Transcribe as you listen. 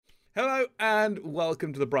Hello and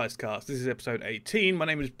welcome to the Bricecast. This is episode 18. My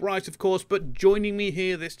name is Bryce, of course, but joining me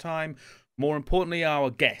here this time, more importantly, our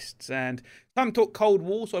guests. And time to talk Cold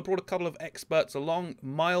War, so I brought a couple of experts along,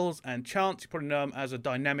 Miles and Chance. You probably know them as a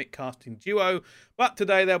dynamic casting duo, but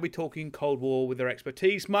today they'll be talking Cold War with their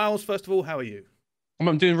expertise. Miles, first of all, how are you?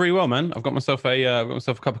 I'm doing really well, man. I've got myself a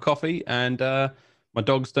cup of coffee, and my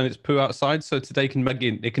dog's done its poo outside, so today can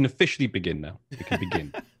begin. It can officially begin now. It can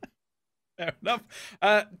begin. Fair enough.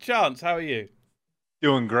 Chance, how are you?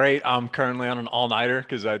 Doing great. I'm currently on an all-nighter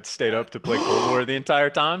because I'd stayed up to play Cold War the entire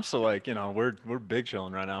time. So we're big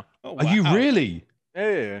chilling right now. Oh, Are you wow. really?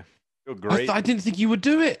 Yeah, feel great. I didn't think you would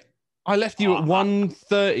do it. I left you at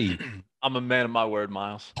 1:30. I'm a man of my word,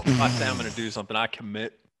 Miles. If I say I'm going to do something, I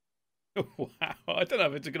commit. Wow. I don't know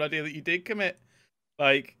if it's a good idea that you did commit.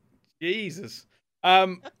 Like, Jesus.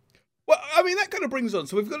 Well, I mean, that kind of brings on.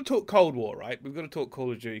 So we've got to talk Cold War, right? We've got to talk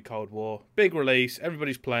Call of Duty Cold War. Big release.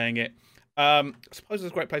 Everybody's playing it. I suppose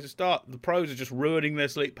it's a great place to start. The pros are just ruining their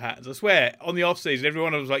sleep patterns. I swear, on the off season,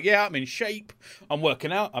 everyone was like, "Yeah, I'm in shape. I'm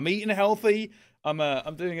working out. I'm eating healthy. I'm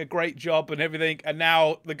doing a great job and everything." And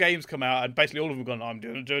now the games come out, and basically all of them gone, "I'm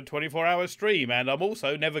doing a 24-hour stream, and I'm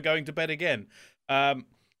also never going to bed again."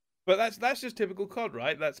 But that's just typical COD,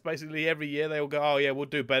 right? That's basically every year they all go, "Oh yeah, we'll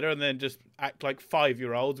do better," and then just act like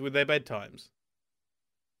 5-year-olds with their bedtimes.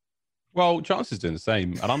 Well, Chance is doing the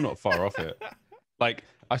same, and I'm not far off it. Like,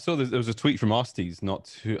 I saw there was a tweet from Astes, I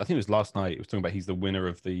think it was last night. It was talking about he's the winner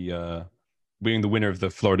of being the winner of the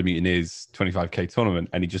Florida Mutineers 25K tournament,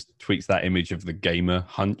 and he just tweets that image of the gamer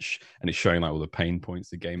hunch, and it's showing like all the pain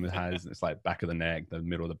points the gamer has, and it's like back of the neck, the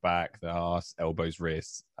middle of the back, the arse, elbows,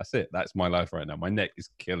 wrists. That's it. That's my life right now. My neck is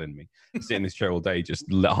killing me. I sit in this chair all day, just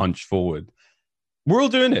hunched forward. We're all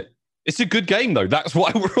doing it. It's a good game, though. That's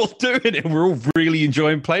why we're all doing it. We're all really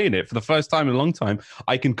enjoying playing it. For the first time in a long time,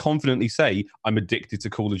 I can confidently say I'm addicted to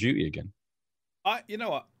Call of Duty again. You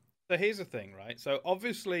know what? So here's the thing, right? So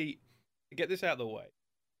obviously, to get this out of the way,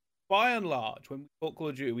 by and large, when we talk Call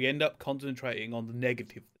of Duty, we end up concentrating on the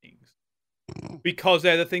negative things because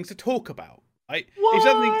they're the things to talk about, right? What? If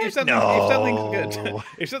something's good,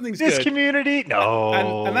 if something's This good, community, no.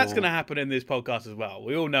 and that's going to happen in this podcast as well.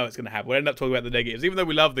 We all know it's going to happen. We'll end up talking about the negatives, even though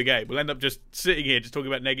we love the game. We'll end up just sitting here just talking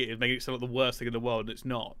about negatives, making it sound like the worst thing in the world, and it's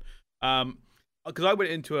not. Because I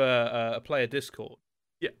went into a player Discord.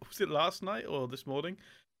 Yeah, was it last night or this morning?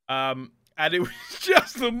 And it was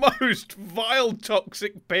just the most vile,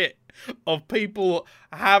 toxic pit of people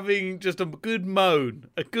having just a good moan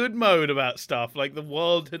about stuff like the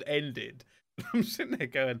world had ended. I'm sitting there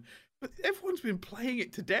going, but everyone's been playing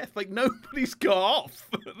it to death. Like nobody's got off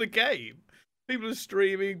the game. People are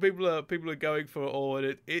streaming. People are going for it all,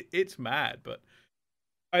 and it's mad. But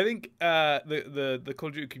I think the Call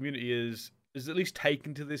of Duty community is at least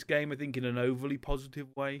taken to this game. I think in an overly positive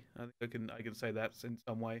way. I think I can say that in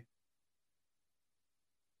some way.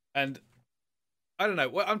 And I don't know.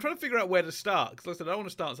 Well, I'm trying to figure out where to start because like I said I don't want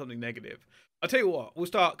to start something negative. I'll tell you what. We'll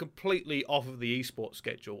start completely off of the esports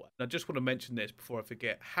schedule. And I just want to mention this before I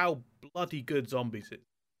forget how bloody good Zombies is.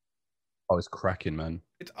 Oh, it's cracking, man.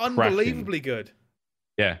 It's unbelievably good.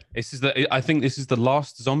 Yeah, I think this is the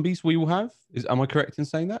last Zombies we will have. Am I correct in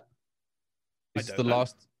saying that? This is the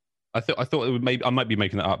last. I thought it would I might be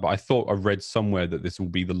making that up, but I thought I read somewhere that this will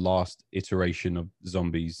be the last iteration of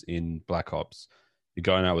Zombies in Black Ops. You're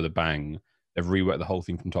going out with a bang. They've reworked the whole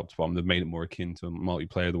thing from top to bottom. They've made it more akin to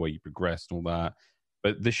multiplayer, the way you progress and all that.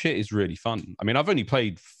 But the shit is really fun. I mean, I've only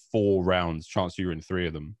played 4 rounds. Chance you were in 3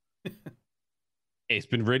 of them. It's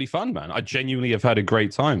been really fun, man. I genuinely have had a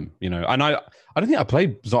great time, you know. And I don't think I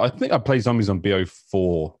played Zombies on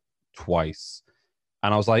BO4 twice.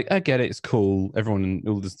 And I was like, I get it, it's cool. Everyone,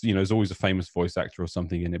 all this, you know, there's always a famous voice actor or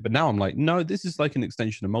something in it. But now I'm like, no, this is like an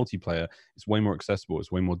extension of multiplayer. It's way more accessible.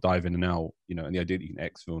 It's way more dive in and out, you know, and the idea that you can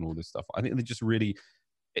exfil and all this stuff. I think they just really,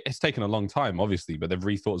 it's taken a long time, obviously, but they've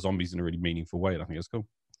rethought zombies in a really meaningful way. And I think it's cool.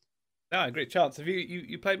 No, great chance. Have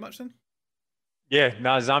you played much then? Yeah,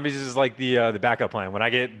 no, zombies is like the backup plan. When I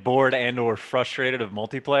get bored and or frustrated of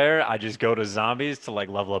multiplayer, I just go to zombies to like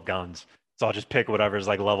level up guns. So I'll just pick whatever's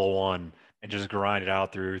like level 1 and just grind it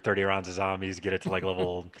out through 30 rounds of zombies, get it to like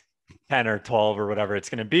level 10 or 12 or whatever it's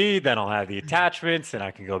going to be. Then I'll have the attachments and I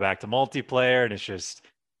can go back to multiplayer. And it's just,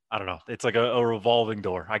 I don't know. It's like a revolving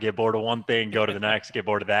door. I get bored of one thing, go to the next, get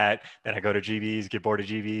bored of that. Then I go to GBs, get bored of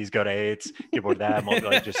GBs, go to 8s, get bored of that,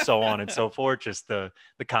 like just so on and so forth. Just the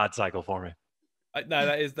COD cycle for me. No,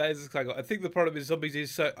 that is exactly. I think the problem is Zombies is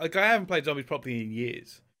so like I haven't played Zombies properly in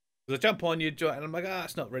years. Because I jump on you, and I'm like,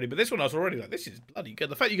 it's not really. But this one, I was already like, this is bloody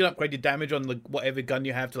good. The fact you can upgrade your damage on the whatever gun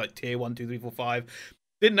you have to like tier 1, 2, 3, 4, 5.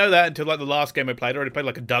 Didn't know that until like the last game I played. I already played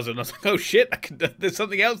like a dozen. I was like, oh shit, there's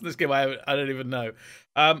something else in this game I don't even know.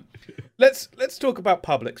 Let's talk about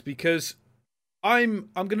publics, because I'm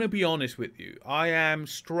going to be honest with you. I am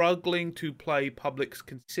struggling to play publics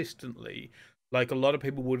consistently, like a lot of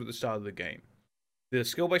people would at the start of the game. The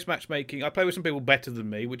skill-based matchmaking, I play with some people better than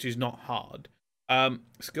me, which is not hard.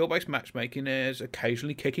 Skill-based matchmaking is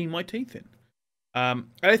occasionally kicking my teeth in. And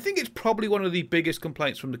I think it's probably one of the biggest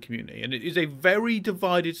complaints from the community, and it is a very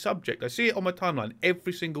divided subject. I see it on my timeline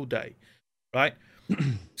every single day, right?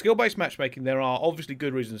 Skill-based matchmaking, there are obviously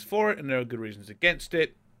good reasons for it, and there are good reasons against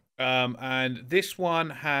it. And this one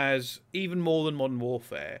has, even more than Modern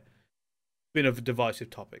Warfare, been a divisive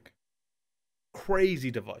topic.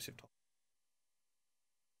 Crazy divisive topic.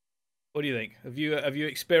 What do you think? Have you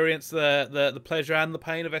experienced the pleasure and the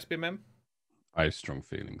pain of SBMM? I have strong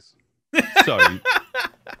feelings. So,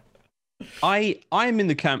 I'm in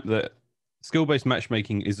the camp that skill-based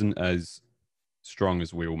matchmaking isn't as strong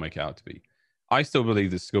as we all make it out to be. I still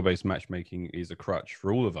believe that skill-based matchmaking is a crutch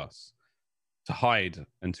for all of us to hide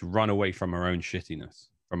and to run away from our own shittiness,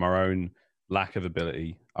 from our own lack of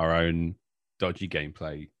ability, our own dodgy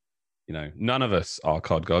gameplay. You know, none of us are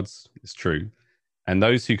COD gods. It's true. And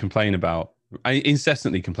those who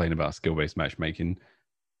incessantly complain about skill-based matchmaking,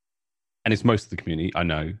 and it's most of the community, I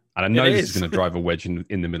know. And I know this is going to drive a wedge in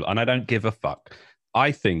the middle, and I don't give a fuck.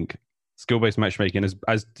 I think skill-based matchmaking,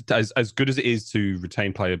 as good as it is to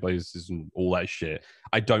retain player bases and all that shit,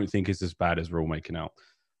 I don't think it's as bad as we're all making out.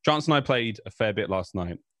 Chance and I played a fair bit last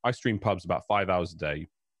night. I stream pubs about 5 hours a day.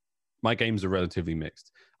 My games are relatively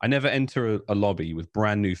mixed. I never enter a lobby with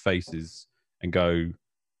brand new faces and go,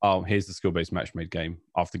 oh, here's the skill-based match-made game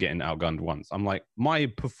after getting outgunned once. I'm like, my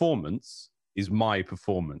performance is my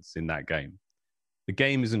performance in that game. The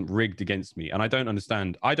game isn't rigged against me. And I don't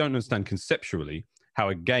understand conceptually how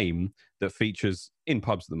a game that features in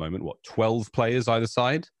pubs at the moment, 12 players either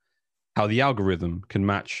side, how the algorithm can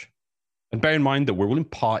match. And bear in mind that we're all in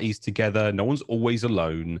parties together. No one's always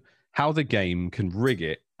alone. How the game can rig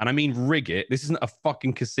it. And I mean rig it. This isn't a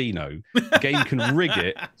fucking casino. The game can rig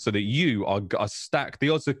it so that you are stacked. The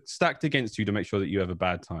odds are stacked against you to make sure that you have a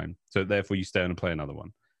bad time. So therefore you stay on and play another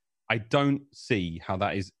one. I don't see how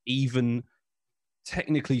that is even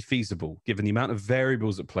technically feasible, given the amount of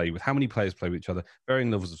variables at play with how many players play with each other, varying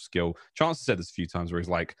levels of skill. Chance has said this a few times where he's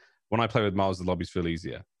like, when I play with Miles, the lobbies feel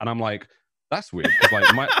easier. And I'm like, that's weird.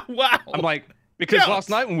 Wow. I'm like, because last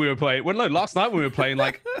night when we were playing,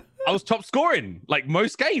 like, I was top scoring, like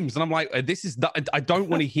most games. And I'm like, I don't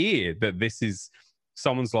want to hear that this is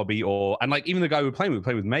someone's lobby and like even the guy we were playing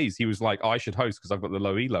with Maze, he was like, oh, I should host because I've got the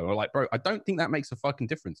low elo. I'm like, bro, I don't think that makes a fucking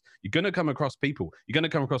difference. You're going to come across people. You're going to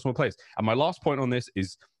come across more players. And my last point on this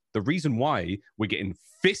is the reason why we're getting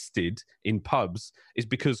fisted in pubs is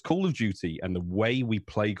because Call of Duty and the way we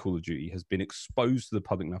play Call of Duty has been exposed to the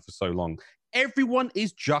public now for so long. Everyone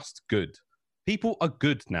is just good. People are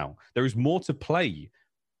good now. There is more to play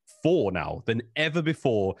for now than ever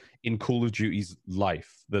before in Call of Duty's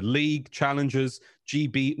life. The League, Challengers,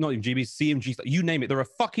 GB, not even GB, CMG, you name it. There are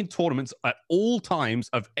fucking tournaments at all times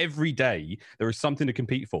of every day. There is something to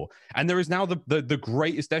compete for. And there is now the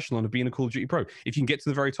greatest echelon of being a Call of Duty pro. If you can get to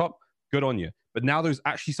the very top, good on you. But now there's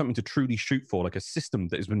actually something to truly shoot for, like a system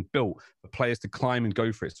that has been built for players to climb and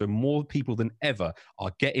go for it. So more people than ever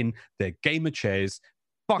are getting their gamer chairs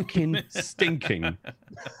fucking stinking.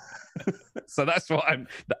 So that's what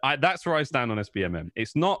that's where I stand on SBMM.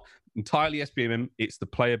 It's not entirely SBMM. It's the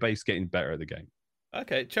player base getting better at the game.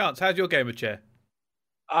 Okay, Chance, how's your gamer chair?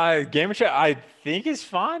 Gamer chair, I think is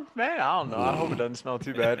fine, man. I don't know. I hope it doesn't smell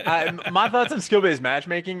too bad. My thoughts on skill-based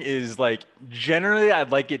matchmaking is like generally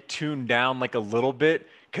I'd like it tuned down like a little bit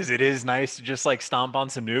because it is nice to just like stomp on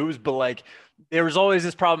some noobs, but like there was always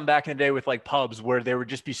this problem back in the day with like pubs where there would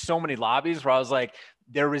just be so many lobbies where I was like,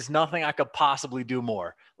 there is nothing I could possibly do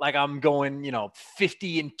more. Like I'm going,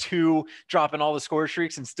 50-2, dropping all the score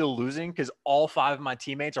streaks and still losing because all 5 of my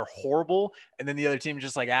teammates are horrible. And then the other team is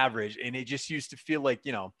just like average. And it just used to feel like,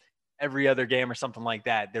 every other game or something like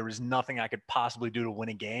that, there was nothing I could possibly do to win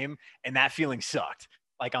a game. And that feeling sucked,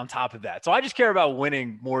 like on top of that. So I just care about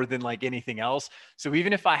winning more than like anything else. So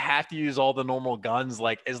even if I have to use all the normal guns,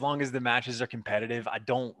 like as long as the matches are competitive, I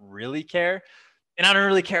don't really care. And I don't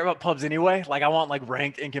really care about pubs anyway. Like I want like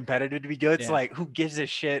ranked and competitive to be good. Yeah. So like who gives a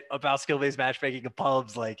shit about skill-based matchmaking of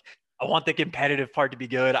pubs? Like I want the competitive part to be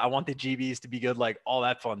good. I want the GBs to be good, like all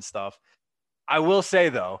that fun stuff. I will say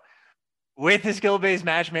though, with the skill-based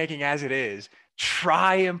matchmaking as it is,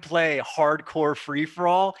 try and play hardcore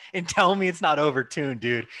free-for-all and tell me it's not overtuned,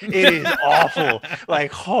 dude. It is awful.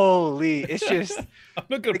 Like, holy, it's just... I'm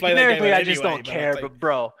not going to play that game I just don't care, but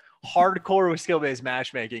bro... hardcore with skill-based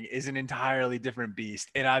matchmaking is an entirely different beast,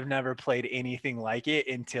 and I've never played anything like it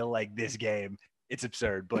until like this game. It's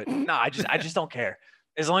absurd, but no, I just don't care.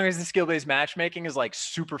 As long as the skill-based matchmaking is like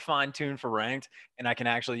super fine-tuned for ranked, and I can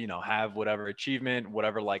actually, have whatever achievement,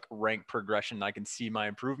 whatever like rank progression, I can see my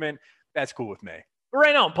improvement. That's cool with me. But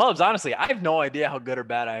right now in pubs, honestly, I have no idea how good or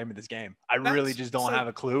bad I am at this game. I really just don't have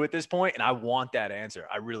a clue at this point, and I want that answer.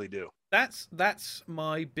 I really do. That's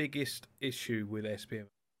my biggest issue with SBMM.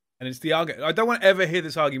 And it's the argument. I don't want to ever hear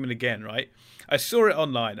this argument again, right? I saw it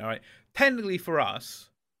online, all right? Technically for us,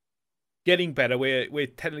 getting better, we're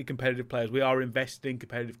technically competitive players. We are invested in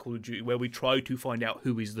competitive Call of Duty where we try to find out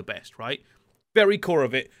who is the best, right? Very core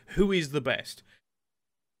of it, who is the best.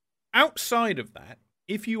 Outside of that,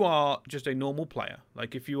 if you are just a normal player,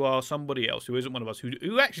 like if you are somebody else who isn't one of us,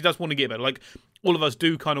 who actually does want to get better, like all of us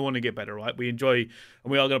do kind of want to get better, right? We enjoy,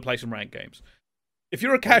 and we are going to play some ranked games. If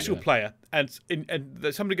you're a casual player and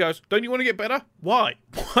somebody goes, don't you want to get better? Why?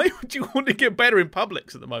 Why would you want to get better in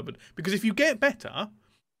Publix at the moment? Because if you get better,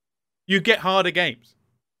 you get harder games.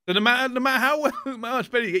 So no matter how much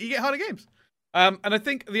better you get harder games. And I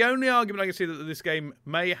think the only argument I can see that this game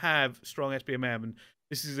may have strong SBMM, and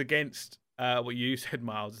this is against what you said,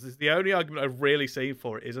 Miles, this is the only argument I've really seen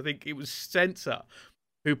for it, is I think it was Sensor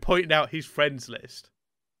who pointed out his friends list,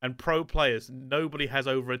 and pro players, nobody has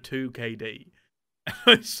over a 2 KD.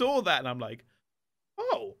 I saw that and I'm like,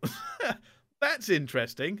 oh, that's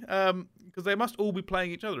interesting. Because they must all be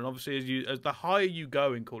playing each other, and obviously as the higher you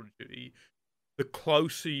go in Call of Duty, the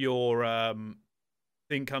closer your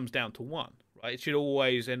thing comes down to 1. Right? It should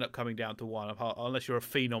always end up coming down to 1, unless you're a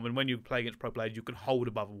phenom. And when you play against pro players, you can hold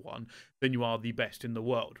above a 1, then you are the best in the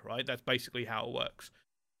world. Right? That's basically how it works.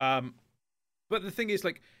 But the thing is,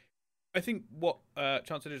 like, I think what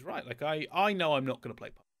Chancellor is right. Like, I know I'm not going to play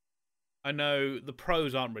PUBG. I know the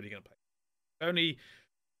pros aren't really going to play. Only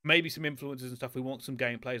maybe some influencers and stuff. We want some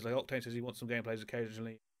gameplays. Like Octane says he wants some gameplays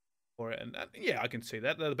occasionally for it. And yeah, I can see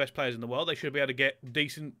that. They're the best players in the world. They should be able to get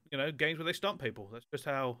decent, games where they stump people. That's just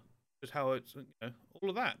how it's, all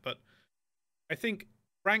of that. But I think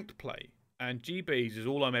ranked play and GBs is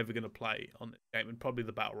all I'm ever going to play on this game, and probably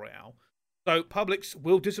the Battle Royale. So Publics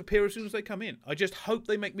will disappear as soon as they come in. I just hope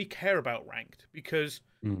they make me care about ranked, because,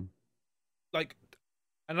 like,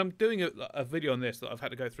 and I'm doing a video on this that I've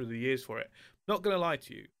had to go through the years for it. Not going to lie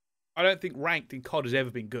to you, I don't think ranked in COD has ever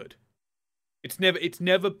been good. It's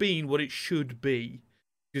never been what it should be,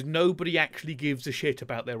 because nobody actually gives a shit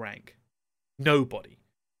about their rank. Nobody.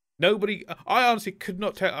 I honestly could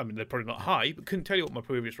not tell. I mean, they're probably not high, but couldn't tell you what my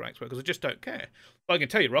previous ranks were, because I just don't care. But I can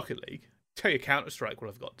tell you Rocket League, tell you Counter-Strike where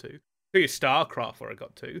I've got to, tell you StarCraft where I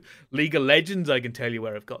got to, League of Legends I can tell you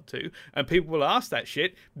where I've got to, and people will ask that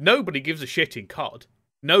shit. Nobody gives a shit in COD.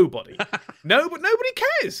 Nobody. No, but nobody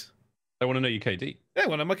cares. They want to know your KD. They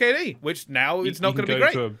want to know my KD, which now it's not going to be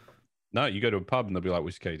great. No, you go to a pub and they'll be like,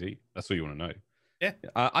 "What's your KD?" That's all you want to know. Yeah.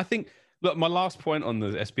 I think. Look, my last point on the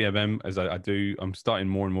SBMM, as I'm starting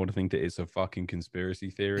more and more to think that it's a fucking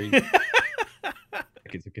conspiracy theory.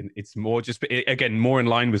 It's more just, again, more in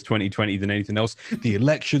line with 2020 than anything else. The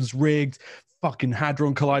election's rigged. Fucking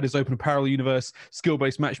Hadron Collider's open a parallel universe.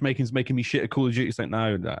 Skill-based matchmaking's making me shit at Call of Duty. It's like,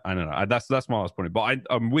 no, I don't know. That's my last point. But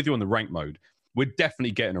I'm with you on the rank mode. We're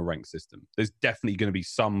definitely getting a rank system. There's definitely going to be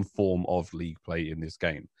some form of league play in this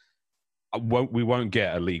game. We won't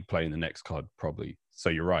get a league play in the next COD, probably.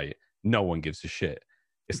 So you're right. No one gives a shit.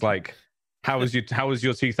 It's like, how was your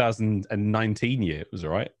 2019 year? It was all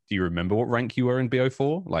right. Do you remember what rank you were in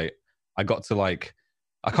BO4? Like, I got to I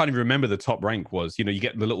can't even remember the top rank was. You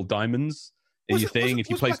get the little diamonds in your thing if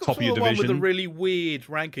you place top of your division. With a really weird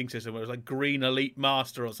ranking system where it was like green elite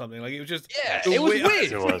master or something. Like, it was just it was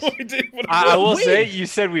weird. It was. I will say, you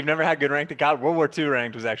said we've never had good ranked in COD. World War II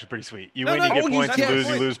ranked was actually pretty sweet. You win, you get points. You lose,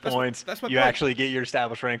 you lose points. That's my point. You actually get your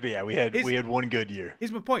established rank. But yeah, we had one good year.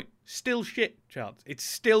 Here's my point. Still shit, Chance. It's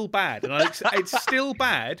still bad, and it's still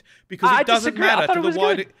bad because it doesn't matter to the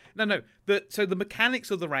wider. No. So the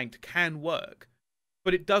mechanics of the ranked can work,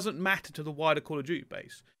 but it doesn't matter to the wider Call of Duty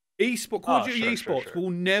base. Call of Duty esports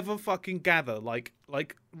will never fucking gather like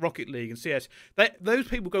Rocket League and CS. Those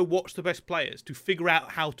people go watch the best players to figure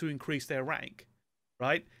out how to increase their rank,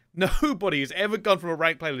 right? Nobody has ever gone from a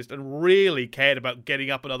ranked playlist and really cared about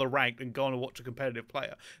getting up another rank and gone and watch a competitive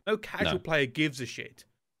player. No casual player gives a shit.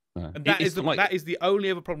 And that is the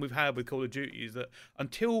only other problem we've had with Call of Duty, is that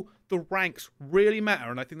until the ranks really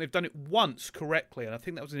matter, and I think they've done it once correctly, and I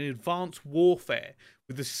think that was in Advanced Warfare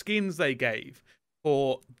with the skins they gave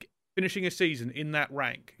for finishing a season in that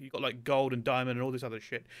rank. You got like gold and diamond and all this other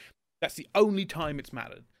shit. That's the only time it's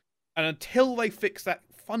mattered. And until they fix that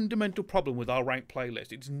fundamental problem with our ranked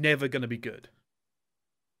playlist, it's never going to be good.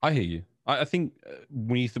 I hear you. I think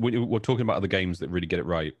when we're talking about other games that really get it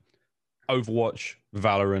right, Overwatch,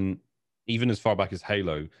 Valorant, even as far back as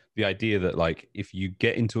Halo, the idea that like if you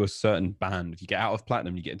get into a certain band, if you get out of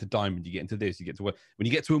Platinum, you get into Diamond, you get into this, you get to when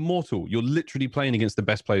you get to Immortal, you're literally playing against the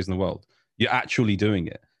best players in the world. You're actually doing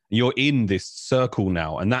it. You're in this circle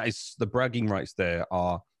now, and that is the bragging rights there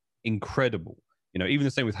are incredible. You know, even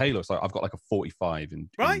the same with Halo. It's like I've got like a 45 in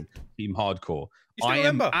Team Hardcore. I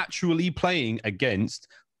am actually playing against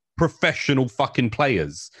professional fucking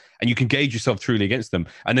players, and you can gauge yourself truly against them.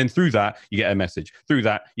 And then through that, you get a message. Through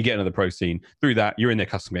that, you get another pro scene. Through that, you're in their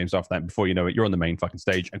custom games after that. Before you know it, you're on the main fucking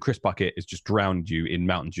stage, and Chris Bucket has just drowned you in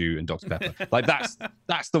Mountain Dew and Dr. Pepper. Like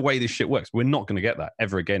that's the way this shit works. We're not going to get that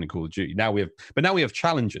ever again in Call of Duty. Now we have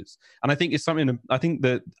challenges, and I think it's something. I think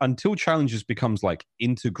that until challenges becomes like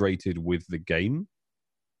integrated with the game.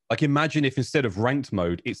 Like imagine if instead of ranked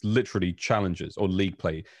mode, it's literally challenges or league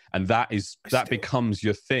play, and that becomes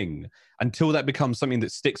your thing. Until that becomes something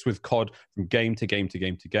that sticks with COD from game to game to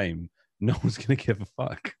game to game, no one's gonna give a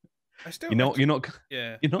fuck. You're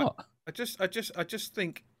not. I just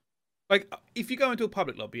think, like, if you go into a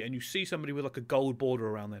public lobby and you see somebody with like a gold border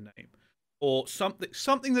around their name, or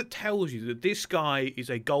something that tells you that this guy is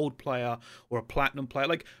a gold player or a platinum player,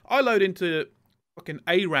 like I load into fucking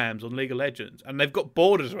ARAMs on League of Legends, and they've got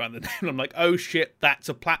borders around the name. I'm like, oh shit, that's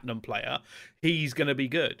a platinum player. He's gonna be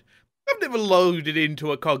good. I've never loaded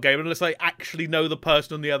into a COD game unless I actually know the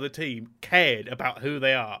person on the other team cared about who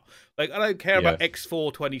they are. Like, I don't care about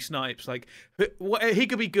X420 snipes. Like, he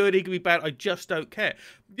could be good, he could be bad. I just don't care.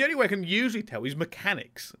 The only way I can usually tell is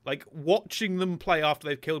mechanics. Like, watching them play after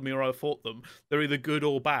they've killed me or I've fought them. They're either good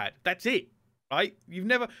or bad. That's it, right?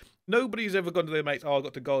 Nobody's ever gone to their mates, oh, I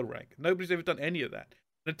got to gold rank. Nobody's ever done any of that.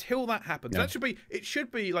 And until that happens, that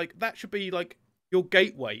should be like your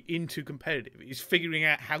gateway into competitive is figuring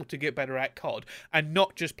out how to get better at COD and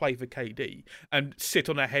not just play for KD and sit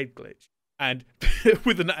on a head glitch and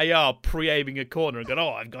with an AR pre-aiming a corner and go,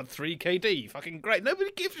 oh, I've got 3 KD. Fucking great.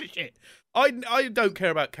 Nobody gives a shit. I don't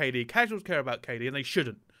care about KD. Casuals care about KD, and they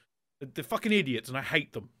shouldn't. They're fucking idiots, and I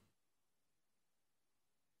hate them.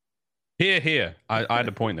 Here. I had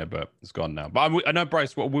a point there, but it's gone now. But I know,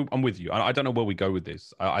 Bryce, I'm with you. I don't know where we go with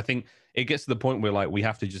this. I think it gets to the point where like we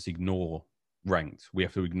have to just ignore ranked. We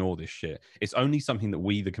have to ignore this shit. It's only something that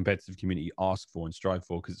we, the competitive community, ask for and strive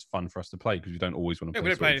for because it's fun for us to play because we don't always want to play. We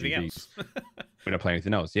don't play anything else. We don't play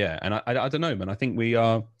anything else. Yeah, and I don't know, man. I think we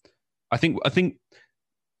are. I think.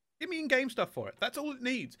 Give me in-game stuff for it. That's all it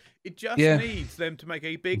needs. It just needs them to make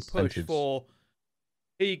a big push for.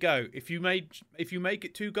 Here you go. If you make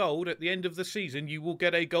it to gold at the end of the season, you will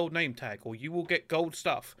get a gold name tag, or you will get gold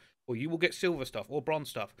stuff, or you will get silver stuff, or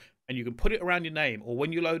bronze stuff, and you can put it around your name, or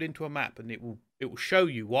when you load into a map, and it will show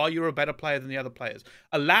you why you're a better player than the other players.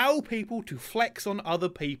 Allow people to flex on other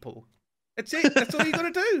people. That's it. That's all you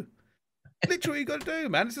got to do. Literally, you got to do,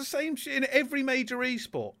 man. It's the same shit in every major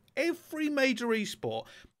esport. Every major esport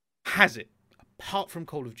has it, apart from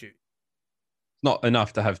Call of Duty. Not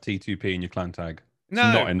enough to have T2P in your clan tag. No,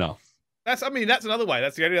 it's not enough. That's another way.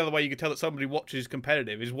 That's the only other way you can tell that somebody watches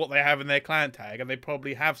competitive is what they have in their clan tag, and they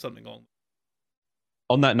probably have something on.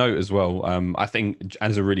 On that note as well, I think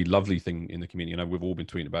as a really lovely thing in the community, you know, we've all been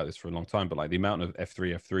tweeting about this for a long time, but like the amount of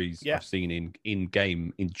F3s I've seen in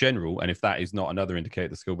game in general, and if that is not another indicator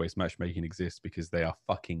that skill-based matchmaking exists because they are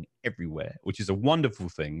fucking everywhere, which is a wonderful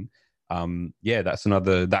thing. That's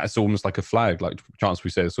almost like a flag. Like Chance,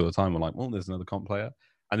 we say this all the time. We're like, well, there's another comp player.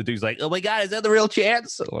 And the dude's like, oh my God, is that the real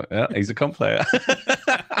Chance? Like, yeah, he's a comp player.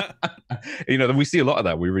 You know, we see a lot of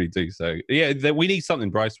that. We really do. So yeah, we need something,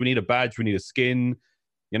 Bryce. We need a badge. We need a skin.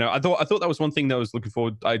 You know, I thought that was one thing that I was looking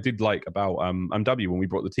forward. I did like about MW when we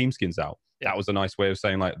brought the team skins out. That was a nice way of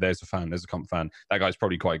saying like, there's a fan, there's a comp fan. That guy's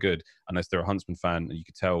probably quite good, unless they're a Huntsman fan, and you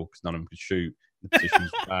could tell because none of them could shoot. The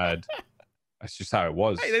position's bad. That's just how it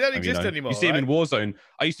was. Hey, they don't exist anymore. You see him in Warzone.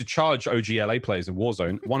 I used to charge OGLA players in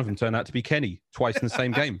Warzone. One of them turned out to be Kenny twice in the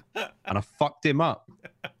same game, and I fucked him up.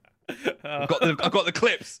 I've got the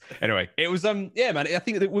clips. Anyway, it was man. I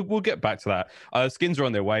think that we'll get back to that. Skins are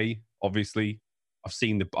on their way. Obviously, I've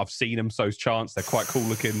seen them. So's Chance. They're quite cool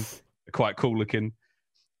looking.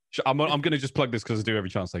 I'm going to just plug this because I do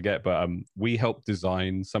every chance I get. But we helped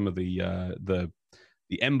design some of the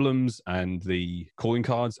emblems and the calling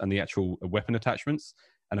cards and the actual weapon attachments,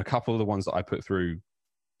 and a couple of the ones that I put through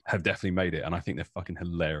have definitely made it, and I think they're fucking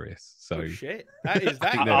hilarious. So shit, that is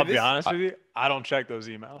that. I'll be honest with you, I don't check those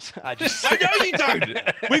emails. I know you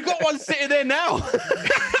don't. We've got one sitting there now.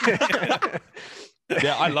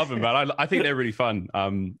 Yeah, I love them, man. I think they're really fun.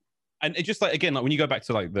 And it just like, again, like when you go back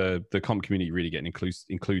to like the comp community really getting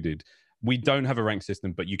included, we don't have a rank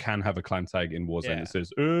system, but you can have a clan tag in Warzone that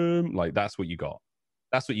says, like that's what you got.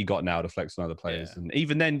 That's what you got now to flex on other players. And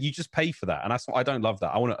even then you just pay for that. And that's what I don't love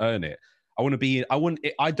that. I want to earn it. I want to be, I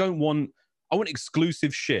want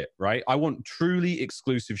exclusive shit, right? I want truly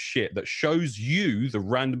exclusive shit that shows you, the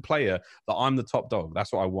random player, that I'm the top dog.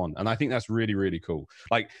 That's what I want. And I think that's really, really cool.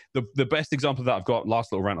 Like the best example that I've got,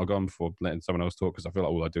 last little rant I'll go on before letting someone else talk, because I feel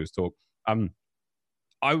like all I do is talk.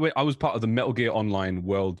 I was part of the Metal Gear Online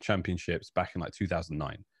World Championships back in like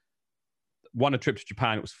 2009. Won a trip to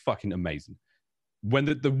Japan. It was fucking amazing. When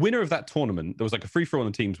the winner of that tournament, there was like a free-for-all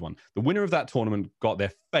on the teams one. The winner of that tournament got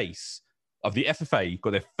their face, of the FFA,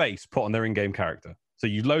 got their face put on their in-game character. So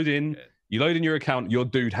you load in your account, your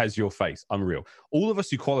dude has your face. Unreal. All of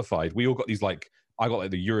us who qualified, we all got these like, I got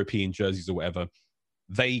like the European jerseys or whatever.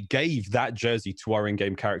 They gave that jersey to our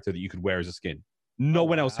in-game character that you could wear as a skin. No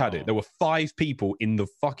one else had it. There were 5 people in the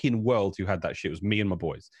fucking world who had that shit. It was me and my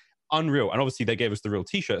boys. Unreal. And obviously they gave us the real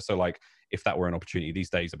t-shirt. So like, if that were an opportunity these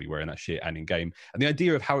days, I'd be wearing that shit and in game. And the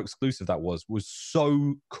idea of how exclusive that was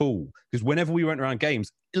so cool. Because whenever we went around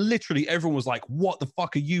games, literally everyone was like, what the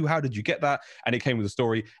fuck are you? How did you get that? And it came with a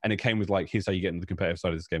story, and it came with like, here's how you get into the competitive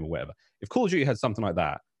side of this game or whatever. If Call of Duty had something like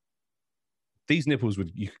that, these nipples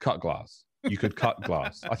you could cut glass. You could cut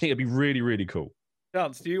glass. I think it'd be really, really cool.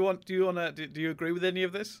 Chance, do you agree with any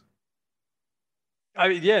of this? I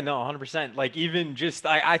mean, yeah, no, 100%. Like, even just,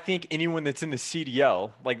 I think anyone that's in the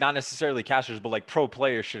CDL, like, not necessarily casters, but like pro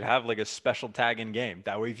players should have like a special tag in game.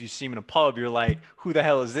 That way, if you see him in a pub, you're like, who the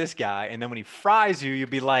hell is this guy? And then when he fries you, you'll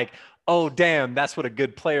be like, oh, damn, that's what a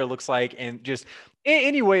good player looks like. And just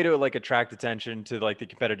any way to like attract attention to like the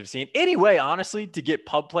competitive scene. Anyway, honestly, to get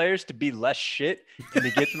pub players to be less shit and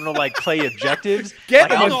to get them to like play objectives.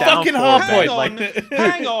 Get like, them on fucking hard point.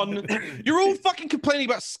 Hang on. You're all fucking complaining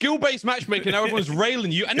about skill-based matchmaking. Now everyone's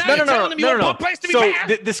railing you. And now you're telling me pub players to be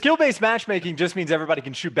bad. The skill-based matchmaking just means everybody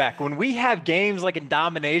can shoot back. When we have games like in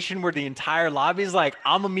Domination where the entire lobby is like,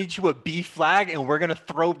 I'm going to meet you at B flag and we're going to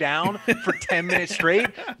throw down for 10 minutes straight.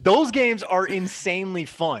 Those games are insanely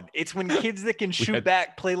fun. It's when kids that can shoot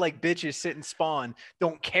back, play like bitches, sit and spawn,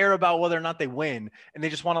 don't care about whether or not they win, and they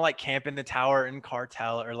just want to like camp in the tower and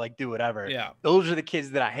cartel or like do whatever. Yeah, those are the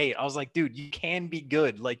kids that I hate. I was like, dude, you can be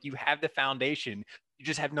good. Like, you have the foundation. You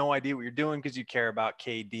just have no idea what you're doing because you care about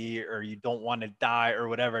KD or you don't want to die or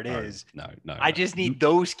whatever it is. No. I just need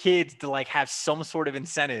those kids to like have some sort of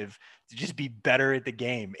incentive to just be better at the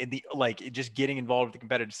game. And just getting involved with the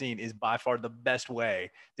competitive scene is by far the best way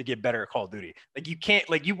to get better at Call of Duty. Like, you can't,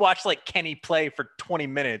 like, you watch like Kenny play for 20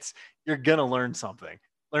 minutes, you're gonna learn something.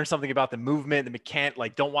 Learn something about the movement, the mechanic.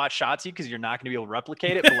 Like, don't watch Shotzzy because you're not going to be able to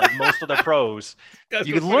replicate it. But like most other pros,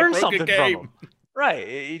 you can learn something from them.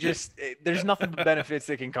 Right. There's nothing but benefits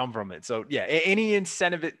that can come from it. So yeah, any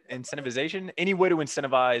incentivization, any way to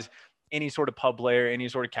incentivize any sort of pub player, any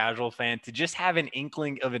sort of casual fan to just have an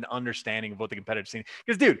inkling of an understanding of what the competitive scene.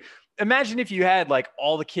 Because dude, imagine if you had like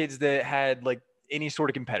all the kids that had like any sort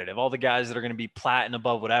of competitive, all the guys that are going to be plat and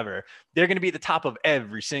above whatever, they're going to be at the top of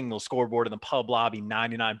every single scoreboard in the pub lobby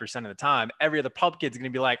 99% of the time. Every other pub kid's going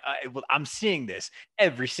to be like, I'm seeing this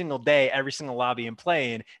every single day, every single lobby I'm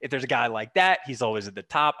playing. If there's a guy like that, he's always at the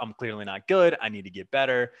top. I'm clearly not good. I need to get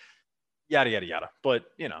better. Yada, yada, yada. But,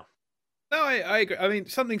 you know. No, I agree. I mean,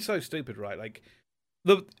 something so stupid, right? Like,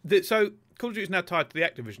 so Call of Duty is now tied to the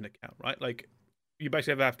Activision account, right? Like, you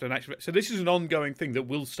basically have to activate. So this is an ongoing thing that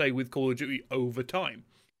will stay with Call of Duty over time.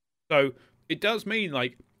 So it does mean,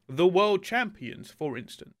 like, the world champions, for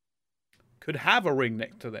instance, could have a ring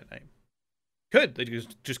next to their name. They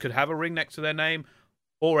just could have a ring next to their name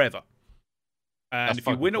forever. And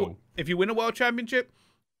if you win a world championship,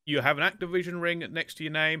 you have an Activision ring next to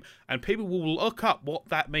your name, and people will look up what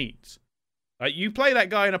that means. Like, you play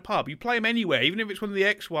that guy in a pub, you play him anywhere, even if it's one of the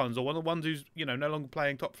X ones or one of the ones who's, no longer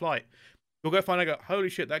playing top flight. You'll go find out, holy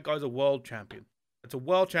shit, that guy's a world champion. It's a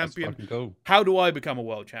world champion. That's fucking cool. How do I become a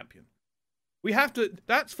world champion? We have to.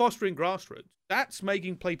 That's fostering grassroots. That's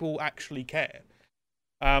making people actually care.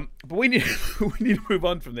 But we need to move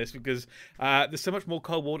on from this because there's so much more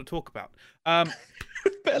Cold War to talk about.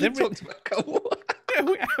 Barely talked about Cold War. Yeah,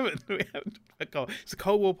 we haven't. It's a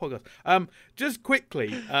Cold War podcast. Just quickly,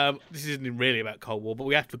 this isn't really about Cold War, but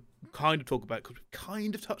we have to kind of talk about it because we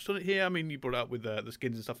kind of touched on it here. I mean, you brought it up with the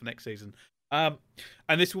skins and stuff for next season. And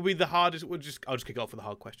this will be the hardest. I'll just kick it off with a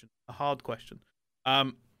hard question. A hard question.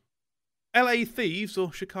 LA Thieves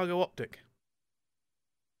or Chicago Optic?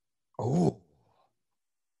 Oh.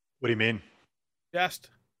 What do you mean? Just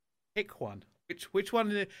pick one. Which one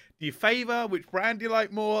do you favor? Which brand do you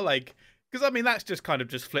like more? Like, because, I mean, that's just kind of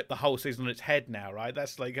just flipped the whole season on its head now, right?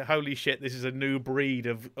 That's like, holy shit, this is a new breed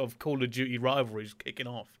of Call of Duty rivalries kicking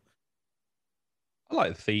off. I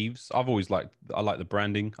like the Thieves. I like the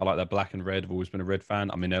branding. I like that black and red. I've always been a red fan.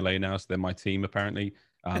 I'm in LA now, so they're my team apparently.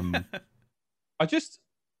 I just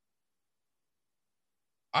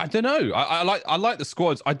I don't know. I like the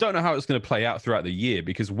squads. I don't know how it's going to play out throughout the year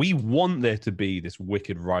because we want there to be this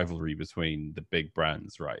wicked rivalry between the big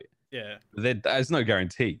brands, right? Yeah. There's no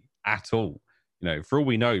guarantee at all. You know, for all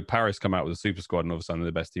we know, Paris come out with a super squad and all of a sudden they're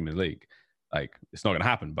the best team in the league. Like, it's not going to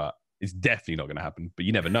happen, but it's definitely not going to happen. But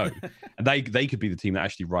you never know. And they could be the team that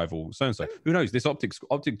actually rival so and so. Who knows? This Optic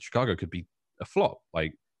Chicago could be a flop.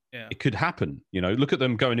 Like, yeah. It could happen. You know, look at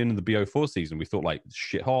them going into the BO4 season. We thought like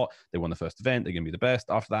shit hot. They won the first event. They're going to be the best.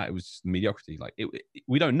 After that, it was just mediocrity. Like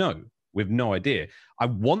we don't know. We have no idea. I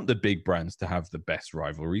want the big brands to have the best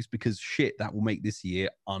rivalries because shit, that will make this year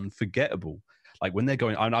unforgettable. Like when they're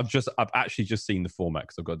going, and I've actually just seen the format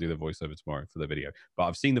because I've got to do the voiceover tomorrow for the video. But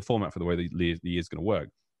I've seen the format for the way the year's going to work.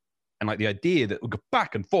 And like the idea that we'll go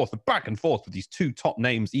back and forth with these two top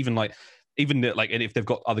names, even and if they've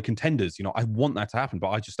got other contenders, you know, I want that to happen, but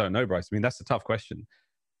I just don't know, Bryce. I mean, that's a tough question.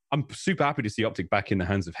 I'm super happy to see Optic back in the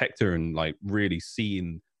hands of Hector and like really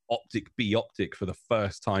seeing Optic be Optic for the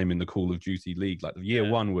first time in the Call of Duty League. Like the year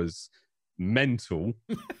one was mental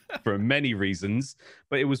for many reasons,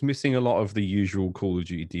 but it was missing a lot of the usual Call of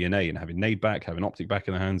Duty DNA, and having Nade back, having Optic back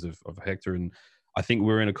in the hands of Hector, and I think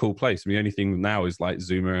we're in a cool place. I mean, the only thing now is like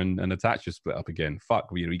Zuma and Attacher split up again. Fuck,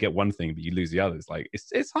 you get one thing, but you lose the others. Like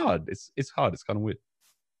it's hard. It's hard. It's kind of weird.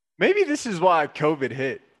 Maybe this is why COVID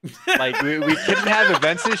hit. Like we couldn't have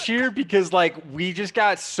events this year because like we just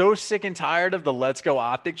got so sick and tired of the let's go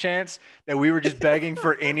Optic chants that we were just begging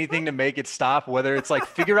for anything to make it stop, whether it's like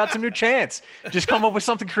figure out some new chants, just come up with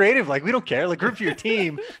something creative. Like we don't care, like root for your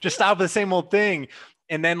team, just stop with the same old thing.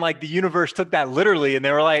 And then like the universe took that literally and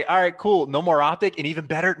they were like, all right, cool, no more Optic, and even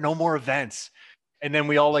better, no more events. And then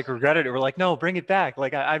we all like regretted it. We're like, no, bring it back.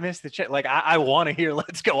 Like I missed the chant. Like I want to hear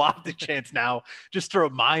let's go Optic chants now, just to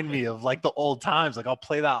remind me of like the old times. Like I'll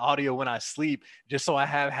play that audio when I sleep just so I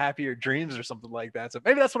have happier dreams or something like that. So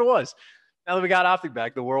maybe that's what it was. Now that we got Optic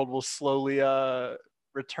back, the world will slowly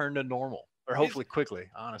return to normal, or hopefully quickly,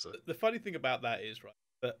 honestly. The funny thing about that is, right,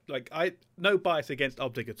 that like no bias against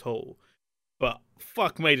Optic at all. But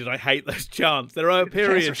fuck me, did I hate those chants. There are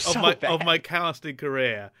periods of my casting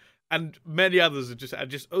career, and many others are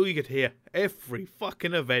just oh, you could hear every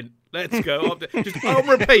fucking event. Let's go. Just on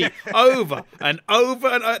repeat, over and over.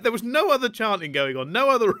 And there was no other chanting going on.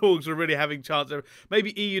 No other orgs were really having chants.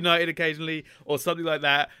 Maybe E United occasionally or something like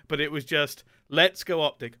that. But it was just, let's go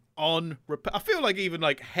Optic on repeat. I feel like even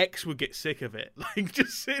like Hex would get sick of it. Like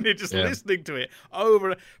just sitting there, just listening to it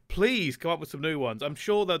over. Please come up with some new ones. I'm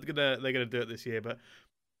sure they're gonna do it this year. But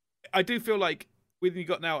I do feel like when you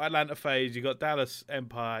got now Atlanta FaZe, you got Dallas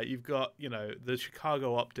Empire, you've got, you know, the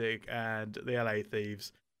Chicago Optic and the LA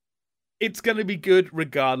Thieves. It's going to be good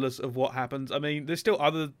regardless of what happens. I mean, there's still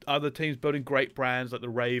other teams building great brands like the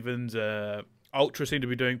Ravens. Ultra seem to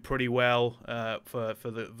be doing pretty well for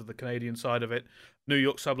the Canadian side of it. New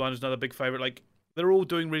York Sublime is another big favorite. Like they're all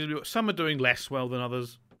doing reasonably well. Some are doing less well than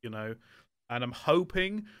others, you know. And I'm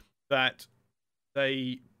hoping that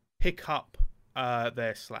they pick up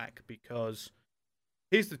their slack, because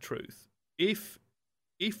here's the truth: if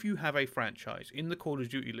you have a franchise in the Call of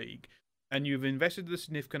Duty League and you've invested a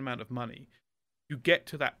significant amount of money, you get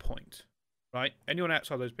to that point, right? Anyone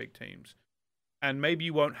outside those big teams, and maybe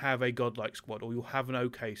you won't have a godlike squad, or you'll have an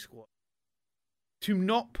okay squad. To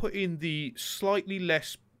not put in the slightly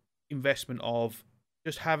less investment of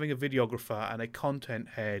just having a videographer and a content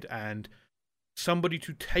head and somebody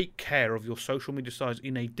to take care of your social media sites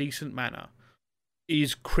in a decent manner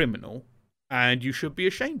is criminal, and you should be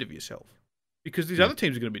ashamed of yourself. Because these other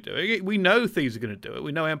teams are going to be doing it. We know Thieves are going to do it.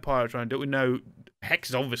 We know Empire are trying to do it. We know Hex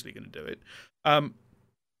is obviously going to do it.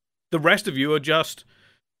 The rest of you are just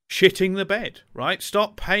shitting the bed, right?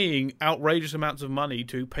 Stop paying outrageous amounts of money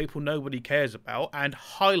to people nobody cares about and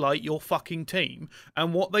highlight your fucking team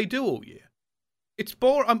and what they do all year. It's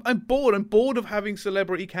boring. I'm bored. I'm bored of having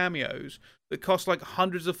celebrity cameos that cost like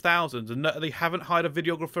hundreds of thousands and they haven't hired a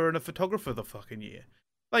videographer and a photographer the fucking year.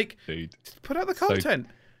 Like, dude, just put out the content.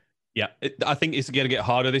 Yeah, I think it's going to get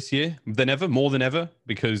harder this year than ever, more than ever,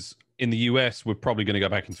 because in the US we're probably going to go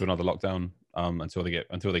back into another lockdown until they get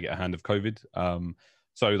a hand of COVID.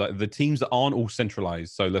 So like the teams that aren't all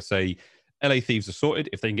centralized. So let's say LA Thieves are sorted.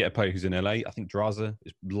 If they can get a player who's in LA, I think Draza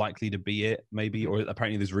is likely to be it, maybe. Or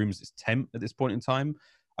apparently there's rumors it's Temp at this point in time.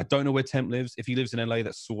 I don't know where Temp lives. If he lives in LA,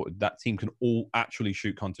 that's sorted. That team can all actually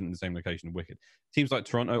shoot content in the same location. Wicked. Teams like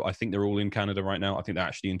Toronto, I think they're all in Canada right now. I think they're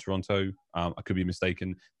actually in Toronto. I could be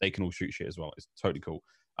mistaken. They can all shoot shit as well. It's totally cool.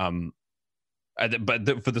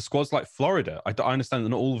 For the squads like Florida, I understand that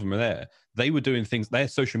not all of them are there. They were doing things. Their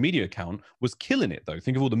social media account was killing it, though.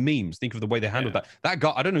 Think of all the memes. Think of the way they handled that. That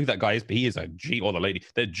guy, I don't know who that guy is, but he is or the lady.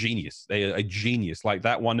 They're genius. They are a genius. Like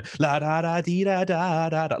that one, la da da dee da da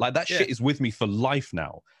da da. Like that shit is with me for life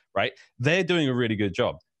now, right? They're doing a really good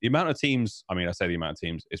job. The amount of teams. I mean, I say the amount of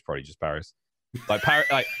teams. It's probably just Paris. Like Paris,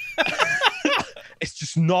 like it's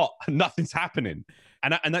just nothing's happening.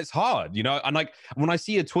 And that's hard, you know. And like when I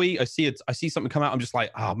see a tweet, I see something come out. I'm just like,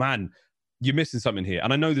 oh man, you're missing something here.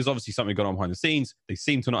 And I know there's obviously something going on behind the scenes. They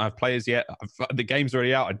seem to not have players yet. The game's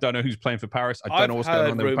already out. I don't know who's playing for Paris. I don't know what's going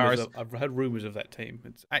on there with Paris. I've heard rumors of that team.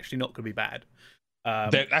 It's actually not going to be bad.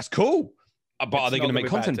 That's cool. But are they going to make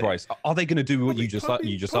content, Bryce? Are they going to do what you just asked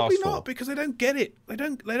for? Probably not, because they don't get it. They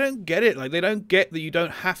don't get it. Like they don't get that you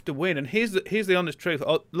don't have to win. And here's the honest truth.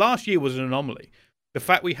 Last year was an anomaly. The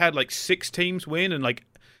fact we had like 6 teams win and like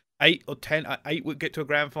 8 or 10, 8 would get to a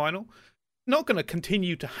grand final, not going to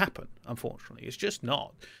continue to happen, unfortunately. It's just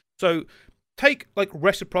not. So take like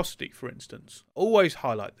Reciprocity, for instance. Always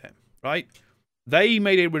highlight them, right? They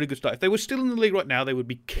made a really good start. If they were still in the league right now, they would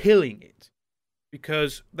be killing it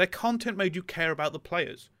because their content made you care about the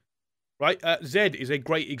players, right? Zed is a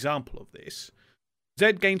great example of this.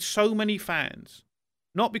 Zed gained so many fans,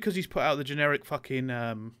 not because he's put out the generic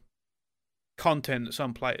fucking content that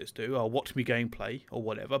some players do, or watch me gameplay or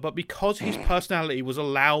whatever, but because his personality was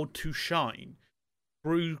allowed to shine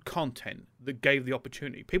through content that gave the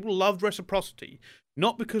opportunity. People loved Reciprocity,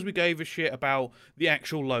 not because we gave a shit about the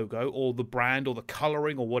actual logo or the brand or the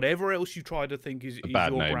colouring or whatever else you try to think is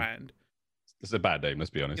your brand. It's a bad name,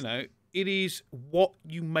 let's be honest. You know, it is what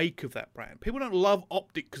you make of that brand. People don't love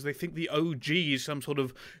Optic because they think the OG is some sort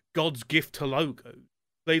of God's gift to logos.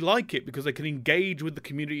 They like it because they can engage with the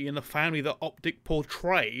community and the family that Optic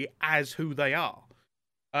portray as who they are.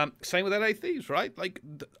 Same with LA Thieves, right? Like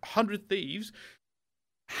 100 Thieves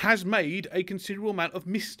has made a considerable amount of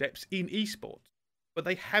missteps in esports, but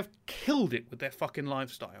they have killed it with their fucking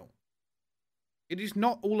lifestyle. It is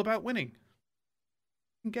not all about winning.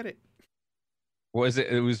 You can get it. What is it?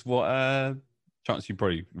 It was what Chance, you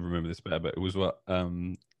probably remember this better, but it was what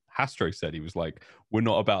Hastro said. He was like, we're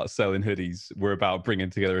not about selling hoodies, we're about bringing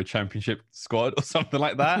together a championship squad or something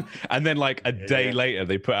like that. And then like a day later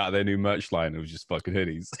they put out their new merch line. It was just fucking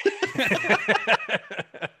hoodies.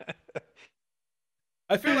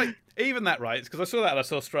 I feel like even that, right? Because I saw that and I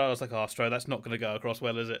saw Stro. I was like, oh, Stro, that's not going to go across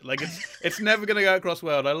well, is it? Like it's never going to go across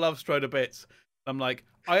well. And I love Stro to bits. I'm like,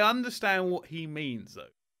 I understand what he means though.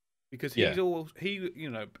 Because he's you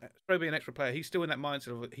know, Stro being an extra player, he's still in that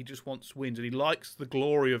mindset of he just wants wins and he likes the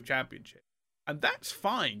glory of championship. And that's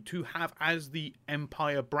fine to have as the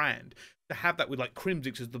Empire brand, to have that with like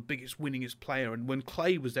Crimsix as the biggest, winningest player, and when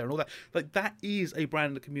Clay was there and all that. Like that is a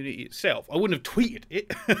brand of the community itself. I wouldn't have tweeted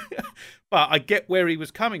it, but I get where he was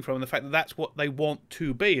coming from and the fact that that's what they want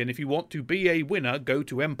to be. And if you want to be a winner, go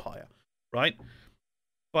to Empire, right?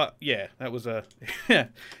 But yeah, that was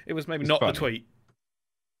it was maybe not funny. The tweet.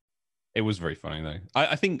 It was very funny though.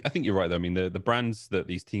 I think you're right though. I mean, the brands that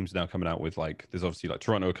these teams are now coming out with, like there's obviously like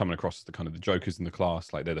Toronto are coming across the kind of the jokers in the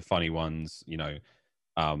class, like they're the funny ones, you know.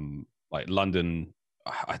 Like London,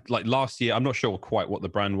 like last year, I'm not sure quite what the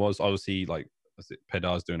brand was. Obviously, like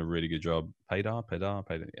Pedar's doing a really good job. Pedar,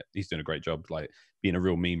 yeah, he's doing a great job, like being a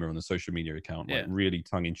real memer on the social media account, like really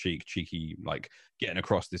tongue in cheek, cheeky, like getting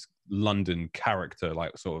across this London character,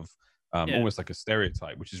 like sort of almost like a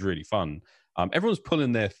stereotype, which is really fun. Everyone's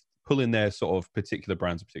pulling their sort of particular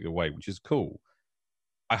brands a particular way, which is cool.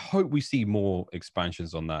 I hope we see more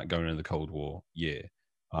expansions on that going into the Cold War year.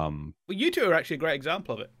 Well, you two are actually a great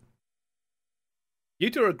example of it. You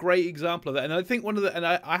two are a great example of that. And I think one of the, and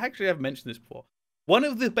I actually have mentioned this before, one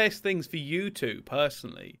of the best things for you two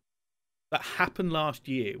personally that happened last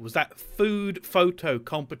year was that food photo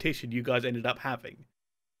competition you guys ended up having.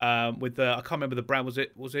 With the, I can't remember the brand. Was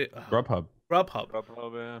it Grubhub?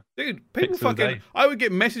 Grubhub, yeah. Dude, people fucking, I would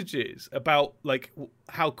get messages about like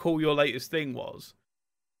how cool your latest thing was.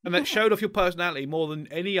 And that showed off your personality more than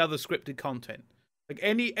any other scripted content. Like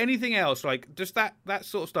anything else, like just that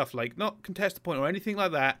sort of stuff, like not contest the point or anything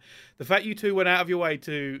like that. The fact you two went out of your way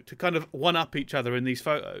to kind of one up each other in these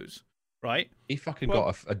photos, right? He fucking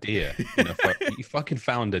got a deer. You fucking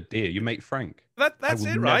found a deer. You mate Frank. That's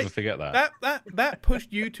it, right? Never forget that. That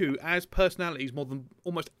pushed you two as personalities more than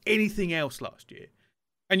almost anything else last year.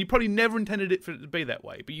 And you probably never intended it for it to be that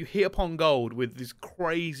way, but you hit upon gold with this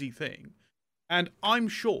crazy thing. And I'm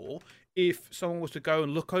sure if someone was to go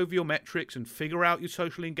and look over your metrics and figure out your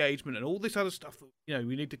social engagement and all this other stuff that, you know,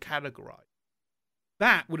 we need to categorize,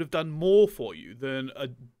 that would have done more for you than a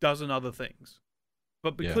dozen other things.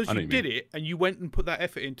 But because I know you what you did mean. it and you went and put that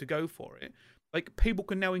effort in to go for it, like people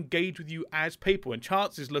can now engage with you as people. And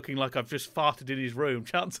Chance is looking like I've just farted in his room.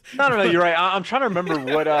 Chance, No, you're right. I'm trying to remember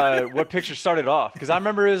what picture started off, because I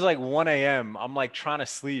remember it was like 1 a.m. I'm like trying to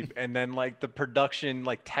sleep, and then like the production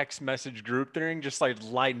like text message group thing just like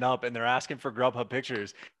lighten up, and they're asking for Grubhub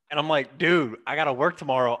pictures, and I'm like, dude, I gotta work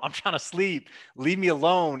tomorrow. I'm trying to sleep. Leave me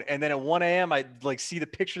alone. And then at 1 a.m. I like see the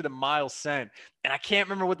picture that Miles sent, and I can't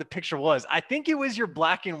remember what the picture was. I think it was your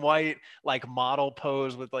black and white like model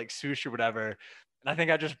pose with like sushi or whatever. And I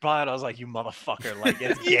think I just brought it. I was like, you motherfucker, like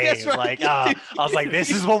it's That's game. right. Like, I was like,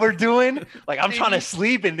 this is what we're doing. Like, I'm trying to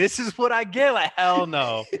sleep and this is what I get. Like, hell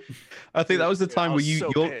no. I think that was the Dude, I time where was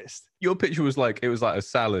so pissed. your picture was like, it was like a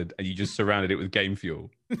salad and you just surrounded it with game fuel.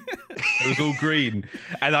 It was all green.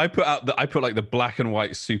 And I put like the black and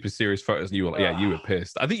white super serious photos, and you were like, yeah, you were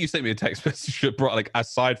pissed. I think you sent me a text message that brought like,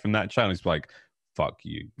 aside from that challenge, it's like, fuck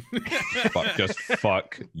you.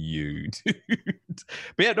 Fuck you, dude.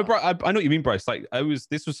 But yeah, no, bro, I know what you mean, Bryce. Like,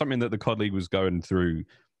 this was something that the COD League was going through,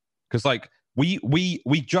 because like we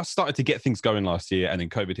just started to get things going last year, and then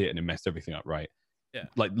COVID hit and it messed everything up, right? Yeah.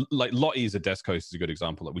 Like Lottie is a Desk Coast is a good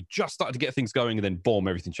example. Like, we just started to get things going, and then boom,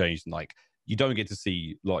 everything changed, and like you don't get to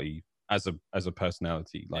see Lottie as a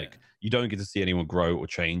personality. Like, you don't get to see anyone grow or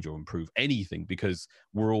change or improve anything, because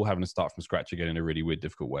we're all having to start from scratch again in a really weird,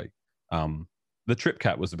 difficult way. The Trip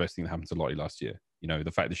Cat was the best thing that happened to Lottie last year. You know,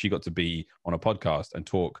 the fact that she got to be on a podcast and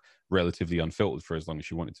talk relatively unfiltered for as long as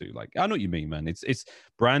she wanted to. Like, I know what you mean, man. It's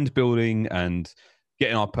brand building and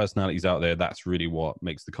getting our personalities out there. That's really what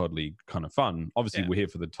makes the COD League kind of fun. Obviously, we're here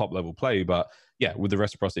for the top level play, but yeah, with the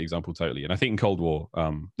reciprocity example, totally. And I think in Cold War,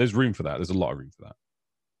 there's room for that. There's a lot of room for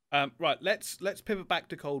that. Right, let's pivot back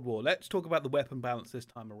to Cold War. Let's talk about the weapon balance this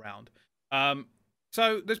time around.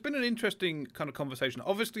 So there's been an interesting kind of conversation.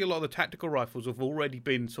 Obviously, a lot of the tactical rifles have already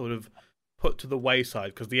been sort of put to the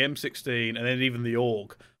wayside, because the M16 and then even the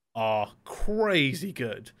AUG are crazy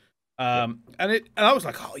good. And I was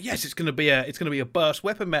like, oh yes, it's gonna be a burst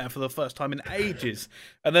weapon meta for the first time in ages.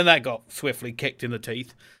 And then that got swiftly kicked in the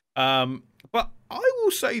teeth. But I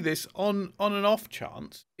will say this on an off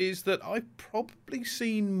chance is that I've probably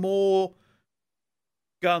seen more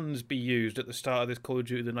guns be used at the start of this Call of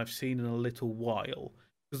Duty than I've seen in a little while.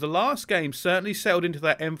 Because the last game certainly settled into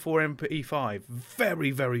that M4 MP5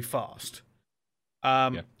 very, very fast.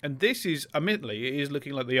 And this is, admittedly, it is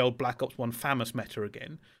looking like the old Black Ops 1 FAMAS meta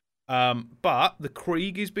again. But the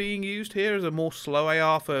Krieg is being used here as a more slow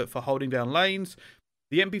AR for holding down lanes.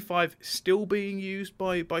 The MP5 is still being used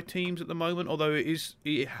by teams at the moment, although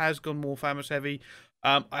it has gone more FAMAS heavy.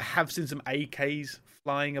 I have seen some AKs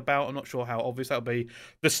flying about. I'm not sure how obvious that'll be.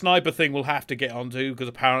 The sniper thing we'll have to get onto, because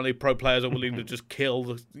apparently pro players are willing to just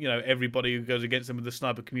kill everybody who goes against them with the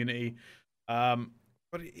sniper community. But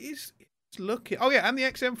it's looking. Oh yeah, and the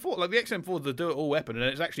XM4. Like, the XM4 is the do-it-all weapon, and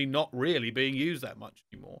it's actually not really being used that much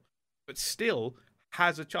anymore. But still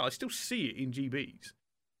has a chance. I still see it in GBs.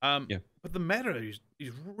 But the meta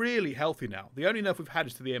is really healthy now. The only nerf we've had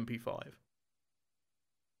is to the MP5.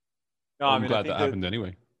 No, I'm glad that happened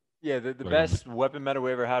anyway. Yeah, the best weapon meta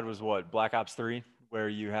we ever had was what? Black Ops 3, where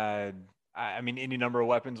you had, I mean, any number of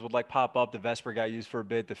weapons would like pop up. The Vesper got used for a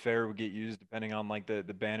bit. The Fair would get used depending on like the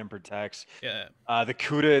ban and protects. Yeah. The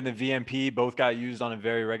Kuda and the VMP both got used on a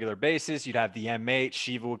very regular basis. You'd have the M8.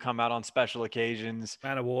 Shiva would come out on special occasions.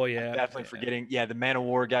 Man of War, yeah. I'm definitely forgetting. Yeah, the Man of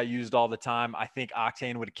War got used all the time. I think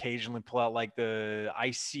Octane would occasionally pull out like the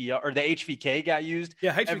IC or the HVK got used.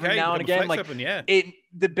 Yeah, HVK every now and again. Like weapon, yeah.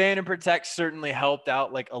 The ban and protect certainly helped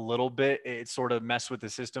out like a little bit. It sort of messed with the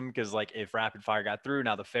system, because like if rapid fire got through,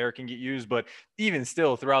 now the Fair can get used. But even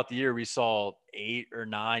still, throughout the year, we saw 8 or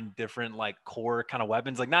 9 different like core kind of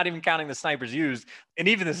weapons, like not even counting the snipers used. And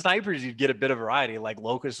even the snipers, you'd get a bit of variety. Like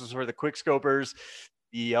Locust was for the quick scopers.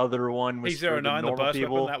 The other one was for the normal burst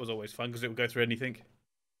people. Weapon, that was always fun because it would go through anything.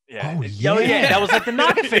 Yeah. Oh, yeah. That was like the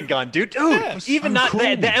Nagafin gun, dude. Yeah, even so not cool.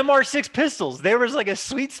 the MR6 pistols. There was like a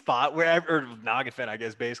sweet spot where Nagafin, I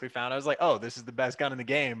guess, basically found. I was like, oh, this is the best gun in the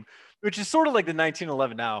game, which is sort of like the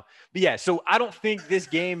 1911 now. But yeah, so I don't think this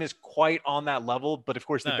game is quite on that level. But of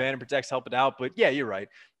course, the ban and protects help it out. But yeah, you're right.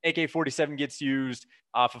 AK-47 gets used.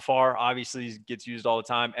 Fafar obviously gets used all the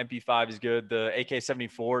time. MP5 is good. The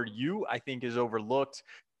AK-74U, I think, is overlooked.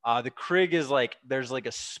 The Krieg is like, there's like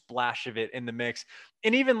a splash of it in the mix.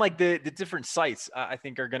 And even like the different sights, I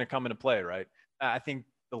think are going to come into play, right? I think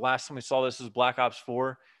the last time we saw this was Black Ops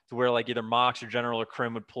 4, to where like either Mox or General or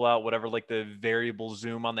Krim would pull out whatever like the variable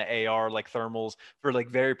zoom on the AR, like thermals for like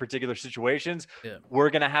very particular situations. Yeah. We're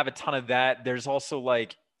going to have a ton of that. There's also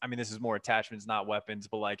like I mean, this is more attachments, not weapons,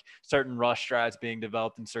 but like certain rush strats being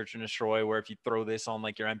developed in Search and Destroy, where if you throw this on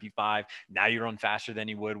like your MP5, now you run faster than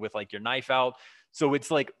you would with like your knife out. So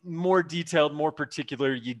it's like more detailed, more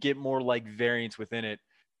particular. You get more like variance within it.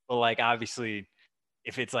 But like obviously,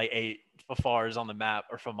 if it's like 8 Fafars on the map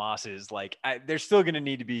or FAMASs, like there's still going to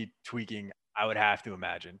need to be tweaking, I would have to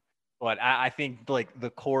imagine. But I think like the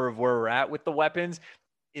core of where we're at with the weapons,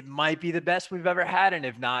 it might be the best we've ever had. And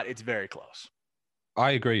if not, it's very close.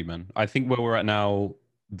 I agree, man. I think where we're at now,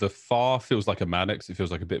 the FAR feels like a Maddox. It feels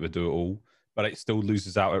like a bit of a do-it-all, but it still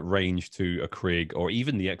loses out at range to a Krieg or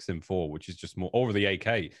even the XM4, which is just more, or the AK.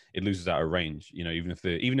 It loses out at range. You know, even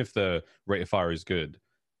if the rate of fire is good.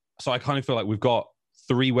 So I kind of feel like we've got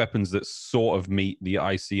 3 weapons that sort of meet the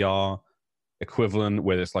ICR equivalent,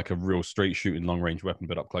 where it's like a real straight shooting long range weapon,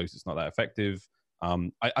 but up close it's not that effective.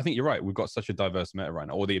 I think you're right. We've got such a diverse meta right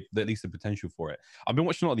now, or at least the potential for it. I've been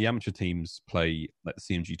watching a lot of the amateur teams play, like the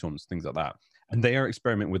CMG tournaments, things like that, and they are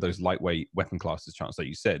experimenting with those lightweight weapon classes, Chance, like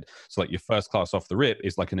you said. So, like your first class off the rip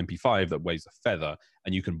is like an MP5 that weighs a feather,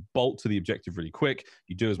 and you can bolt to the objective really quick.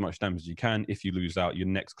 You do as much damage as you can. If you lose out, your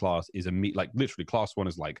next class is like literally class 1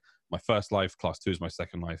 is like my first life, class 2 is my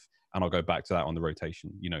second life, and I'll go back to that on the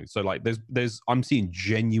rotation. You know, so like I'm seeing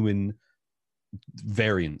genuine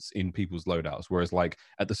variance in people's loadouts, whereas like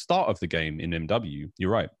at the start of the game in MW, you're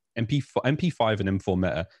right, MP5 and M4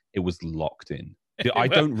 meta, it was locked in. I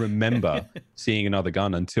don't remember seeing another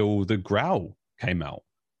gun until the Growl came out.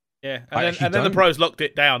 Yeah, and then the pros locked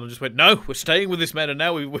it down and just went, no, we're staying with this meta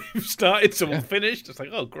now. We've started, so we're finished. It's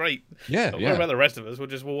like, oh, great. Yeah, What about the rest of us?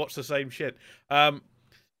 We'll watch the same shit. No,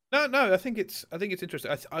 I think it's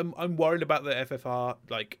interesting. I'm worried about the FFR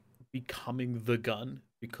like becoming the gun,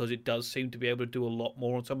 because it does seem to be able to do a lot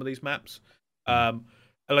more on some of these maps. And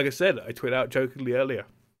like I said, I tweeted out jokingly earlier,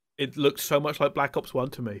 it looks so much like Black Ops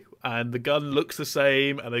 1 to me. And the gun looks the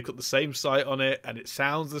same, and they've got the same sight on it, and it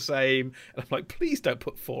sounds the same. And I'm like, please don't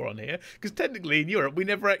put 4 on here, because technically in Europe, we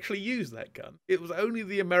never actually used that gun. It was only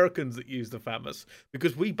the Americans that used the FAMAS,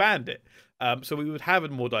 because we banned it. So we would have a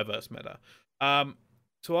more diverse meta.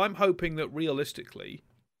 So I'm hoping that realistically,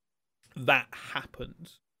 that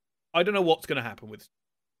happens. I don't know what's going to happen with.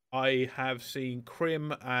 I have seen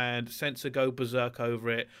Crim and Sensor go berserk over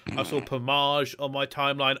it. I saw Pomage on my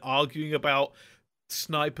timeline arguing about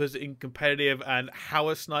snipers in competitive and how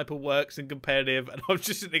a sniper works in competitive, and I was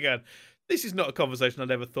just sitting there going, this is not a conversation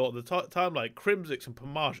I'd ever thought at the time. Like Crimsix and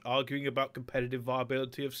Pomage arguing about competitive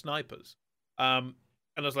viability of snipers. And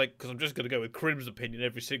I was like, because I'm just going to go with Crim's opinion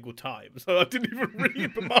every single time. So I didn't even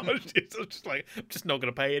read Pomage. So I'm just like, I'm just not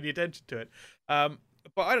going to pay any attention to it.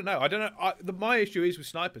 But I don't know. My issue is with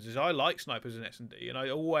snipers is I like snipers in S&D, and I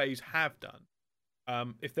always have done.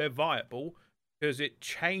 If they're viable, because it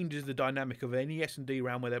changes the dynamic of any S&D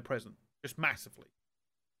round where they're present, just massively.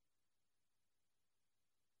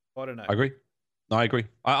 I don't know. I agree.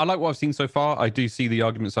 I like what I've seen so far. I do see the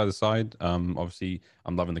arguments either side. Obviously,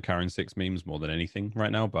 I'm loving the Karen 6 memes more than anything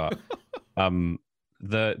right now. But for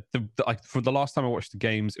the last time I watched the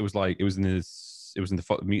games, it was in the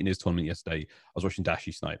Mutineers tournament yesterday. I was watching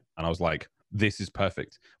Dashi snipe, and I was like, this is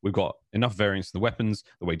perfect. We've got enough variance in the weapons.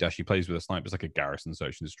 The way Dashi plays with a snipe is like a Garrison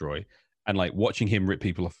Search and Destroy. And like watching him rip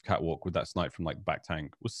people off the catwalk with that snipe from like back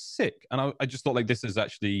tank was sick. And I just thought like this is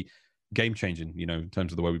actually game changing, you know, in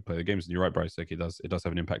terms of the way we play the games. And you're right, Bryce, like it does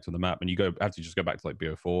have an impact on the map. And you have to just go back to like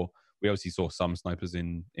BO4. We obviously saw some snipers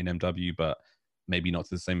in MW, but maybe not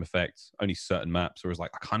to the same effect. Only certain maps. Whereas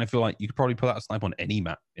like I kind of feel like you could probably pull out a snipe on any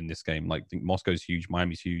map in this game. Like I think Moscow's huge,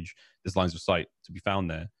 Miami's huge. There's lines of sight to be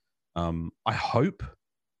found there. I hope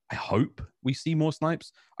we see more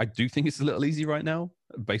snipes. I do think it's a little easy right now,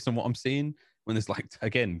 based on what I'm seeing. When there's like,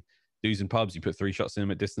 again, dudes in pubs, you put 3 shots in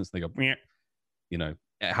them at distance, and they go, Bleh. You know,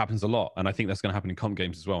 it happens a lot. And I think that's going to happen in comp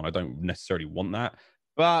games as well. And I don't necessarily want that.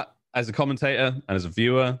 But as a commentator and as a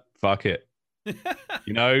viewer, fuck it.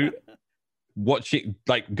 You know, watch it,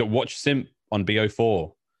 like go watch Simp on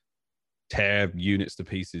BO4, tear units to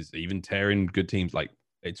pieces, even tearing good teams. Like,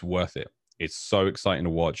 it's worth it. It's so exciting to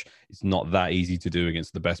watch. It's not that easy to do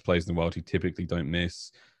against the best players in the world who typically don't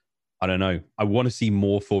miss. I don't know. I want to see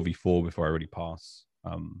more 4v4 before I really pass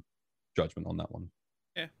judgment on that one.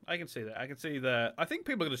 Yeah, I can see that. I think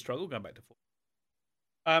people are going to struggle going back to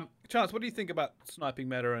 4. Chance, what do you think about sniping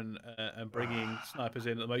meta and bringing snipers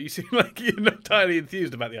in at the moment? You seem like you're not entirely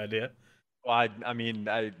enthused about the idea. Well, I mean,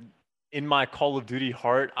 in my Call of Duty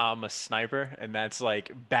heart, I'm a sniper, and that's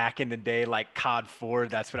like back in the day, like COD 4.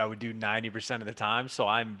 That's what I would do 90% of the time. So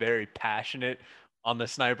I'm very passionate on the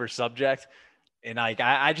sniper subject. And like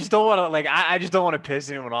I just don't want to I just don't want to piss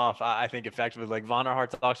anyone off. I think effectively, like Von der Hart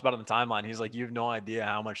talks about on the timeline. He's like, you have no idea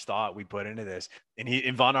how much thought we put into this.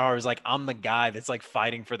 And Von der Hart is like, I'm the guy that's like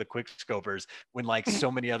fighting for the quick scopers when like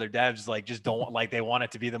so many other devs like just don't like, they want it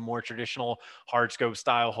to be the more traditional hard scope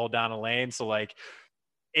style, hold down a lane. So like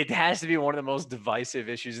it has to be one of the most divisive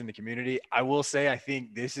issues in the community. I will say I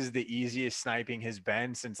think this is the easiest sniping has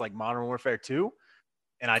been since like Modern Warfare 2.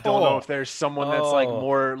 And I don't know if there's someone that's like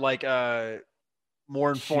more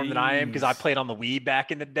informed than I am because I played on the Wii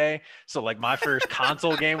back in the day. So like my first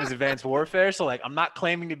console game was Advanced Warfare. So like I'm not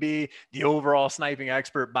claiming to be the overall sniping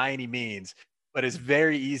expert by any means, but it's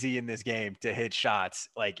very easy in this game to hit shots.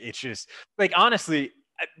 Like it's just like, honestly,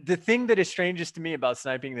 the thing that is strangest to me about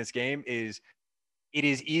sniping in this game is it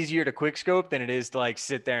is easier to quick scope than it is to like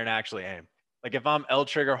sit there and actually aim. Like if I'm L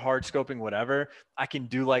trigger, hard scoping, whatever, I can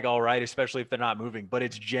do like all right, especially if they're not moving. But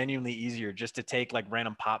it's genuinely easier just to take like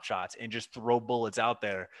random pop shots and just throw bullets out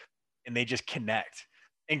there and they just connect.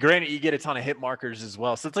 And granted, you get a ton of hit markers as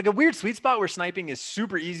well. So it's like a weird sweet spot where sniping is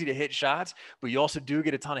super easy to hit shots, but you also do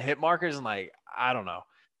get a ton of hit markers. And like, I don't know.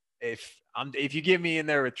 If you get me in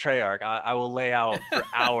there with Treyarch, I will lay out for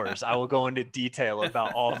hours. I will go into detail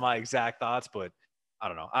about all of my exact thoughts, but I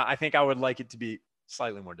don't know. I think I would like it to be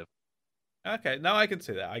slightly more difficult. Okay, no, I can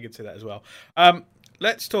see that. I can see that as well.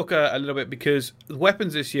 Let's talk a little bit because the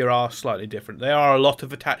weapons this year are slightly different. There are a lot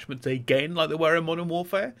of attachments again, like there were in Modern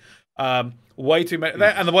Warfare. Way too many,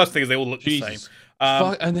 and the worst thing is they all look the same.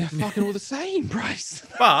 And they're fucking all the same, Bryce.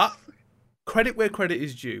 But credit where credit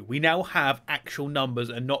is due. We now have actual numbers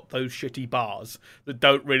and not those shitty bars that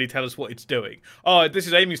don't really tell us what it's doing. Oh, this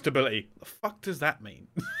is aiming stability. The fuck does that mean?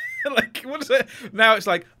 Like, what is it? Now it's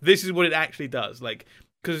like this is what it actually does. Like,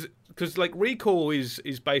 because like recall is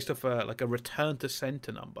based off like a return to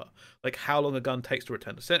center number, like how long a gun takes to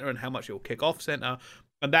return to center and how much it will kick off center,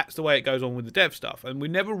 and that's the way it goes on with the dev stuff. And we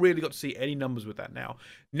never really got to see any numbers with that.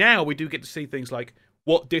 Now we do get to see things like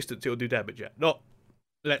what distance it will do damage at, not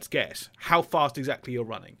let's guess how fast exactly you're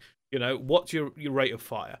running. You know, what's your rate of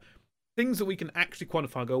fire. Things that we can actually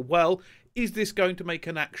quantify and go, well, is this going to make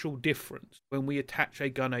an actual difference when we attach a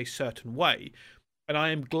gun a certain way? And I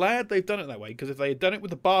am glad they've done it that way, because if they had done it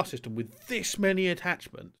with the bar system with this many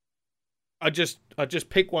attachments, I'd just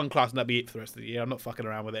pick one class and that'd be it for the rest of the year. I'm not fucking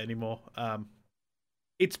around with it anymore.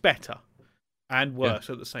 It's better and worse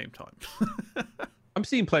at the same time. I'm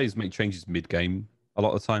seeing players make changes mid-game a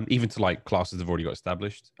lot of the time, even to like classes they've already got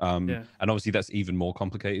established. And obviously that's even more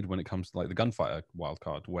complicated when it comes to like the gunfighter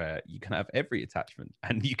wildcard, where you can have every attachment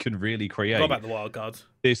and you can really create What about the wildcards?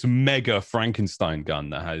 This mega Frankenstein gun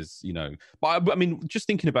that has, you know, but I mean, just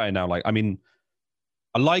thinking about it now, like, I mean,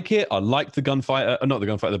 I like it. I like the gunfighter, not the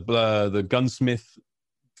gunfighter, the gunsmith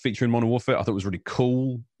feature in Modern Warfare. I thought it was really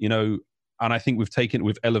cool, you know. And I think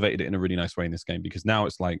we've elevated it in a really nice way in this game, because now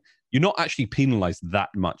it's like you're not actually penalized that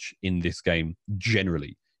much in this game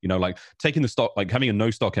generally. You know, like taking the stock, like having a no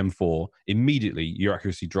stock M4, immediately your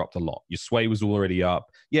accuracy dropped a lot. Your sway was already up.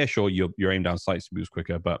 Yeah, sure, your aim down sight speed was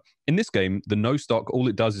quicker, but in this game, the no stock, all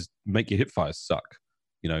it does is make your hip fires suck.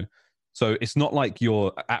 You know, so it's not like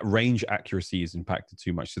your at range accuracy is impacted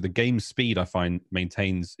too much. So the game speed, I find,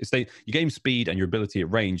 maintains. Your game speed and your ability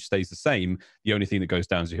at range stays the same. The only thing that goes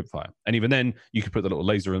down is your hip fire. And even then, you can put the little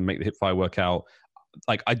laser and make the hip fire work out.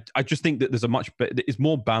 Like I just think that there's a much better. It's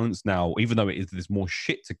more balanced now, even though there's more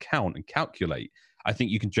shit to count and calculate. I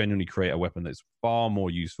think you can genuinely create a weapon that's far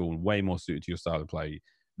more useful and way more suited to your style of play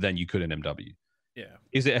than you could in MW. Yeah.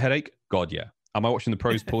 Is it a headache? God, yeah. Am I watching the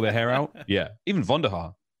pros pull their hair out? Yeah. Even Von der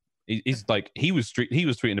Haar. He's like he was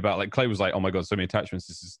tweeting about, like, Clay was like, oh my god, so many attachments,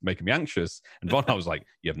 this is making me anxious, and Von was like,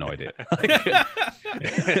 you have no idea.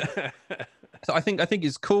 So I think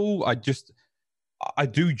it's cool. I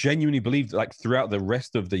do genuinely believe that, like, throughout the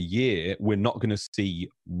rest of the year, we're not going to see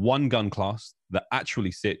one gun class that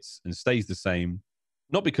actually sits and stays the same.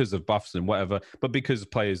 Not because of buffs and whatever, but because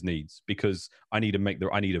of players' needs. Because I need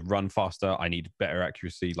to run faster. I need better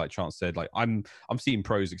accuracy. Like Chance said, like I'm seeing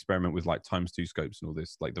pros experiment with like ×2 scopes and all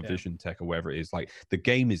this, like the vision tech or whatever it is. Like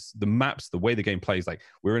the maps, the way the game plays. Like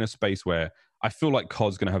we're in a space where I feel like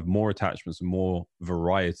COD's going to have more attachments and more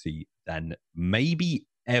variety than maybe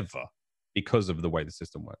ever because of the way the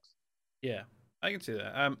system works. Yeah, I can see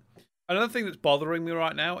that. Another thing that's bothering me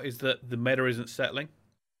right now is that the meta isn't settling,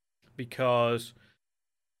 because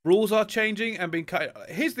rules are changing and being cut.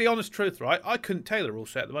 Here's the honest truth, right? I couldn't tell you the rule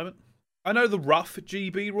set at the moment. I know the rough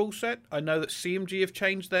GB rule set. I know that CMG have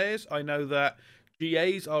changed theirs. I know that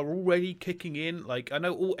GAs are already kicking in. Like, I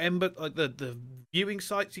know all Ember, like the viewing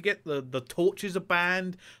sites you get, the torches are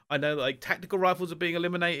banned. I know, like, tactical rifles are being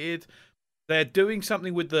eliminated. They're doing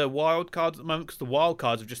something with the wild cards at the moment because the wild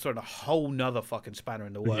cards have just thrown a whole nother fucking spanner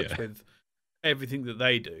in the works with everything that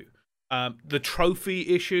they do. The trophy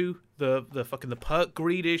issue, the perk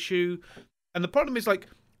greed issue, and the problem is like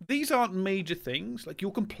these aren't major things. Like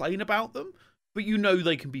you'll complain about them, but you know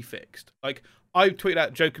they can be fixed. Like I tweeted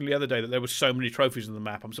out jokingly the other day that there were so many trophies in the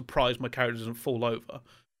map. I'm surprised my character doesn't fall over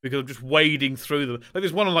because I'm just wading through them. Like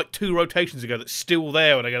there's one on like 2 rotations ago that's still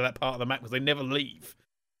there when I go to that part of the map because they never leave.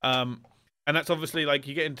 And that's obviously like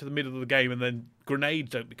you get into the middle of the game and then grenades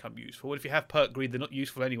don't become useful. If you have perk greed, they're not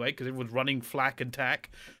useful anyway because everyone's running flak and tack.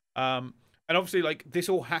 And obviously, like this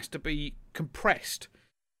all has to be compressed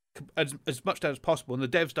as much as possible. And the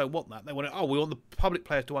devs don't want that. They want it. Oh, we want the public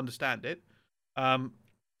players to understand it.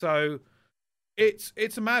 So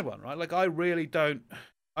it's a mad one, right? Like I really don't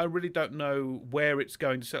know where it's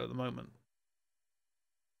going to settle at the moment.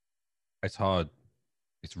 It's hard.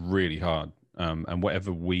 It's really hard. And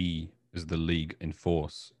whatever we as the league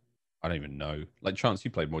enforce, I don't even know. Like Chance,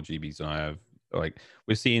 you played more GBs than I have. Like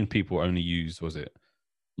we're seeing people only use, was it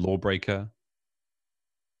Lawbreaker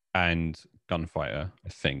and Gunfighter, I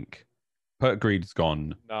think. Perk Greed's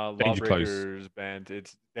gone. No, Danger Lawbreaker's banned.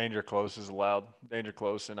 It's Danger Close is allowed. Danger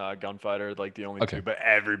Close and Gunfighter, like the only two. But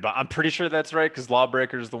everybody, I'm pretty sure that's right because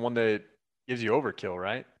Lawbreaker is the one that gives you overkill,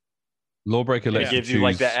 right? Lawbreaker lets gives you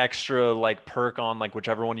like the extra like perk on like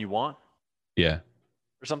whichever one you want. Yeah.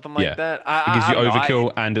 Or something like that. It gives you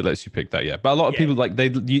overkill and it lets you pick that. Yeah, but a lot of people like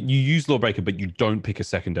you use Lawbreaker, but you don't pick a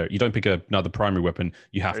secondary. You don't pick another primary weapon.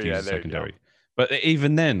 You have to use a secondary. But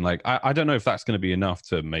even then, like I don't know if that's going to be enough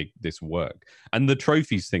to make this work. And the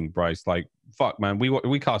trophies thing, Bryce, like fuck, man,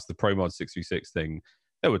 we cast the Pro Mod 6v6 thing.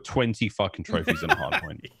 There were 20 fucking trophies in a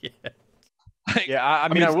hardpoint. I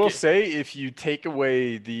mean, I will say if you take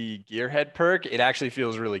away the gearhead perk, it actually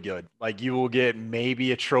feels really good. Like you will get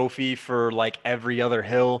maybe a trophy for like every other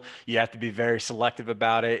hill. You have to be very selective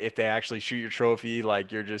about it. If they actually shoot your trophy,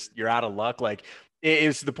 like you're out of luck. Like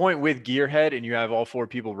it's the point with gearhead and you have all 4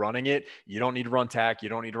 people running it. You don't need to run tack. You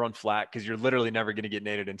don't need to run flat because you're literally never going to get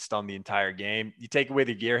naded and stunned the entire game. You take away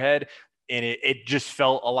the gearhead and it just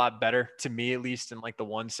felt a lot better to me, at least in like the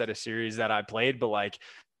one set of series that I played. But like,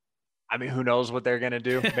 I mean, who knows what they're going to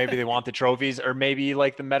do? Maybe they want the trophies, or maybe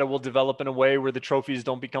like the meta will develop in a way where the trophies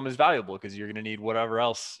don't become as valuable because you're going to need whatever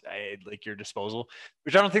else like your disposal,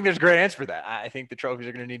 which I don't think there's a great answer for that. I think the trophies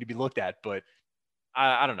are going to need to be looked at, but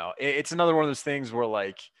I don't know. It's another one of those things where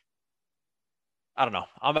like, I don't know.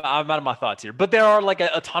 I'm out of my thoughts here, but there are like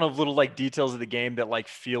a ton of little like details of the game that like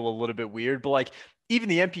feel a little bit weird, but like even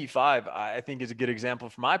the MP5, I think is a good example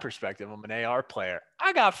from my perspective. I'm an AR player.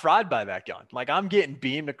 I got fried by that gun. Like I'm getting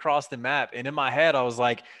beamed across the map. And in my head, I was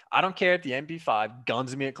like, I don't care if the MP5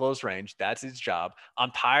 guns me at close range. That's its job.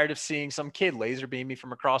 I'm tired of seeing some kid laser beam me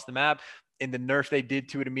from across the map. And the nerf they did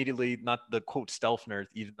to it immediately, not the quote stealth nerf,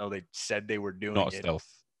 even though they said they were doing not it. Stealth.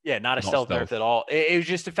 Yeah, not a stealth nerf at all. It was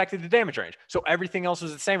just affected the damage range. So everything else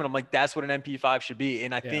was the same. And I'm like, that's what an MP5 should be.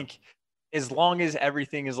 And I think as long as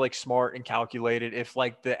everything is like smart and calculated, if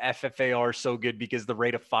like the FFAR is so good because the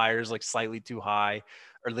rate of fire is like slightly too high,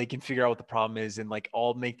 or they can figure out what the problem is and like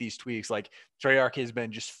all make these tweaks. Like Treyarch has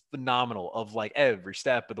been just phenomenal of like every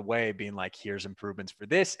step of the way being like, here's improvements for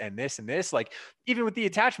this and this and this. Like even with the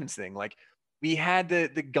attachments thing, like we had the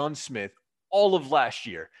gunsmith all of last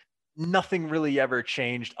year. Nothing really ever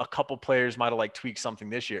changed. A couple players might have like tweaked something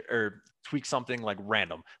this year or tweak something like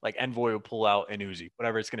random, like Envoy will pull out an Uzi,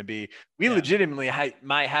 whatever it's going to be. We legitimately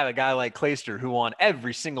might have a guy like Clayster who on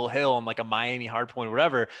every single hill on like a Miami hardpoint or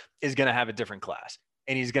whatever is going to have a different class.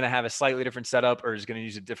 And he's going to have a slightly different setup or he's going to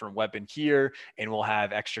use a different weapon here. And we'll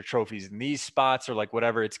have extra trophies in these spots or like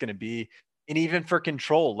whatever it's going to be. And even for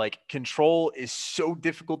control, like control is so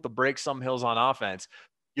difficult to break some hills on offense.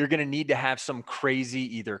 You're going to need to have some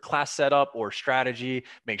crazy either class setup or strategy.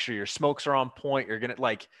 Make sure your smokes are on point. You're going to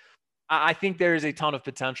like, I think there is a ton of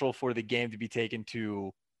potential for the game to be taken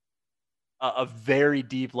to a very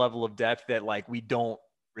deep level of depth that like we don't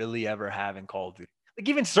really ever have in Call of Duty. Like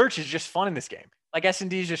even search is just fun in this game. Like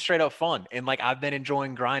S&D is just straight up fun. And like I've been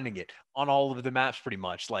enjoying grinding it on all of the maps pretty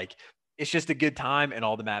much. Like it's just a good time and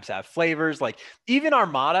all the maps have flavors. Like even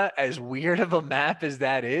Armada, as weird of a map as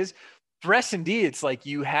that is, for S&D, it's like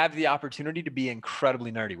you have the opportunity to be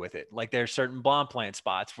incredibly nerdy with it. Like there's certain bomb plant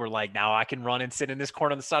spots where like now I can run and sit in this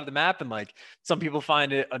corner on the side of the map. And like some people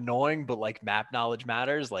find it annoying, but like map knowledge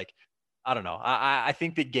matters. Like, I don't know. I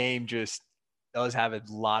think the game just does have a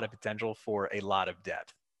lot of potential for a lot of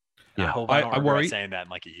depth. Yeah, I hope I don't regret saying that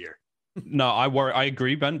in like a year. No, I worry. I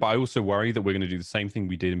agree, Ben, but I also worry that we're going to do the same thing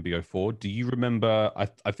we did in BO4. Do you remember?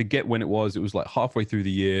 I forget when it was. It was like halfway through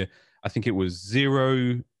the year. I think it was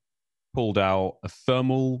 0 pulled out a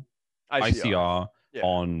thermal ICR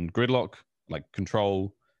on gridlock, like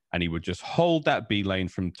control, and he would just hold that B lane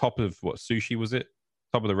from top of what sushi was it?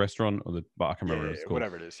 Top of the restaurant or I can't remember what it's called.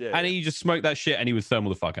 Whatever it is. Yeah. And he just smoked that shit and he would thermal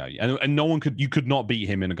the fuck out of you. And you could not beat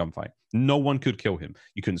him in a gunfight. No one could kill him.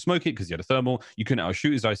 You couldn't smoke it because he had a thermal. You couldn't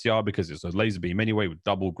outshoot his ICR because it's a laser beam anyway with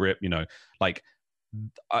double grip, like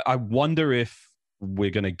I wonder if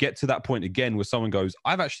we're going to get to that point again where someone goes,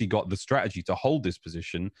 I've actually got the strategy to hold this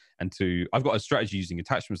position and I've got a strategy using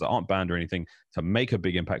attachments that aren't banned or anything to make a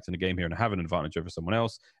big impact in the game here and have an advantage over someone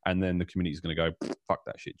else. And then the community is going to go, fuck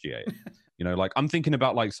that shit, GA. Like I'm thinking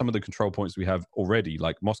about like some of the control points we have already,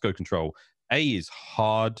 like Moscow control. A is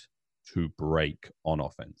hard to break on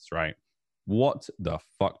offense, right? What the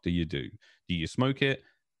fuck do? Do you smoke it?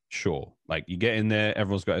 Sure. Like you get in there,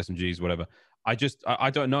 everyone's got SMGs, whatever. I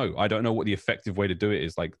don't know. I don't know what the effective way to do it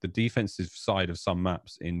is. Like the defensive side of some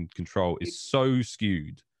maps in control is so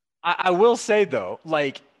skewed. I will say though,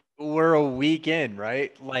 like we're a week in,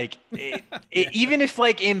 right? Like even if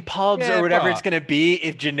like in pubs or whatever it's going to be,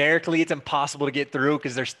 if generically it's impossible to get through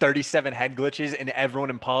because there's 37 head glitches and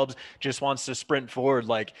everyone in pubs just wants to sprint forward.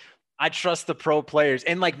 Like I trust the pro players,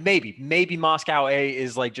 and like maybe Moscow A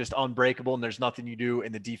is like just unbreakable and there's nothing you do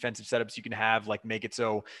in the defensive setups you can have, like make it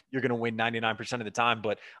so you're going to win 99% of the time.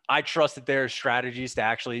 But I trust that there are strategies to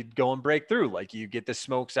actually go and break through. Like you get the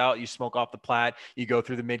smokes out, you smoke off the plat, you go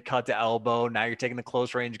through the mid cut to elbow. Now you're taking the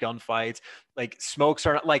close range gunfights. Like smokes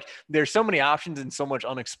are not, like there's so many options and so much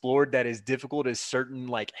unexplored that is difficult as certain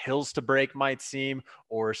like hills to break might seem,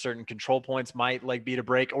 or certain control points might like be to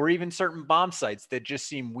break, or even certain bomb sites that just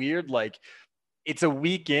seem weird. Like it's a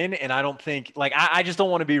weekend and I don't think like, I just don't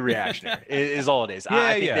want to be reactionary is all it is.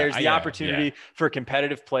 I think there's the opportunity for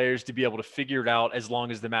competitive players to be able to figure it out as long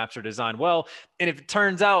as the maps are designed well. And if it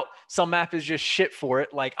turns out some map is just shit for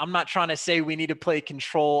it, like I'm not trying to say we need to play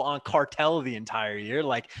control on cartel the entire year.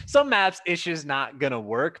 Like some maps, it's just not going to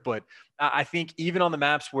work. But I think even on the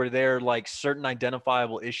maps where there are like certain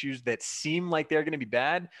identifiable issues that seem like they're going to be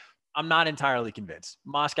bad, I'm not entirely convinced.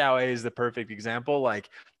 Moscow A is the perfect example. Like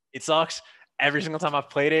it sucks. Every single time I've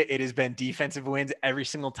played it, it has been defensive wins every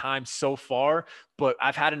single time so far. But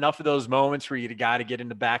I've had enough of those moments where you got to get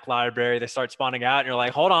into back library, they start spawning out and you're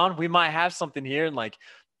like, hold on, we might have something here. And like,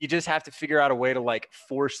 you just have to figure out a way to like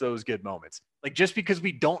force those good moments. Like just because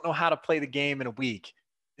we don't know how to play the game in a week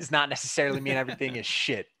does not necessarily mean everything is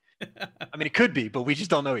shit. I mean, it could be, but we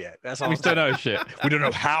just don't know yet. That's all. We still know shit. We don't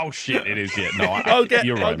know how shit it is yet. No,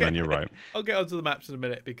 you're right, man. You're right. I'll get onto the maps in a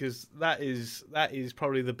minute because that is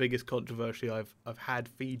probably the biggest controversy I've had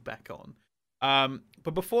feedback on.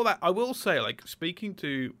 But before that, I will say, like speaking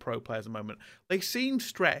to pro players at the moment, they seem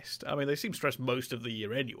stressed. I mean, they seem stressed most of the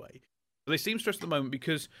year anyway. But they seem stressed at the moment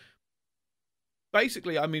because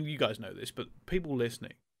basically, I mean, you guys know this, but people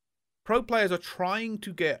listening. Pro players are trying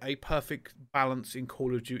to get a perfect balance in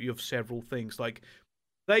Call of Duty of several things. Like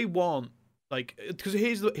they want, like, because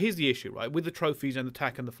here's the issue, right? With the trophies and the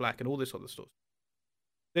tack and the flak and all this other stuff,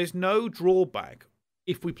 there's no drawback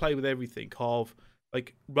if we play with everything of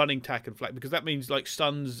like running tack and flak, because that means like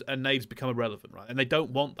stuns and nades become irrelevant, right? And they don't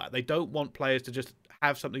want that. They don't want players to just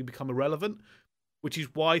have something become irrelevant, which is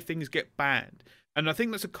why things get banned. And I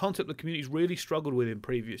think that's a concept the community's really struggled with in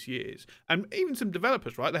previous years. And even some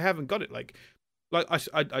developers, right? They haven't got it. Like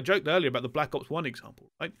I joked earlier about the Black Ops 1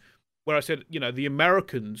 example, right? Where I said, the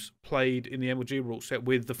Americans played in the MLG rule set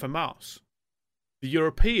with the FAMAS. The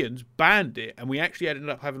Europeans banned it, and we actually ended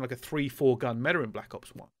up having like a 3-4 gun meta in Black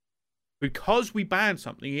Ops 1. Because we banned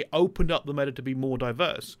something, it opened up the meta to be more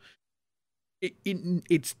diverse.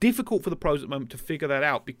 It's difficult for the pros at the moment to figure that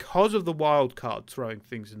out because of the wild card throwing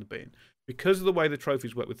things in the bin. Because of the way the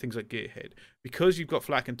trophies work with things like Gearhead, because you've got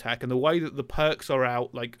flak and tack, and the way that the perks are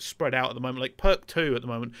out, like spread out at the moment, like perk 2 at the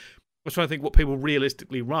moment, I was trying to think what people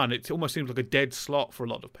realistically run. It almost seems like a dead slot for a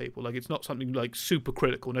lot of people. Like it's not something like super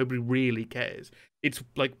critical. Nobody really cares. It's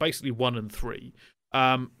like basically 1 and 3.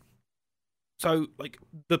 So like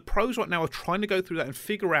the pros right now are trying to go through that and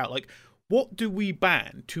figure out like what do we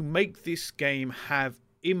ban to make this game have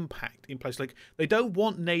impact in place. Like they don't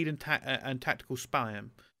want nade and tactical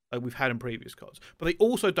spam like we've had in previous CODs, but they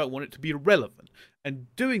also don't want it to be irrelevant.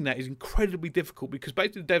 And doing that is incredibly difficult because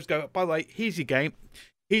basically the devs go, by the way, here's your game,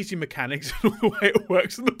 here's your mechanics and the way it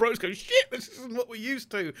works, and the pros go, shit, this isn't what we're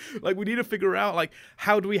used to. Like we need to figure out like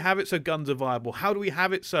how do we have it so guns are viable? How do we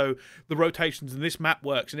have it so the rotations in this map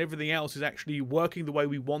works and everything else is actually working the way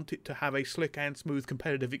we want it to have a slick and smooth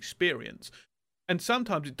competitive experience? And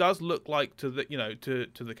sometimes it does look like to the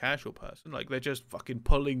to the casual person, like they're just fucking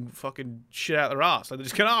pulling fucking shit out their ass. Like they're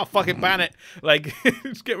just going, oh, fucking ban it. Like,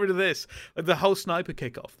 just get rid of this. Like the whole sniper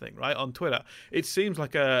kickoff thing, right, on Twitter. It seems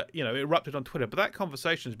like it erupted on Twitter, but that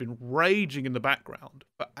conversation has been raging in the background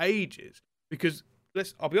for ages. Because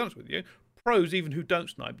I'll be honest with you, pros, even who don't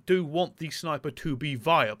snipe, do want the sniper to be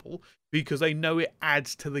viable because they know it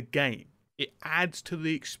adds to the game. It adds to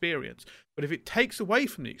the experience. But if it takes away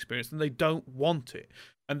from the experience, then they don't want it.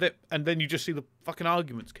 And then you just see the fucking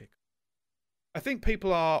arguments kick. I think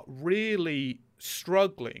people are really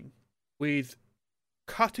struggling with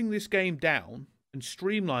cutting this game down and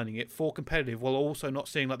streamlining it for competitive while also not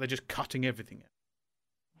seeing like they're just cutting everything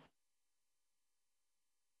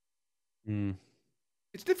out.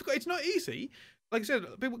 It's difficult. It's not easy. Like I said,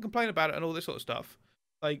 people complain about it and all this sort of stuff.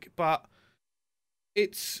 Like, but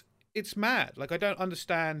it's mad. Like, I don't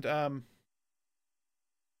understand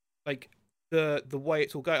like the way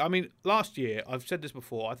it's all going. I mean, last year, I've said this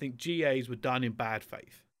before, I think GAs were done in bad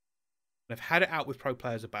faith. They've had it out with pro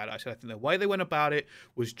players about it. I said I think the way they went about it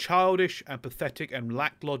was childish and pathetic and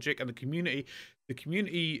lacked logic, and the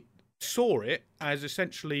community saw it as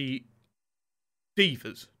essentially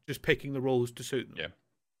divas just picking the rules to suit them. Yeah.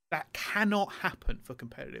 That cannot happen for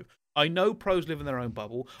competitive. I know pros live in their own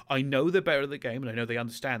bubble. I know they're better at the game, and I know they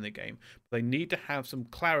understand the game. But they need to have some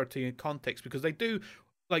clarity and context, because they do,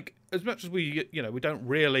 like, as much as we don't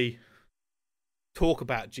really talk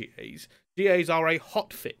about GAs. GAs are a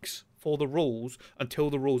hot fix for the rules until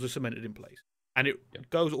the rules are cemented in place, and it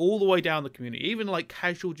goes all the way down the community. Even like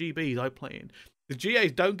casual GBs I play in, the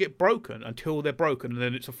GAs don't get broken until they're broken, and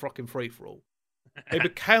then it's a fucking free for all. They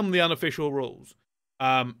become the unofficial rules.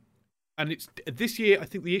 And it's this year, I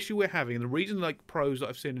think the issue we're having, and the reason like pros that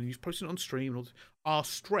I've seen, and you've posted on stream, and all this, are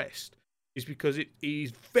stressed, is because it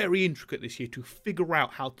is very intricate this year to figure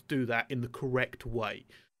out how to do that in the correct way.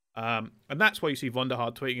 And that's why you see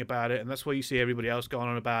Vonderhard tweeting about it, and that's why you see everybody else going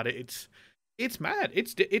on about it. It's mad.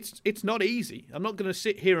 It's not easy. I'm not going to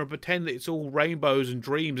sit here and pretend that it's all rainbows and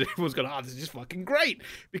dreams. Everyone's going, this is just fucking great,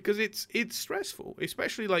 because it's stressful,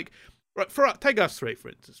 especially like right take us three for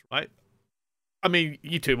instance, right? I mean,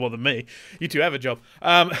 you two more than me. You two have a job.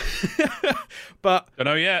 But don't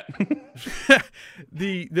know yet.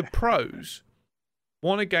 the pros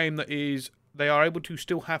want a game that they are able to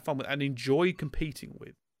still have fun with and enjoy competing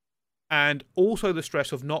with. And also the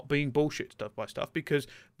stress of not being bullshit stuff by stuff, because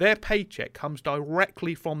their paycheck comes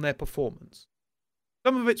directly from their performance.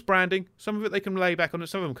 Some of it's branding, some of it they can lay back on it,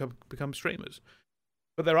 some of them can become streamers.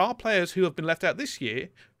 But there are players who have been left out this year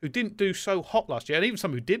who didn't do so hot last year, and even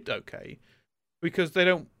some who did okay, because teams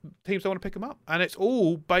don't want to pick them up. And it's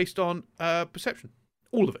all based on perception.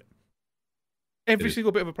 All of it. Every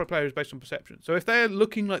single bit of a pro player is based on perception. So if they're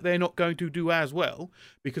looking like they're not going to do as well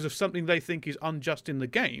because of something they think is unjust in the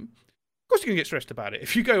game, of course you're going to get stressed about it.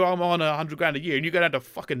 If you go, I'm on $100,000 a year and you go down to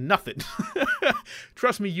fucking nothing,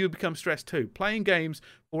 trust me, you become stressed too. Playing games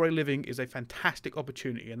for a living is a fantastic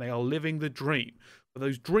opportunity, and they are living the dream. But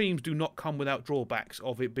those dreams do not come without drawbacks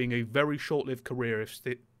of it being a very short-lived career if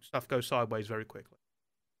stuff goes sideways very quickly.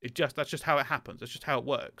 That's just how it happens. That's just how it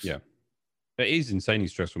works. Yeah, it is insanely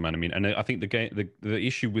stressful, man. I mean, and I think the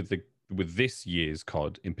issue with this year's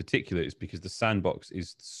COD in particular is because the sandbox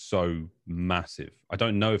is so massive. I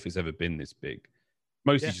don't know if it's ever been this big.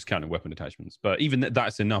 Mostly just counting weapon attachments, but even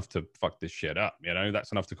that's enough to fuck this shit up.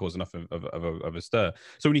 That's enough to cause enough of a stir.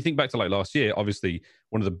 So when you think back to like last year, obviously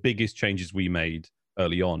one of the biggest changes we made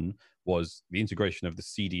early on was the integration of the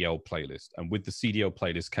CDL playlist. And with the CDL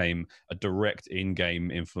playlist came a direct in-game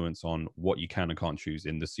influence on what you can and can't choose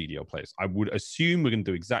in the CDL playlist. I would assume we're going to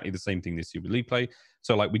do exactly the same thing this year with League Play.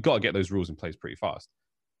 So like we got to get those rules in place pretty fast.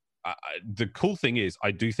 The cool thing is I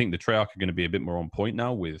do think the Treyarch are going to be a bit more on point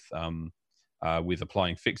now with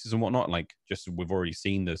applying fixes and whatnot. Like just we've already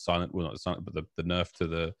seen the silent, well not the silent, but the nerf to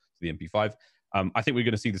the MP5. I think we're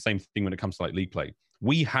going to see the same thing when it comes to like League Play.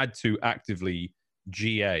 We had to actively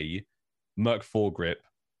GA Merc foregrip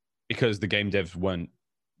because the game devs weren't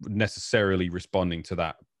necessarily responding to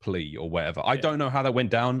that plea or whatever. I don't know how that went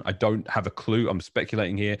down. I don't have a clue. I'm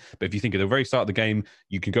speculating here. But if you think at the very start of the game,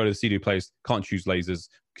 you can go to the CDL place, can't choose lasers,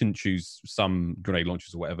 couldn't choose some grenade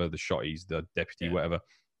launchers or whatever, the shotties, the deputy, whatever.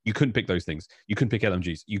 You couldn't pick those things. You couldn't pick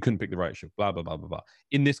LMGs. You couldn't pick the riot shield, blah, blah, blah, blah, blah.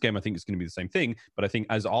 In this game, I think it's going to be the same thing. But I think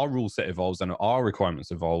as our rule set evolves and our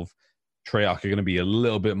requirements evolve, Treyarch are going to be a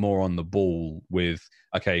little bit more on the ball with,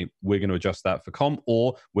 okay, we're going to adjust that for comp,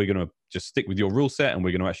 or we're going to just stick with your rule set and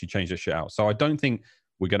we're going to actually change this shit out. So I don't think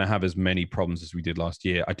we're going to have as many problems as we did last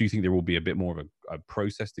year. I do think there will be a bit more of a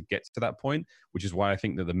process to get to that point, which is why I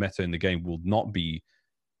think that the meta in the game will not be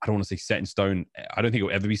I don't want to say set in stone. I don't think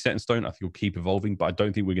it'll ever be set in stone. I think it'll keep evolving, but I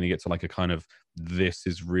don't think we're going to get to like a kind of, this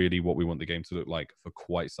is really what we want the game to look like for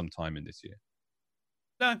quite some time in this year.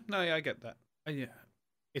 No, yeah, I get that. Yeah,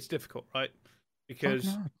 it's difficult, right?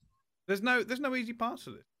 Because there's no easy parts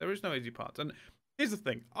to this. There is no easy parts. And here's the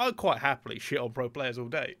thing: I'll quite happily shit on pro players all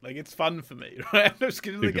day. Like, it's fun for me, right? I'm just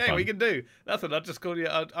getting in the game. Fun. We can do nothing. I'll just call you.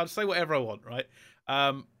 I'll say whatever I want, right?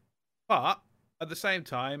 But at the same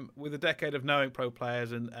time, with a decade of knowing pro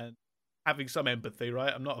players and having some empathy,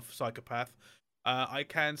 right? I'm not a psychopath. I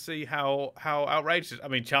can see how outrageous. I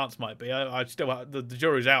mean, Chance might be. I still the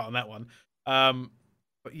jury's out on that one.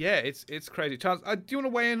 But yeah, it's crazy. Chance, do you want to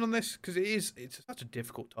weigh in on this? Because it's such a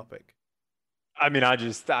difficult topic. I mean, I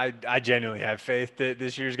genuinely have faith that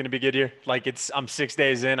this year is going to be a good year. Like, I'm 6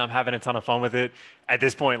 days in. I'm having a ton of fun with it. At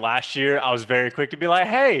this point last year, I was very quick to be like,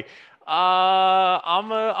 hey, I'm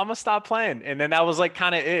gonna stop playing. And then that was like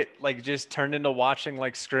kind of it. Like, just turned into watching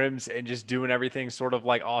like scrims and just doing everything sort of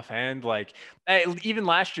like offhand. Like, even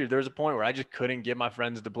last year, there was a point where I just couldn't get my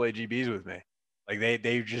friends to play GBs with me. Like,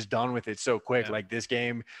 they're just done with it so quick. Yeah. Like, this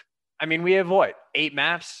game, I mean, we have what, 8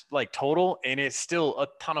 maps like total, and it's still a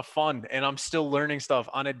ton of fun. And I'm still learning stuff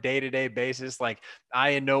on a day-to-day basis. Like, I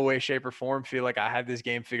in no way, shape, or form feel like I have this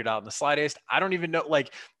game figured out in the slightest. I don't even know.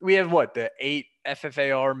 Like, we have what, the 8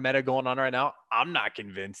 FFAR meta going on right now. I'm not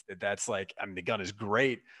convinced that that's like, I mean, the gun is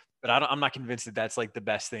great, but I'm not convinced that that's like the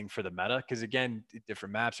best thing for the meta. Because again,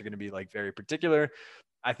 different maps are going to be like very particular.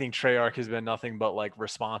 I think Treyarch has been nothing but like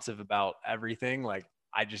responsive about everything. Like,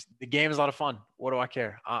 the game is a lot of fun. What do I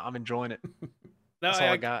care? I'm enjoying it. That's all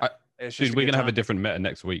I got. It's just we're going to have a different meta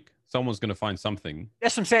next week. Someone's going to find something.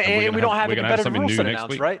 That's what I'm saying. And we don't have a competitive rule set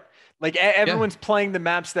announced, right? Like, everyone's playing the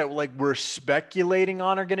maps that like we're speculating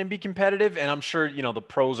on are going to be competitive. And I'm sure, you know, the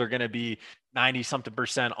pros are going to be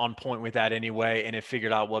 90-something% on point with that anyway. And have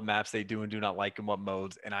figured out what maps they do and do not like and what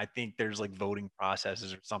modes. And I think there's like voting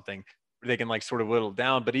processes or something where they can like sort of whittle it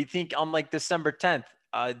down. But you think on like December 10th,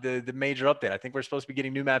 the major update, I think we're supposed to be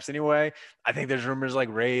getting new maps anyway. I think there's rumors like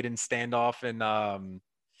Raid and Standoff and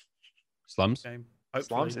Slums.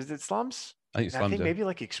 Slums, is it Slums? I think Slums. I think maybe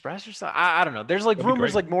like Express or something. I don't know. There's like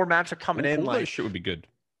rumors like more maps are coming in. All like that shit would be good.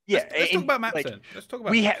 Yeah, let's talk about maps like, then. Let's talk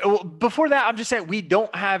about. Well, before that, I'm just saying we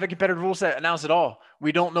don't have a competitive rule set announced at all.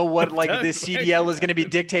 We don't know what like the CDL is going to be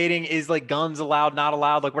dictating. Is like guns allowed, not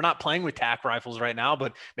allowed? Like, we're not playing with TAC rifles right now,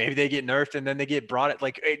 but maybe they get nerfed and then they get brought at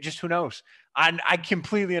like just who knows. I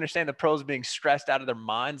completely understand the pros being stressed out of their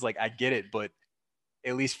minds. Like, I get it, but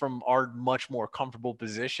at least from our much more comfortable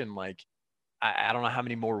position, like I don't know how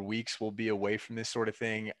many more weeks we'll be away from this sort of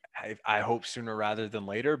thing. I hope sooner rather than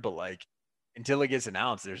later, but like until it gets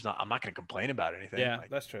announced, I'm not going to complain about anything. Yeah, like,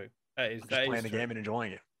 that's true. I'm just playing the game and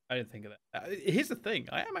enjoying it. I didn't think of that. Here's the thing: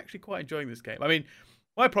 I am actually quite enjoying this game. I mean,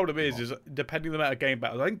 my problem is depending on the amount of game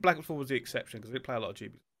battles. I think Black Ops 4 was the exception because they play a lot of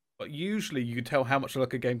GBs. But usually, you can tell how much I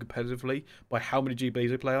like a game competitively by how many GBs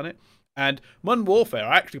they play on it. And Modern Warfare,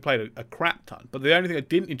 I actually played a crap ton. But the only thing I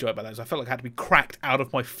didn't enjoy about that is I felt like I had to be cracked out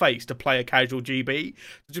of my face to play a casual GB.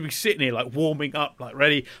 To be sitting here, like, warming up, like,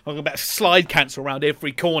 ready. I'm about to slide cancel around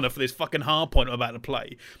every corner for this fucking hardpoint I'm about to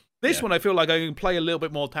play. This one, I feel like I can play a little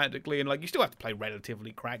bit more tactically. And, like, you still have to play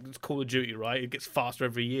relatively cracked. It's Call of Duty, right? It gets faster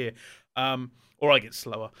every year. Or I get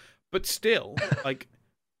slower. But still, like,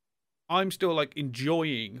 I'm still, like,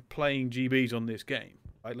 enjoying playing GBs on this game.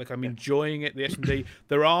 Right? Like, I'm enjoying it, the S&D.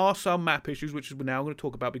 There are some map issues, which we're now going to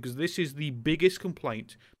talk about, because this is the biggest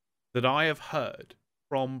complaint that I have heard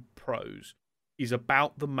from pros is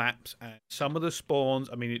about the maps and some of the spawns.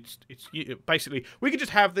 I mean, it's basically, we could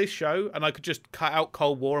just have this show and I could just cut out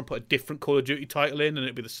Cold War and put a different Call of Duty title in and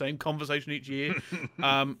it'd be the same conversation each year.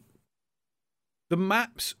 The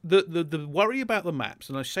maps, the worry about the maps,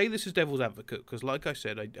 and I say this as devil's advocate because, like I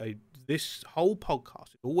said, this whole podcast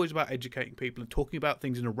is always about educating people and talking about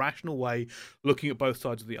things in a rational way, looking at both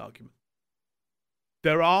sides of the argument.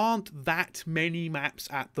 There aren't that many maps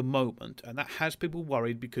at the moment, and that has people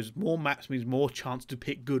worried because more maps means more chance to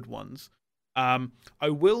pick good ones. I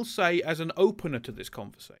will say, as an opener to this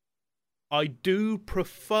conversation, I do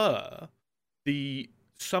prefer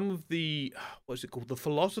some of the, what's it called, the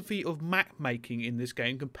philosophy of map making in this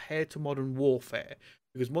game compared to Modern Warfare.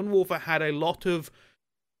 Because Modern Warfare had a lot of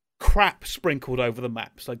crap sprinkled over the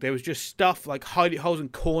maps. Like, there was just stuff like hiding holes in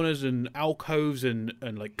corners and alcoves and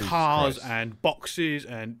like cars and boxes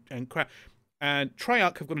and crap. And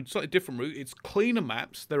Treyarch have gone a slightly different route. It's cleaner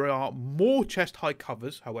maps. There are more chest high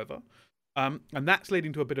covers, however. And that's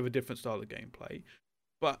leading to a bit of a different style of gameplay.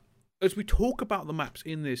 But as we talk about the maps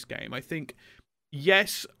in this game, I think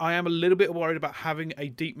Yes, I am a little bit worried about having a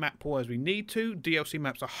deep map pool as we need to. DLC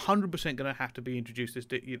maps are 100% going to have to be introduced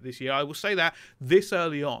this year. I will say that this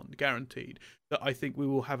early on, guaranteed, that I think we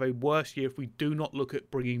will have a worse year if we do not look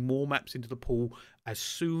at bringing more maps into the pool as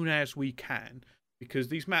soon as we can. Because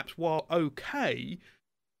these maps, while okay,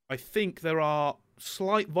 I think there are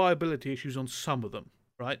slight viability issues on some of them,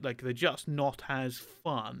 right? Like, they're just not as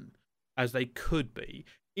fun as they could be.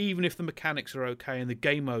 Even if the mechanics are okay and the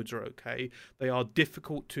game modes are okay, they are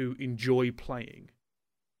difficult to enjoy playing.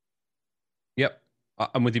 Yep,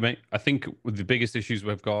 I'm with you, mate. I think with the biggest issues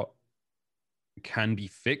we've got can be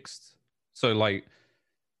fixed. So, like,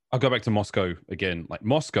 I'll go back to Moscow again. Like,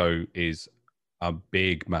 Moscow is a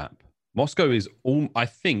big map. I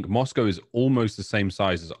think Moscow is almost the same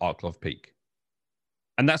size as Arklov Peak.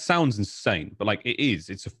 And that sounds insane, but like it is.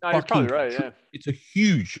 It's a you're probably right, yeah. It's a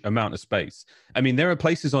huge amount of space. I mean, there are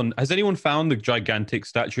places on. Has anyone found the gigantic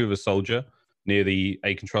statue of a soldier near the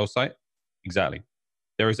A control site? Exactly.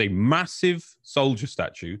 There is a massive soldier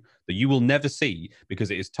statue that you will never see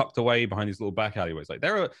because it is tucked away behind these little back alleyways. Like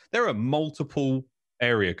there are multiple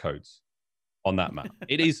area codes on that map.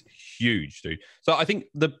 It is huge, dude. So I think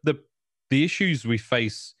the issues we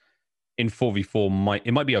face in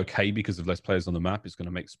 4v4 might be okay because of less players on the map. It's going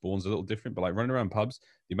to make spawns a little different, but like running around pubs,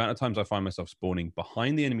 the amount of times I find myself spawning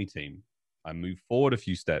behind the enemy team, I move forward a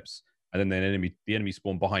few steps, and then the enemy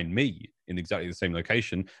spawn behind me in exactly the same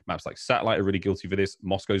location. Maps like Satellite are really guilty for this.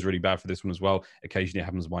 Moscow's really bad for this one as well. Occasionally it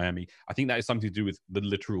happens in Miami. I think that is something to do with the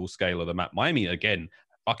literal scale of the map. Miami, again,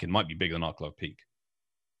 fucking might be bigger than Arklov Peak.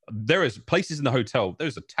 There is places in the hotel.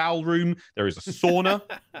 There's a towel room. There is a sauna.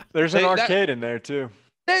 There's an arcade in there too.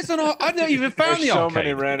 I've not even found the so arcade.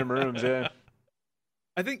 Many random rooms, yeah.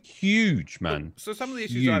 I think huge, man. So some of the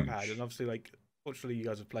issues I've had, and obviously, like, fortunately, you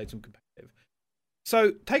guys have played some competitive.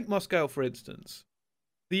 So take Moscow for instance.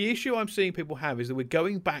 The issue I'm seeing people have is that we're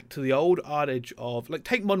going back to the old adage of, like,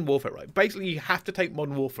 take Modern Warfare, right? Basically, you have to take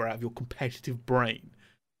Modern Warfare out of your competitive brain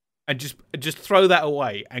and just throw that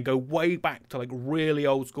away and go way back to like really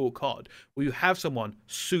old school COD, where you have someone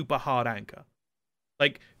super hard anchor.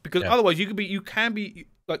 Like, because otherwise you can be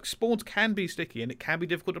like, spawns can be sticky and it can be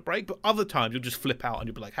difficult to break, but other times you'll just flip out and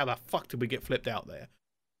you'll be like, how the fuck did we get flipped out there?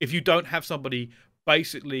 If you don't have somebody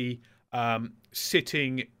basically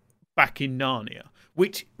sitting back in Narnia,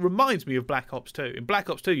 which reminds me of Black Ops 2. In Black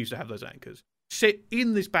Ops 2 you used to have those anchors. Sit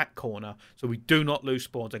in this back corner so we do not lose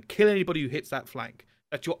spawns and kill anybody who hits that flank.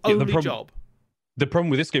 That's your only job. The problem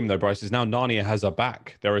with this game, though, Bryce, is now Narnia has a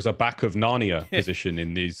back. There is a back of Narnia position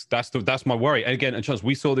in these. That's my worry. And again, a chance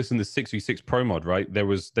we saw this in the 6v6 pro mod, right?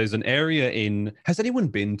 There's an area in. Has anyone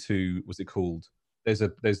been to? What's it called? There's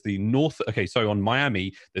the north. Okay, so on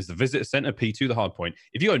Miami, there's the visitor center P2, the hard point.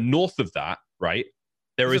 If you go north of that, right,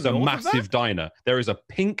 there is a massive diner. There is a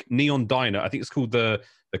pink neon diner. I think it's called the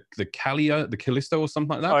Callisto or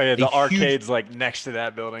something like that. Oh yeah, the arcade's like next to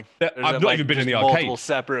that building. I've not even been in the arcade. Multiple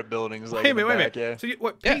separate buildings. Like, wait a minute. Yeah. So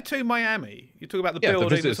P2 Miami? You talk about the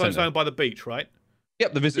building that's owned by the beach, right?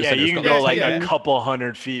 Yep, the visitor center. Yeah, you can go like a couple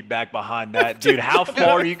hundred feet back behind that, dude. How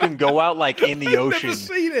far you can go out, like in the ocean? I've never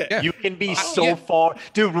seen it. Yeah. You can be so far,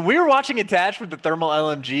 dude. When we were watching Attached with the thermal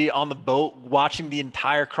LMG on the boat, watching the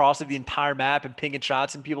entire cross of the entire map and pinging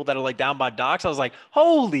shots and people that are like down by docks, I was like,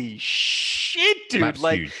 holy shit, dude! Map's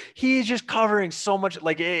like huge. He's just covering so much.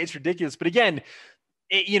 Like it's ridiculous. But again,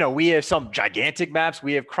 we have some gigantic maps.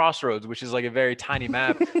 We have Crossroads, which is like a very tiny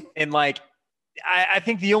map, and like. I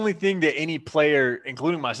think the only thing that any player,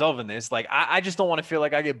 including myself in this, like, I just don't want to feel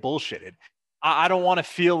like I get bullshitted. I don't want to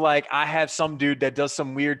feel like I have some dude that does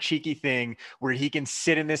some weird cheeky thing where he can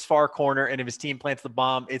sit in this far corner and if his team plants the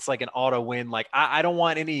bomb, it's like an auto win. Like, I don't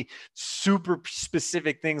want any super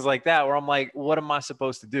specific things like that where I'm like, what am I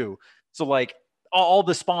supposed to do? So like, all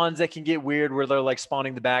the spawns that can get weird where they're like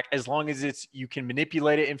spawning the back, as long as you can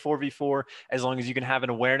manipulate it in 4v4, as long as you can have an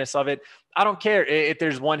awareness of it. I don't care if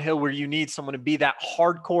there's one hill where you need someone to be that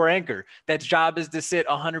hardcore anchor. That job is to sit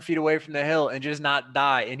 100 feet away from the hill and just not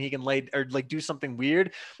die, and he can lay or like do something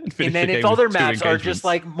weird. And then if other maps are just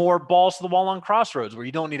like more balls to the wall on Crossroads where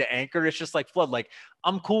you don't need an anchor, it's just like Flood. Like,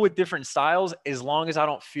 I'm cool with different styles as long as I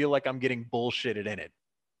don't feel like I'm getting bullshitted in it.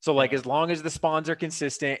 So like, as long as the spawns are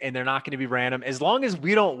consistent and they're not going to be random, as long as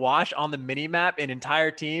we don't watch on the mini map an entire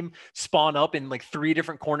team spawn up in like 3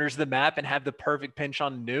 different corners of the map and have the perfect pinch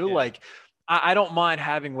on new, like I don't mind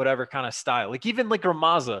having whatever kind of style. Like even like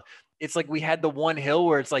Ramaza, it's like we had the one hill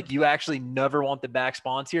where it's like you actually never want the back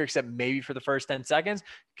spawns here except maybe for the first 10 seconds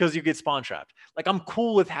because you get spawn trapped. Like, I'm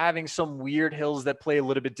cool with having some weird hills that play a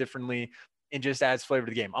little bit differently and just adds flavor to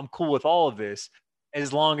the game. I'm cool with all of this.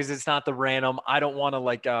 As long as it's not the random, I don't want to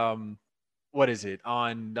like, what is it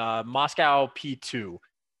on Moscow P2.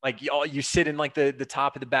 Like you sit in like the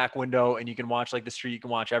top of the back window and you can watch like the street, you can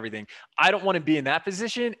watch everything. I don't want to be in that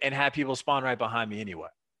position and have people spawn right behind me anyway.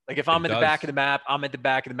 Like if I'm at the back of the map, I'm at the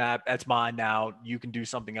back of the map. That's mine now. You can do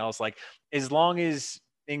something else. Like as long as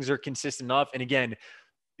things are consistent enough. And again,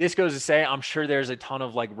 this goes to say, I'm sure there's a ton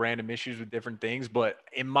of like random issues with different things, but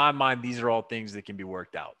in my mind, these are all things that can be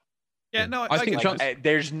worked out. Yeah, no, I think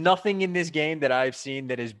there's nothing in this game that I've seen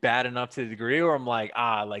that is bad enough to the degree where I'm like,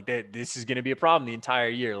 this is going to be a problem the entire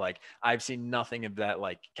year. Like I've seen nothing of that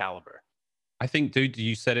like caliber. I think, dude,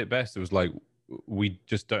 you said it best. It was like, we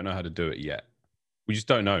just don't know how to do it yet. We just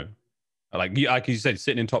don't know. Like you said,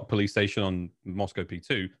 sitting in top police station on Moscow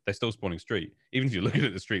P2, they're still spawning street. Even if you're looking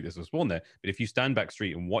at the street, there's a spawn there. But if you stand back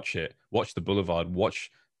street and watch the boulevard,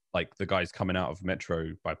 watch like the guys coming out of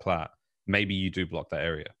Metro by Platt, maybe you do block that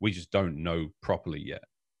area. We just don't know properly yet.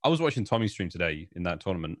 I was watching Tommy's stream today in that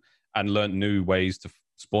tournament and learned new ways to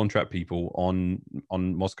spawn trap people on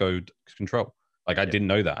Moscow Control. Like I didn't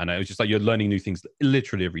know that, and it was just like you're learning new things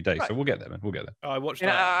literally every day. Right. So we'll get there, man. We'll get there. I watched.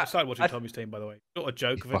 I started watching Tommy's team, by the way. Not a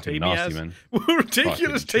joke of a team nasty, he has. Man.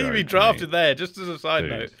 Ridiculous team he drafted there. Just as a side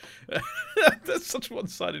note, that's such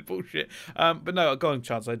one-sided bullshit. But no, go on,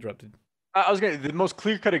 Chance. I interrupted. The most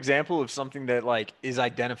clear-cut example of something that like is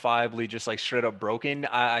identifiably just like straight up broken,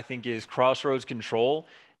 I think is Crossroads Control.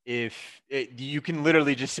 You can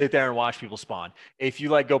literally just sit there and watch people spawn. If you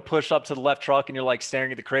like go push up to the left truck and you're like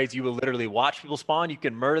staring at the crates, you will literally watch people spawn. You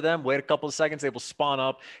can murder them, wait a couple of seconds, they will spawn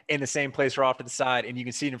up in the same place or off to the side, and you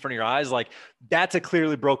can see it in front of your eyes. Like that's a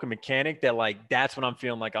clearly broken mechanic that like that's when I'm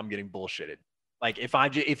feeling like I'm getting bullshitted. Like if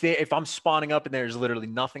I'm spawning up and there's literally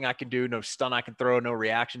nothing I can do, no stun I can throw, no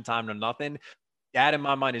reaction time, no nothing, that in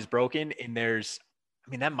my mind is broken. And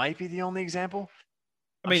that might be the only example.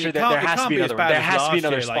 I mean, sure there has to be another. There has to be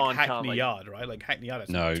another spawn like Hackney Yard, right? Like Hackney Yard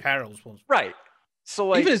has terrible spawns. Right. So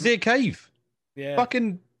like even Azir Cave. Yeah.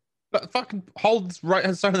 Fucking hold right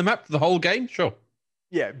hand side of the map for the whole game. Sure.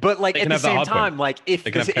 Yeah, but like at the same time, like if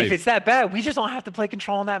it's that bad, we just don't have to play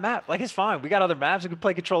control on that map. Like it's fine. We got other maps. We can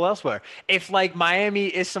play control elsewhere. If like Miami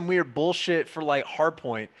is some weird bullshit for like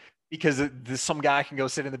hardpoint because some guy can go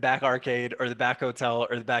sit in the back arcade or the back hotel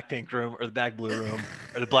or the back pink room or the back blue room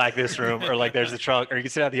or the black this room or like there's the truck or you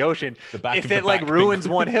can sit out the ocean. If it like ruins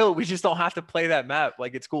one hill, we just don't have to play that map.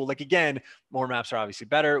 Like it's cool. Like again, more maps are obviously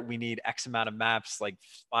better. We need X amount of maps, like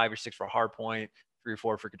 5 or 6 for hardpoint. 3 or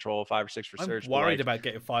 4 for control, 5 or 6 for search. I'm worried about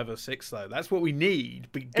getting 5 or 6 though. That's what we need.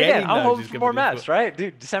 But getting I'm hoping for more maps, right,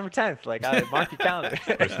 dude? December 10th, like mark your calendar.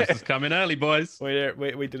 Christmas is coming early, boys. We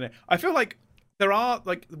didn't. I feel like there are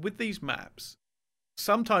like with these maps.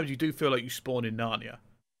 Sometimes you do feel like you spawn in Narnia,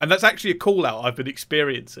 and that's actually a call out I've been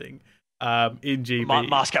experiencing in GB.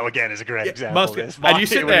 Moscow again is a great example. Moscow. And you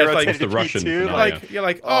sit there like the Russian. You're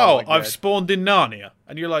like, I've spawned in Narnia,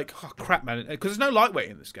 and you're like, oh crap, man, because there's no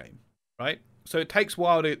lightweight in this game, right? So it takes a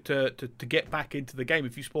while to get back into the game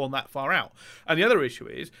if you spawn that far out. And the other issue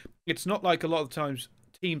is, it's not like a lot of times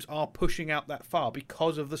teams are pushing out that far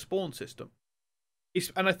because of the spawn system.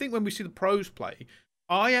 And I think when we see the pros play,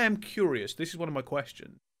 I am curious, this is one of my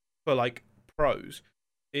questions for like pros,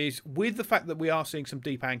 is with the fact that we are seeing some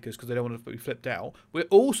deep anchors because they don't want to be flipped out, we're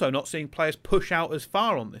also not seeing players push out as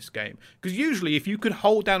far on this game. Because usually if you could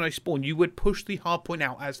hold down a spawn, you would push the hardpoint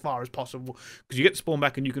out as far as possible because you get the spawn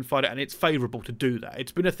back and you can fight it, and it's favourable to do that.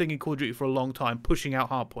 It's been a thing in Call of Duty for a long time, pushing out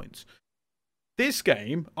hardpoints. This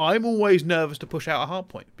game, I'm always nervous to push out a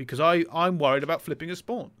hardpoint because I'm worried about flipping a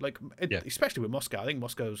spawn. Especially with Moscow. I think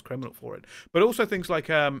Moscow's criminal for it. But also things like,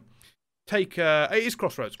 it is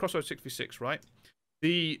Crossroads 6v6, right?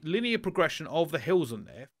 The linear progression of the hills on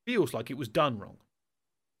there feels like it was done wrong.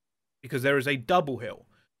 Because there is a double hill.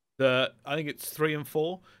 I think it's 3 and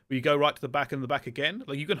 4, where you go right to the back and the back again.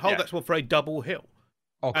 Like you can hold that spot for a double hill.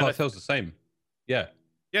 Oh, Cartel's the same. Yeah.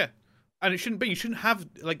 Yeah. And it shouldn't be. You shouldn't have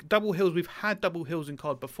like double hills. We've had double hills in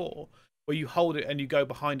COD before, where you hold it and you go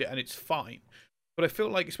behind it and it's fine. But I feel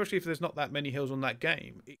like, especially if there's not that many hills on that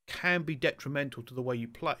game, it can be detrimental to the way you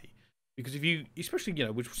play. Because if you, especially,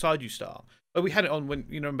 which side you start. Like we had it on when,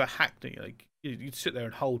 remember Hackney, like you'd sit there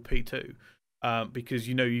and hold P2 because,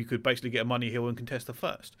 you could basically get a money hill and contest the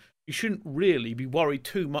first. You shouldn't really be worried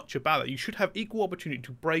too much about it. You should have equal opportunity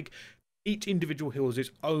to break each individual hill as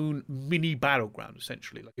its own mini battleground,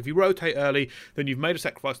 essentially. Like if you rotate early, then you've made a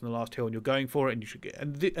sacrifice on the last hill and you're going for it, and you should get.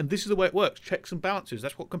 And this is the way it works: checks and balances.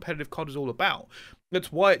 That's what competitive COD is all about.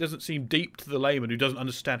 That's why it doesn't seem deep to the layman who doesn't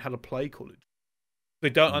understand how to play Call of Duty.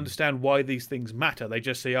 They don't understand why these things matter. They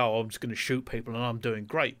just say, "Oh, I'm just going to shoot people and I'm doing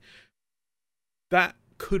great." That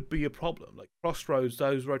could be a problem. Like Crossroads,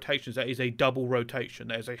 those rotations, that is a double rotation.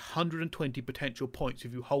 There's 120 potential points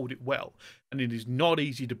if you hold it well, and it is not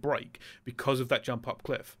easy to break because of that jump up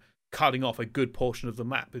cliff, cutting off a good portion of the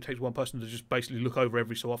map. It takes one person to just basically look over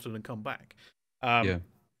every so often and come back. Yeah.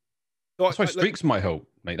 That's why streaks might help,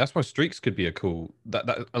 mate. That's why streaks could be a cool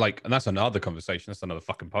and that's another conversation. That's another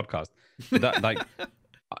fucking podcast. But that like,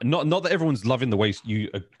 not that everyone's loving the way you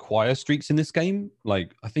acquire streaks in this game.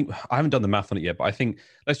 Like, I think I haven't done the math on it yet, but I think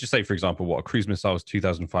let's just say, for example, what a cruise missile is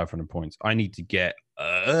 2,500 points. I need to get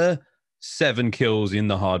 7 kills in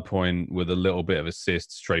the hard point with a little bit of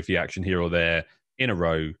assists, trophy action here or there in a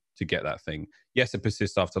row to get that thing. Yes, it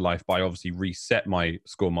persists after life, but I obviously reset my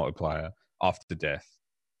score multiplier after death.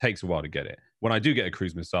 Takes a while to get it. When I do get a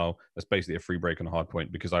cruise missile, that's basically a free break on a hard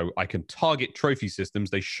point because I can target trophy systems.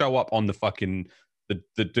 They show up on the fucking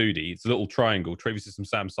the duty. It's a little triangle. Trophy system,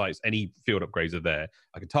 SAM sites, any field upgrades are there.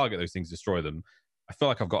 I can target those things, destroy them. I feel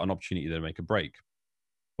like I've got an opportunity there to make a break.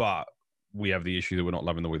 But we have the issue that we're not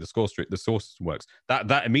loving the way the source system works.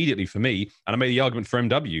 That immediately for me, and I made the argument for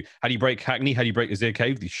MW. How do you break Hackney? How do you break Azir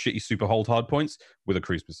Cave? These shitty super hold hard points with a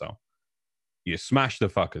cruise missile. You smash the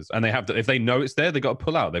fuckers, and they have to. If they know it's there, they got to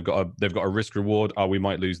pull out. They've got a risk reward. Oh, we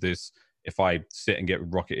might lose this if I sit and get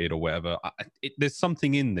rocketed or whatever. There's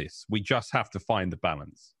something in this. We just have to find the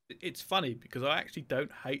balance. It's funny because I actually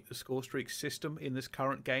don't hate the score streak system in this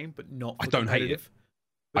current game, but not for I don't hate it.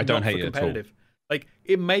 I don't hate it at all. Like,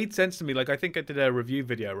 it made sense to me. Like, I think I did a review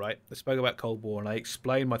video, right? I spoke about Cold War and I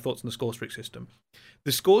explained my thoughts on the score streak system.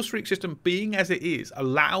 The score streak system, being as it is,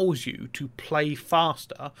 allows you to play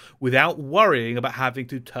faster without worrying about having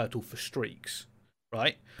to turtle for streaks,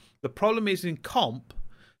 right? The problem is in comp,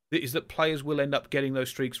 is that players will end up getting those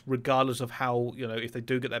streaks regardless of how, if they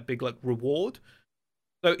do get that big, like, reward.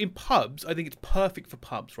 So in pubs, I think it's perfect for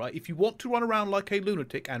pubs, right? If you want to run around like a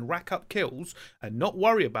lunatic and rack up kills and not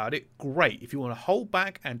worry about it, great. If you want to hold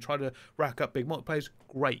back and try to rack up big multiplayers,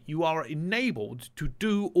 great. You are enabled to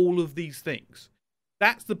do all of these things.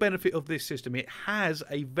 That's the benefit of this system. It has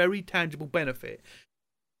a very tangible benefit.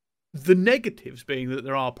 The negatives being that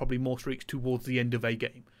there are probably more streaks towards the end of a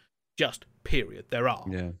game. Just period. There are.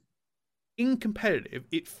 Yeah. In competitive,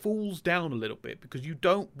 it falls down a little bit because you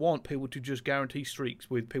don't want people to just guarantee streaks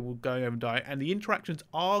with people going over and dying, and the interactions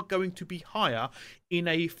are going to be higher in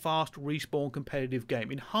a fast respawn competitive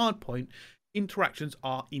game. In Hardpoint, interactions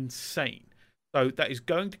are insane. So that is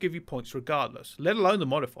going to give you points regardless, let alone the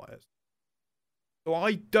modifiers. So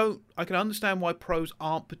I can understand why pros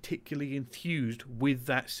aren't particularly enthused with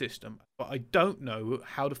that system, but I don't know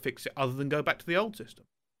how to fix it other than go back to the old system.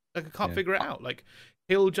 Like, I can't figure it out. Like,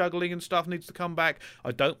 hill juggling and stuff needs to come back.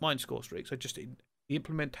 I don't mind score streaks. The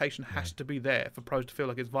implementation has to be there for pros to feel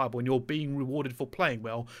like it's viable, and you're being rewarded for playing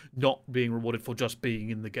well, not being rewarded for just being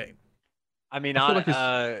in the game. I mean,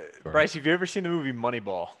 Bryce, have you ever seen the movie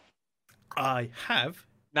Moneyball? I have.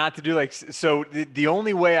 Not to do the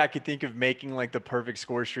only way I could think of making like the perfect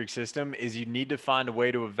score streak system is you need to find a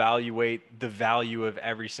way to evaluate the value of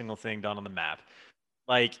every single thing done on the map.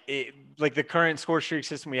 Like the current score streak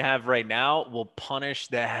system we have right now will punish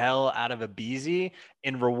the hell out of a Beezy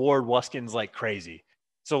and reward Wuskins like crazy.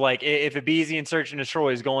 So like if a Beezy in Search and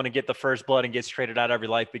Destroy is going to get the first blood and gets traded out every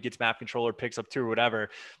life, but gets map controller, picks up 2 or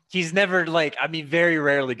whatever, he's never very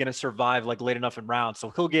rarely going to survive like late enough in rounds.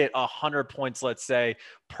 So he'll get 100 points, let's say,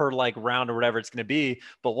 per like round or whatever it's going to be.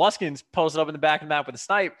 But Wuskins posted up in the back of the map with a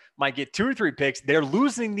snipe might get 2 or 3 picks. They're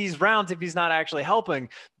losing these rounds if he's not actually helping.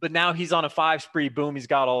 But now he's on a 5 spree. Boom, he's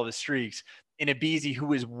got all of his streaks. And a Beezy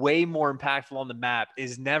who is way more impactful on the map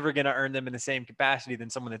is never going to earn them in the same capacity than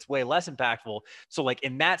someone that's way less impactful. So like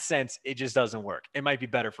in that sense, it just doesn't work. It might be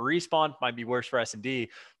better for respawn, might be worse for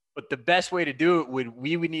S&D. But the best way to do it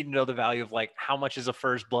we would need to know the value of like how much is a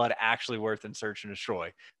first blood actually worth in Search and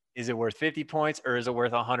Destroy. Is it worth 50 points or is it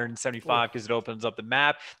worth 175 because it opens up the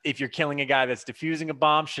map? If you're killing a guy that's defusing a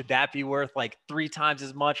bomb, should that be worth like 3 times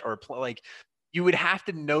as much? Or like you would have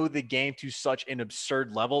to know the game to such an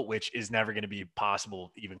absurd level, which is never going to be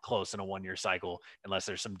possible even close in a 1-year cycle, unless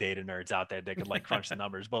there's some data nerds out there that could like crunch the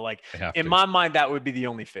numbers. But like in my mind, that would be the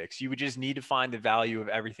only fix. You would just need to find the value of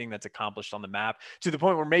everything that's accomplished on the map to the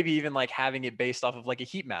point where maybe even like having it based off of like a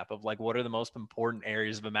heat map of like, what are the most important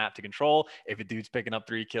areas of a map to control? If a dude's picking up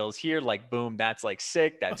 3 kills here, like boom, that's like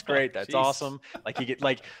sick. That's great. That's awesome. Like you get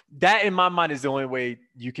like that in my mind is the only way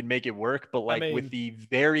you can make it work. But like with the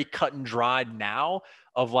very cut and dried now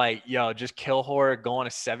of like, yo, just kill horror, go on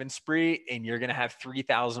a 7 spree, and you're gonna have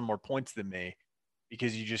 3,000 more points than me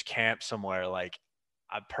because you just camp somewhere. Like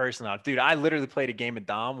I personally, dude, I literally played a game of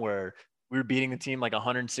Dom where we were beating the team like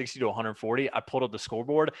 160 to 140. I pulled up the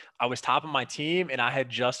scoreboard. I was top of my team and I had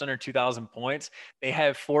just under 2,000 points. They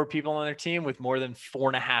have 4 people on their team with more than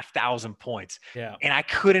 4,500 points. Yeah. And I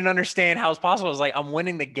couldn't understand how it's possible. I was like, I'm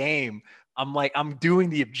winning the game. I'm like, I'm doing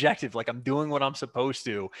the objective. Like, I'm doing what I'm supposed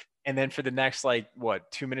to. And then for the next, like,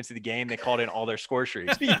 2 minutes of the game, they called in all their score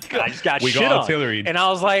streaks. I just got shit on. Artillery. And I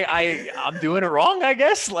was like, I'm doing it wrong, I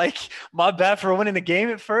guess. Like, my bad for winning the game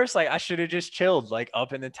at first. Like, I should have just chilled, like,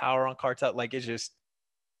 up in the tower on Cartel. Like, it's just,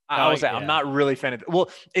 I'm not really a fan of it. Well,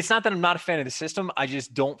 it's not that I'm not a fan of the system. I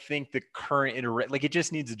just don't think the current like, it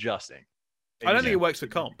just needs adjusting. I don't think it works for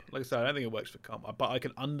comp. Like I said, I don't think it works for comp. But I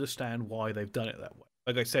can understand why they've done it that way.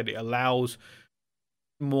 Like I said, it allows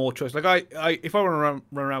more choice. Like I if I want to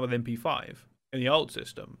run around with MP5 in the old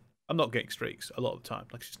system, I'm not getting streaks a lot of the time.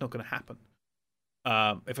 Like, it's just not going to happen.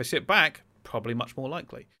 If I sit back, probably much more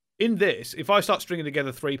likely. In this, if I start stringing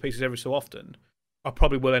together 3 pieces every so often, I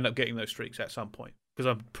probably will end up getting those streaks at some point because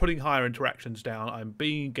I'm putting higher interactions down. I'm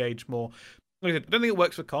being engaged more. Like I said, I don't think it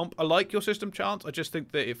works for comp. I like your system, Chance. I just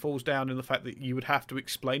think that it falls down in the fact that you would have to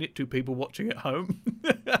explain it to people watching at home.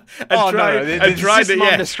 The system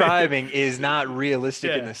I'm describing is not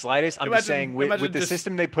realistic in the slightest. I'm just saying with the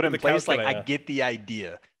system they put in place, like, I get the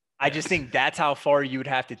idea. I just think that's how far you would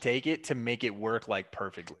have to take it to make it work, like,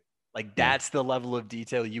 perfectly. Like, that's the level of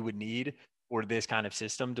detail you would need for this kind of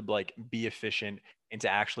system to, like, be efficient and to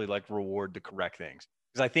actually, like, reward the correct things.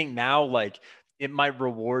 Because I think now, like, it might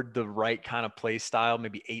reward the right kind of play style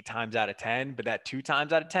maybe 8 times out of 10, but that 2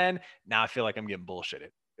 times out of 10, now I feel like I'm getting bullshitted.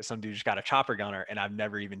 Because some dude just got a chopper gunner and I've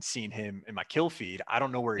never even seen him in my kill feed. I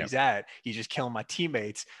don't know where he's at. He's just killing my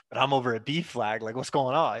teammates, but I'm over at B flag. Like, what's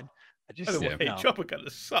going on? I just chopper gunner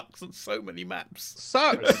sucks on so many maps.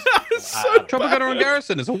 Sucks. Chopper gunner on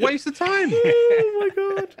Garrison is a waste of time. Oh my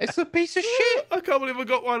god, it's a piece of shit. I can't believe I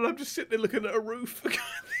got one. I'm just sitting there looking at a roof.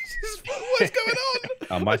 What's going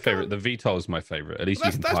on? My favorite, the VTOL is my favorite. At least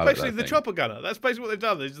that's pilot basically the chopper gunner. That's basically what they've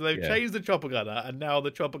done. Is they've changed the chopper gunner, and now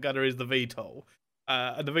the chopper gunner is the VTOL.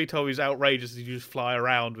 And the VTOL is outrageous as you just fly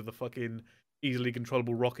around with a fucking easily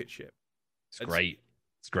controllable rocket ship. It's great.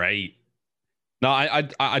 It's great. No,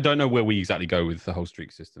 I don't know where we exactly go with the whole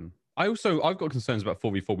streak system. I've got concerns about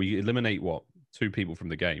 4v4. We eliminate 2 people from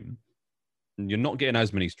the game. And you're not getting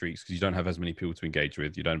as many streaks because you don't have as many people to engage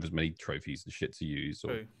with. You don't have as many trophies and shit to use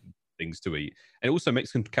or things to eat. And it also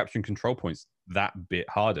makes capturing control points that bit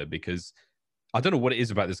harder because I don't know what it is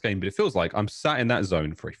about this game, but it feels like I'm sat in that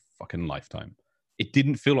zone for a fucking lifetime. It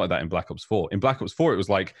didn't feel like that in Black Ops 4. In Black Ops 4, it was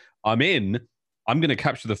like, I'm going to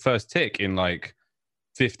capture the first tick in like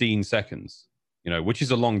 15 seconds, which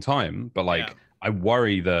is a long time. But I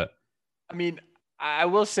worry that. I mean, I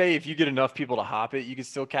will say if you get enough people to hop it, you can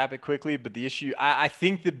still cap it quickly. But the issue, I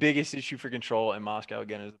think the biggest issue for Control in Moscow,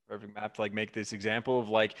 again, is the perfect map to like make this example of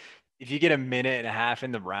like, if you get a minute and a half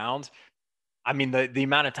in the round, I mean, the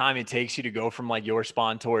amount of time it takes you to go from like your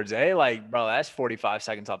spawn towards A, like, bro, that's 45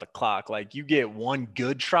 seconds off the clock. Like, you get one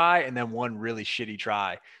good try and then one really shitty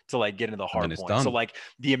try to like get into the hard point. So like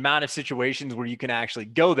the amount of situations where you can actually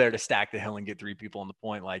go there to stack the hill and get 3 people on the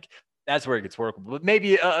point, like that's where it gets workable. But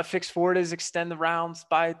maybe a fix for it is extend the rounds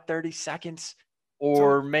by 30 seconds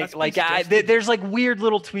or make like, there's like weird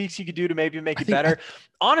little tweaks you could do to maybe make it better.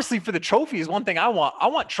 Honestly, for the trophies, one thing I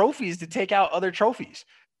want trophies to take out other trophies.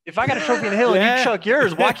 If I got a trophy in the hill and you chuck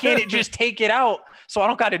yours, why can't it just take it out so I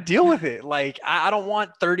don't got to deal with it? Like, I don't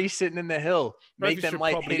want 30 sitting in the hill. Make them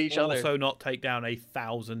like hit each other. Also, not take down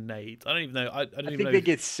 1,000 nades. I don't even know. I think they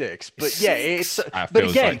get 6, but yeah, it's. But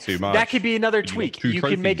again, like that could be another tweak. You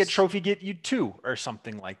can make a trophy get you 2 or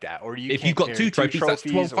something like that, or if you've got 2 trophies, that's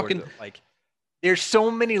 12 fucking. Like, there's so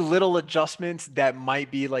many little adjustments that might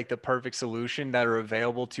be like the perfect solution that are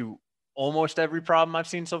available to almost every problem I've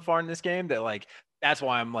seen so far in this game. That like. That's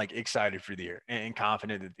why I'm like excited for the year and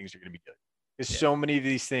confident that things are going to be good. Because so many of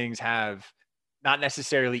these things have not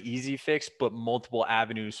necessarily easy fix, but multiple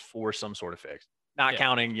avenues for some sort of fix. Not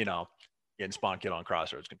counting, getting spawn kill on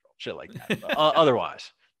crossroads control, shit like that. But,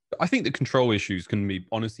 otherwise, I think the control issues can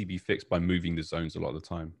honestly be fixed by moving the zones a lot of the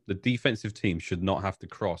time. The defensive team should not have to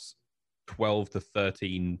cross 12 to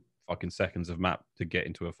 13 fucking seconds of map to get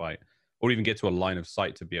into a fight. Or even get to a line of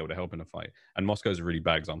sight to be able to help in a fight. And Moscow's a really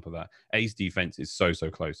bad example of that. A's defense is so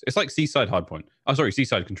close. It's like Seaside Hardpoint.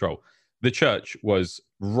 Seaside Control. The church was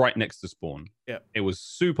right next to spawn. Yeah. It was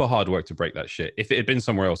super hard work to break that shit. If it had been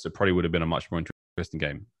somewhere else, it probably would have been a much more interesting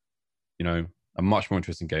game. A much more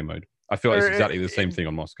interesting game mode. I feel like it's exactly the same thing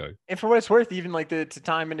on Moscow. And for what it's worth, even like to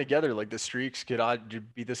tie them in together, like the streaks could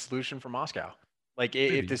be the solution for Moscow. Like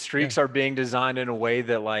if the streaks are being designed in a way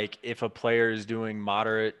that like if a player is doing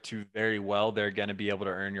moderate to very well, they're going to be able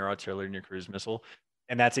to earn your artillery and your cruise missile.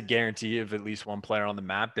 and that's a guarantee of at least one player on the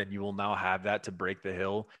map, then you will now have that to break the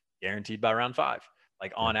hill guaranteed by round 5.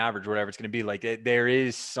 Like on average, whatever it's going to be. Like there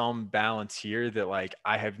is some balance here that like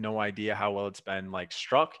I have no idea how well it's been like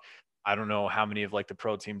struck. I don't know how many of like the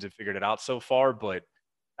pro teams have figured it out so far, but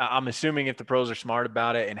I'm assuming if the pros are smart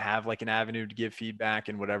about it and have like an avenue to give feedback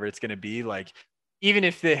and whatever it's going to be, like even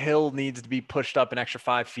if the hill needs to be pushed up an extra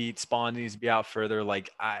 5 feet, spawn needs to be out further. Like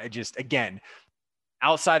I just, again,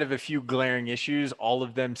 outside of a few glaring issues, all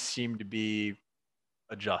of them seem to be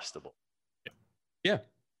adjustable. Yeah.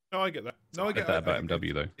 No, I get that. No, I get that about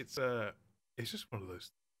MW though. It's just one of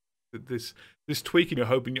those. This tweaking,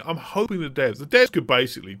 I'm hoping the devs could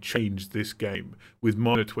basically change this game with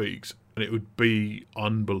minor tweaks, and it would be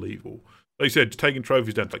unbelievable. They said taking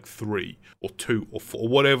trophies down to like 3 or 2 or 4,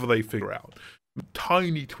 whatever they figure out.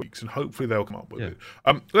 Tiny tweaks, and hopefully they'll come up with it.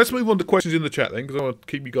 Let's move on to questions in the chat then, because I want to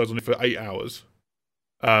keep you guys on it for 8 hours.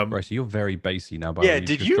 Right, so you're very bassy now. Yeah,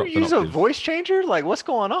 did you use a voice changer? Like, what's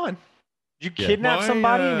going on? You kidnap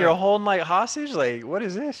somebody and you're holding like hostage? Like, what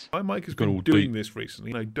is this? My mic has been doing this recently,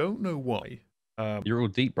 and I don't know why. You're all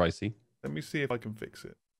deep, Bricey. Let me see if I can fix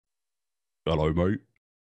it. Hello, mate.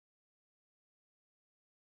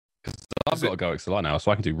 Because I've got to go XLR now,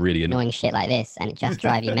 so I can do really annoying shit like this, and it just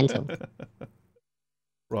drive you mental.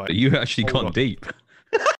 Right. But you actually gone deep.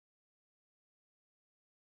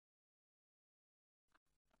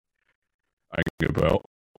 I can about.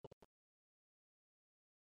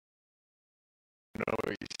 Know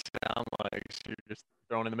what you sound like, so you're just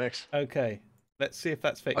thrown in the mix. Okay, let's see if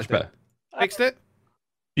that's fixed. Much better. Fixed it?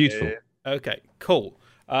 Beautiful. Yeah. Okay, cool.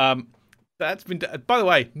 That's been. By the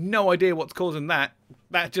way, no idea what's causing that.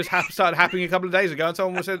 That just started happening a couple of days ago, and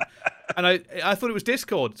someone said, and I thought it was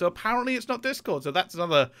Discord. So apparently it's not Discord. So that's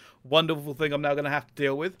another wonderful thing I'm now going to have to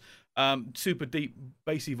deal with. Super deep,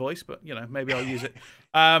 bassy voice, but you know, maybe I'll use it.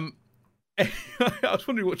 I was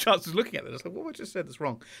wondering what Chance was looking at this. I was like, what have I just said that's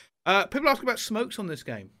wrong? People ask about smokes on this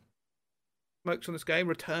game. Smokes on this game,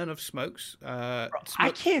 return of smokes.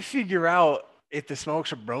 I can't figure out if the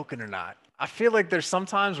smokes are broken or not. I feel like there's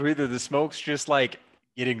sometimes where either the smokes just like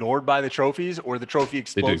get ignored by the trophies, or the trophy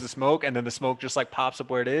explodes the smoke and then the smoke just like pops up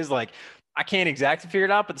where it is. Like I can't exactly figure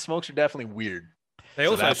it out, but the smokes are definitely weird. They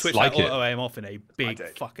also switch that auto aim off in a big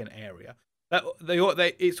fucking area.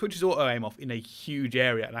 It switches auto aim off in a huge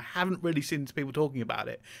area, and I haven't really seen people talking about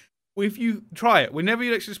it. If you try it, whenever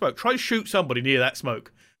you actually smoke, try to shoot somebody near that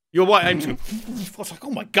smoke. Your white aim's going, I was like,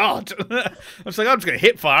 oh my god! I was like, I'm just going to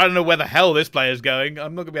hit fire. I don't know where the hell this player's going.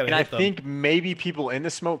 I'm not going to be able to hit them. And I think maybe people in the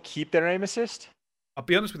smoke keep their aim assist. I'll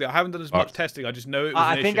be honest with you, I haven't done as much testing. I just know it was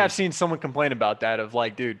I think I've seen someone complain about that, of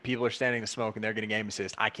like, dude, people are standing in the smoke and they're getting aim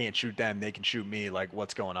assist. I can't shoot them. They can shoot me. Like,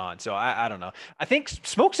 what's going on? So I don't know. I think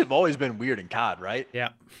smokes have always been weird in COD, right? Yeah.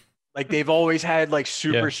 Like they've always had like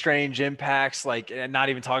super strange impacts, like, and not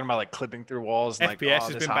even talking about like clipping through walls. And,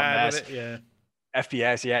 FPS has been bad with it, yeah.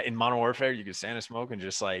 FPS, yeah. In Modern Warfare, you could stand in smoke and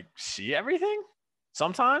just like see everything.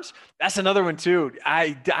 Sometimes that's another one too.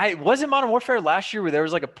 I was in Modern Warfare last year where there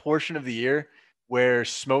was like a portion of the year where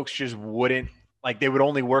smokes just wouldn't, like they would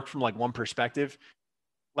only work from like one perspective.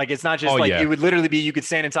 Like it's not just it would literally be you could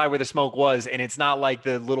stand inside where the smoke was, and it's not like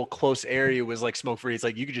the little close area was like smoke free. It's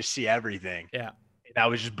like you could just see everything. Yeah. That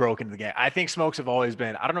was just broken in the game. I think smokes have always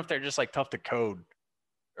been, I don't know if they're just like tough to code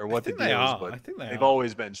or what the deal is, but I think they've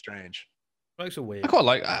always been strange. Smokes are weird.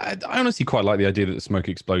 I honestly quite like the idea that the smoke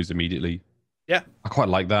explodes immediately. Yeah. I quite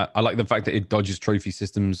like that. I like the fact that it dodges trophy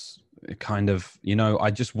systems. It kind of, you know, I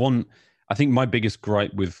think my biggest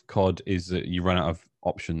gripe with COD is that you run out of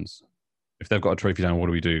options. If they've got a trophy down, what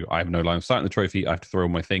do we do? I have no line of sight on the trophy. I have to throw all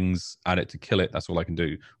my things at it to kill it. That's all I can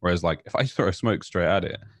do. Whereas like if I throw a smoke straight at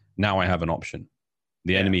it, now I have an option.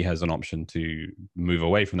 The enemy has an option to move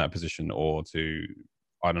away from that position, or to,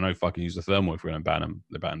 I don't know, fucking use the thermal if we're going to ban them.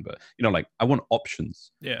 They're banned. But, you know, like, I want options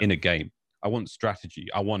in a game. I want strategy.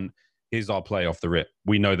 I want, here's our play off the rip.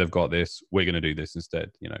 We know they've got this. We're going to do this instead.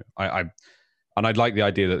 You know, and I'd like the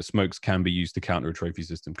idea that smokes can be used to counter a trophy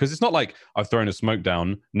system. Because it's not like I've thrown a smoke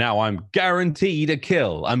down. Now I'm guaranteed a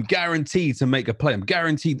kill. I'm guaranteed to make a play.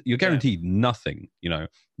 You're guaranteed nothing, you know,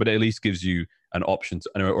 but it at least gives you an option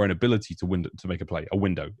or an ability to make a play, a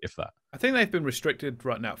window, if that. I think they've been restricted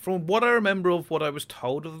right now. From what I remember of what I was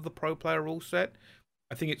told of the pro player rule set,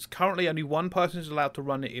 I think it's currently only one person is allowed to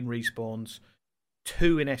run it in respawns,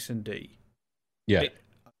 2 in S&D. Yeah.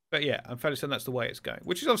 But yeah, I'm fairly certain that's the way it's going,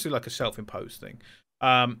 which is obviously like a self-imposed thing.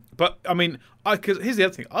 But I mean, because here's the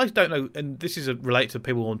other thing. I don't know, and this is related to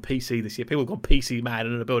people on PC this year. People have gone PC mad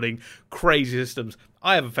and are building crazy systems.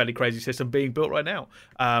 I have a fairly crazy system being built right now.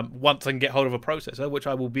 Once I can get hold of a processor, which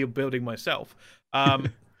I will be building myself.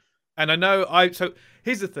 And I know so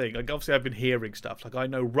here's the thing, like obviously I've been hearing stuff, like I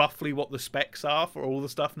know roughly what the specs are for all the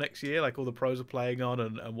stuff next year, like all the pros are playing on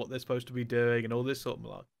and what they're supposed to be doing and all this sort of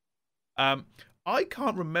stuff. I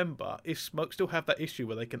can't remember if Smoke still have that issue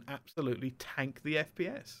where they can absolutely tank the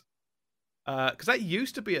FPS. Because that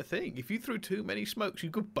used to be a thing. If you threw too many smokes, you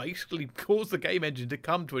could basically cause the game engine to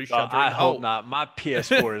come to a shuddering I halt. hope not. My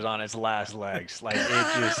PS4 is on its last legs. Like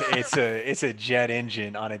it's a jet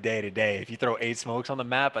engine on a day to day. If you throw 8 smokes on the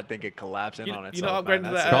map, I think it collapses on itself. You know, upgrading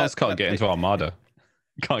to that. Chance can't get into Armada.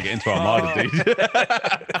 Can't get into Armada, dude.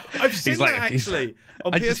 I've seen that actually.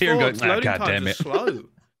 On I just hear him going, loading God times damn are it. slow.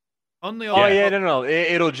 On the no.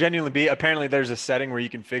 It'll genuinely be. Apparently, there's a setting where you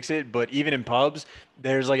can fix it, but even in pubs,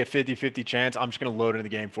 there's like a 50-50 chance I'm just gonna load into the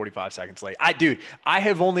game 45 seconds late. I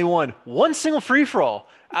have only won one single free for all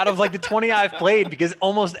out of like the 20 I've played because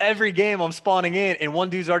almost every game I'm spawning in, and one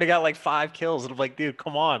dude's already got like 5 kills, and I'm like, dude,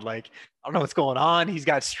 come on, like I don't know what's going on. He's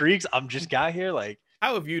got streaks. I'm just got here, like.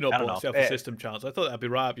 How have you not bought yourself a system, Chance? I thought that'd be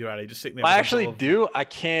right up your alley, just sitting there. I actually do. I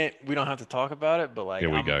can't. We don't have to talk about it, but like, here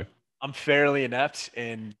we go. I'm fairly inept,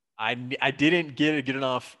 and I didn't get a good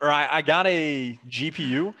enough, or I got a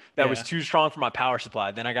GPU that was too strong for my power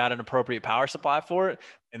supply. Then I got an appropriate power supply for it,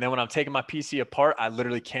 and then when I'm taking my PC apart, I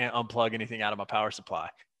literally can't unplug anything out of my power supply.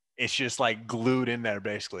 It's just like glued in there,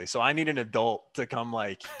 basically. So I need an adult to come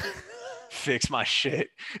like fix my shit,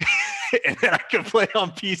 and then I can play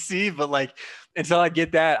on PC. But like, until I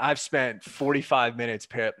get that, I've spent 45 minutes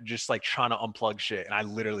just like trying to unplug shit, and I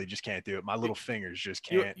literally just can't do it. My little fingers just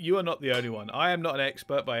can't. You are not the only one. I am not an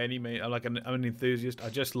expert by any means. I'm an enthusiast. I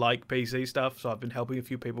just like PC stuff, so I've been helping a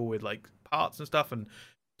few people with like parts and stuff and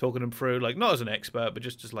talking them through. Like not as an expert, but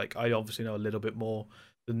just like I obviously know a little bit more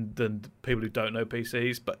than people who don't know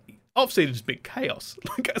PCs. But obviously there's been chaos.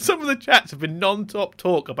 Like some of the chats have been non-stop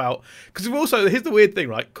talk about, because here's the weird thing,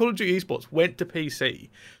 right? Call of Duty esports went to PC.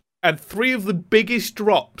 And 3 of the biggest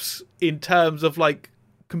drops in terms of like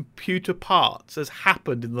computer parts has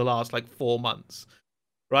happened in the last like 4 months,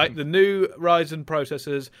 right? The new Ryzen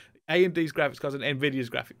processors, AMD's graphics cards, and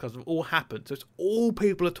Nvidia's graphics cards have all happened. So it's all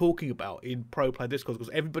people are talking about in pro play Discord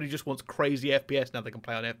because everybody just wants crazy FPS now they can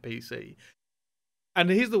play on FPC.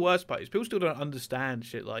 And here's the worst part: is people still don't understand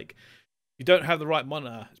shit like. You don't have the right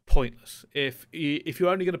monitor, it's pointless. If you're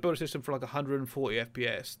only going to build a system for like 140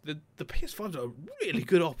 FPS, the PS5 is a really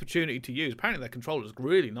good opportunity to use. Apparently their controller is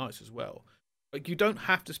really nice as well. Like you don't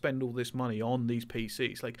have to spend all this money on these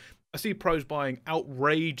PCs. Like I see pros buying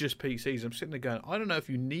outrageous PCs. I'm sitting there going, I don't know if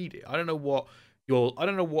you need it. I don't know what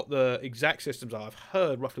the exact systems are. I've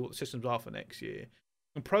heard roughly what the systems are for next year.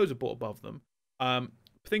 And pros are bought above them.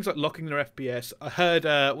 Things like locking their FPS. I heard,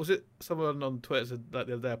 was it someone on Twitter said that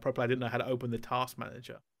the other day, probably I didn't know how to open the task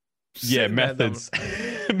manager. Yeah, methods.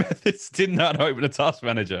 Methods didn't know how to open a task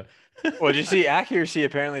manager. Well, did you see Accuracy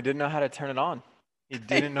apparently didn't know how to turn it on. He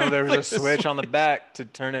didn't know there was a switch on the back to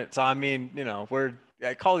turn it. So I mean, you know,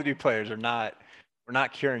 Call of Duty players we're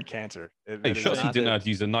not curing cancer. Hey, Shotzi didn't know how to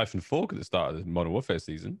use a knife and fork at the start of the Modern Warfare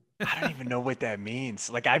season. I don't even know what that means.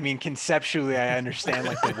 Like, I mean, conceptually, I understand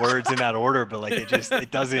like the words in that order, but like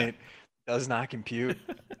it does not compute.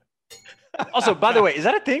 Also, by the way, is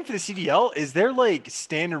that a thing for the CDL? Is there like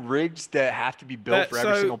standard rigs that have to be built for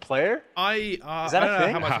every single player? Is that a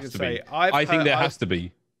thing? How much I can say. I think there has to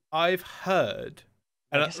be. I've heard.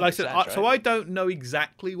 And like I said, so I don't know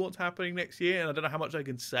exactly what's happening next year, and I don't know how much I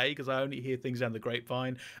can say because I only hear things down the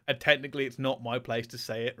grapevine. And technically, it's not my place to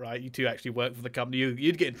say it, right? You two actually work for the company.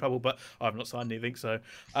 You'd get in trouble, but I've not signed anything, so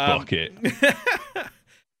fuck it.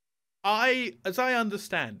 As I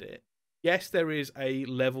understand it, yes, there is a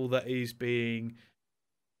level that is being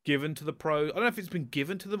given to the pros. I don't know if it's been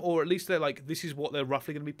given to them, or at least they're like, this is what they're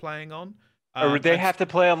roughly going to be playing on. Or would they have to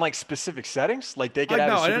play on like specific settings? Like they could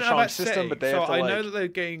have a super strong system, but they have to I like... know that they're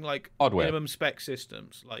getting like minimum spec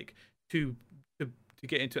systems, like to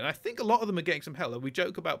get into it. And I think a lot of them are getting some help. Like, we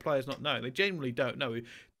joke about players not knowing; they genuinely don't know.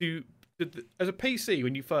 As a PC,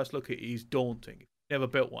 when you first look at it, is daunting. If you've never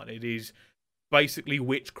built one, it is basically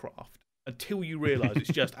witchcraft until you realise it's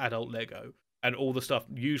just adult Lego and all the stuff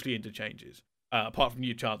usually interchanges. Apart from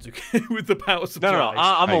you, Chance, with the power supply. No,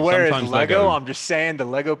 I'm aware it's Lego. I'm just saying the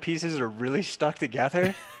Lego pieces are really stuck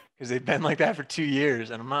together because they've been like that for 2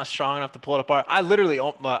 years, and I'm not strong enough to pull it apart. I literally,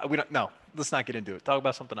 we don't. No, let's not get into it. Talk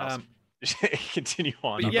about something else. Just continue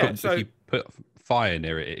on. If you put fire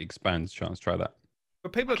near it, it expands. Chance, try that.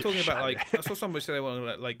 But people are talking about like I saw somebody say they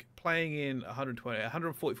want like playing in 120,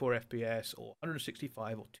 144 FPS or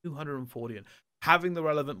 165 or 240 and having the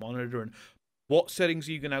relevant monitor and What settings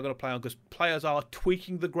are you now going to play on? Because players are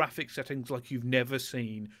tweaking the graphic settings like you've never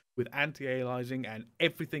seen with anti-aliasing and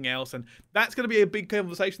everything else. And that's going to be a big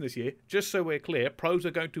conversation this year. Just so we're clear, pros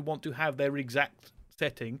are going to want to have their exact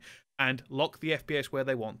setting and lock the FPS where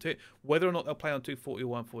they want it. Whether or not they'll play on 240 or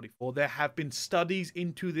 144, there have been studies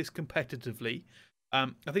into this competitively. I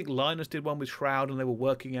think Linus did one with Shroud, and they were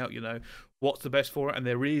working out, what's the best for it. And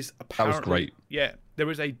there is apparently, that was great. Yeah, there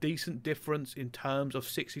is a decent difference in terms of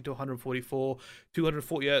 60 to 144.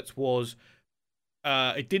 240 Hz was,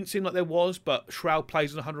 it didn't seem like there was, but Shroud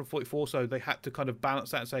plays on 144, so they had to kind of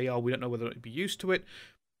balance that and say, oh, we don't know whether it'd be used to it.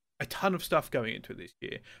 A ton of stuff going into it this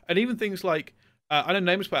year, and even things like, I know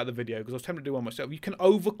Nameless put out the video because I was tempted to do one myself. You can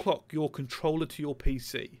overclock your controller to your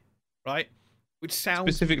PC, right? Which sounds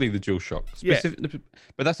specifically the DualShock.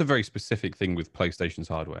 But that's a very specific thing with PlayStation's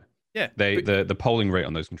hardware. Yeah, the polling rate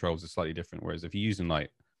on those controls is slightly different. Whereas if you're using like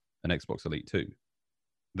an Xbox Elite 2,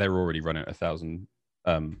 they're already running at 1,000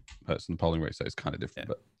 hertz in the polling rate, so it's kind of different.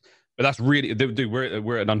 Yeah. But that's really, dude,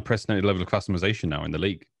 we're at an unprecedented level of customization now in the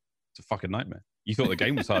league. It's a fucking nightmare. You thought the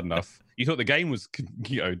game was hard enough. You thought the game was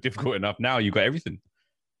difficult enough. Now you've got everything.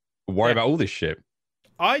 Worry about all this shit.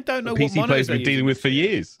 I don't know what PC players have been dealing with for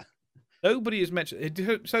years. Nobody has mentioned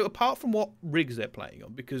it. So apart from what rigs they're playing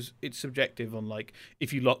on, because it's subjective on like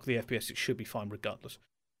if you lock the FPS, it should be fine regardless.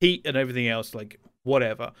 Heat and everything else, like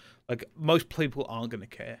whatever. Like most people aren't going to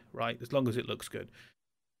care, right? As long as it looks good.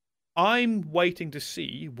 I'm waiting to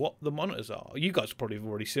see what the monitors are. You guys probably have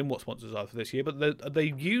already seen what sponsors are for this year, but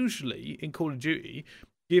they usually in Call of Duty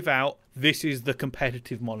give out, this is the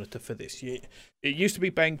competitive monitor for this year. It used to be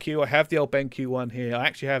BenQ. I have the old BenQ one here. I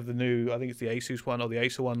actually have the new, I think it's the Asus one, or the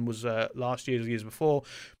Acer one was last year or the years before.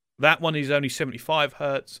 That one is only 75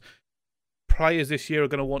 hertz. Players this year are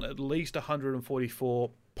going to want at least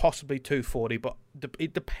 144, possibly 240, but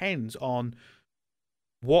it depends on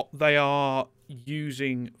what they are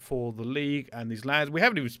using for the league and these LANs. We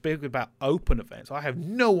haven't even spoken about open events. I have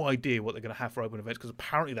no idea what they're going to have for open events because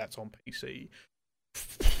apparently that's on PC.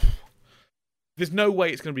 There's no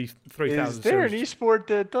way it's going to be 3,000. Is there an esport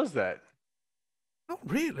that does that? Not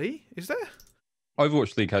really. Is there?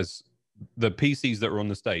 Overwatch League has the PCs that are on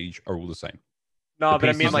the stage are all the same. No, but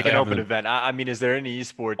I mean like an open event. I mean, is there any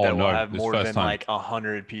esport that will have more than like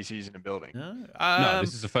 100 PCs in a building? No,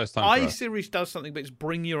 this is the first time. iSeries does something, but it's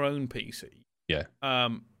bring your own PC. Yeah.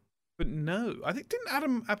 But no, I think didn't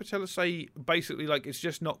Adam Apatella say basically like it's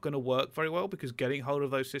just not going to work very well because getting hold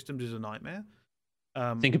of those systems is a nightmare.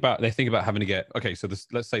 They think about having to get so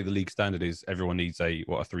let's say the league standard is everyone needs a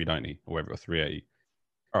 390 or whatever, a 380.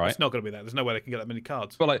 All right, it's not going to be that. There's no way they can get that many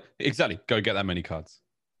cards. But like exactly, go get that many cards.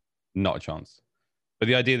 Not a chance. But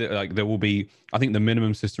the idea that like there will be, I think the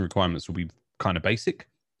minimum system requirements will be kind of basic,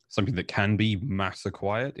 something that can be mass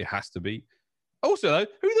acquired. It has to be. Also, though,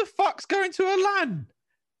 who the fuck's going to a LAN?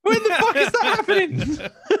 When the fuck is that happening?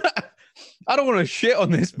 I don't want to shit on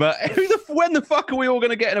this, but when the fuck are we all going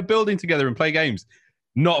to get in a building together and play games?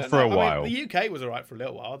 Not for a while. The UK was all right for a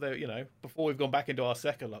little while. Before we've gone back into our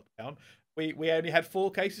second lockdown, we only had 4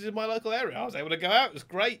 cases in my local area. I was able to go out. It was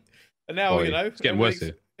great. And now, it's getting worse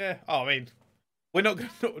here. Yeah. Oh, I mean, we're not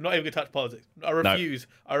even going to touch politics. I refuse.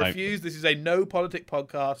 No. I refuse. This is a no politic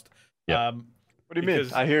podcast. Yeah. What do you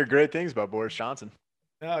mean? I hear great things about Boris Johnson.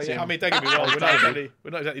 Oh yeah, I mean, don't get me wrong.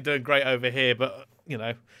 We're not exactly doing great over here, but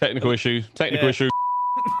technical issue.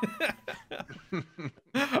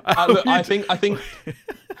 Look, I think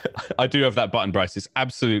I do have that button, Bryce. It's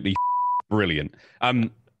absolutely brilliant.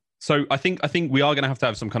 So I think we are going to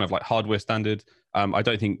have some kind of like hardware standard. I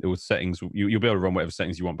don't think there was settings. You'll be able to run whatever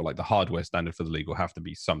settings you want, but like the hardware standard for the league will have to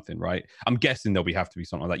be something, right? I'm guessing there'll have to be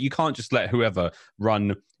something like that. You can't just let whoever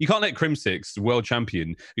run. You can't let Crim6, world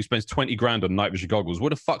champion, who spends 20 grand on night vision goggles. What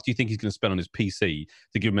the fuck do you think he's going to spend on his PC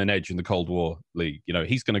to give him an edge in the Cold War League?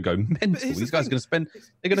 He's going to go mental. These guys are going to spend.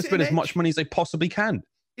 They're going to spend as much money as they possibly can.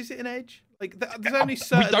 Is it an edge? Like there's only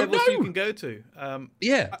certain levels you can go to.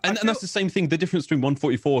 Yeah, and that's the same thing. The difference between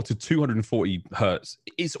 144 to 240 hertz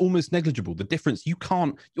is almost negligible. The difference, your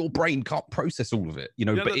brain can't process all of it.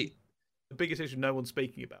 The biggest issue no one's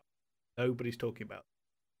speaking about, nobody's talking about,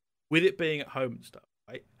 with it being at home and stuff.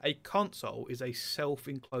 Right? A console is a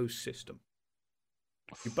self-enclosed system.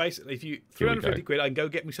 You basically, if you 350 quid, I can go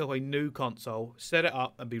get myself a new console, set it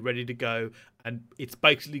up, and be ready to go, and it's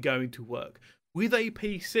basically going to work. With a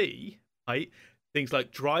PC, right, things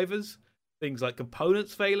like drivers, things like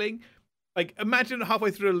components failing, Like, imagine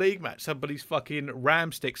halfway through a league match, somebody's fucking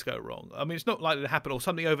RAM sticks go wrong. I mean, it's not likely to happen, or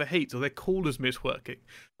something overheats, or their cooler's misworking.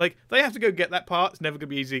 Like, they have to go get that part. It's never going to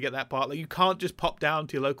be easy to get that part. Like, you can't just pop down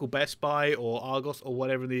to your local Best Buy or Argos or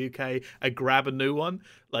whatever in the UK and grab a new one.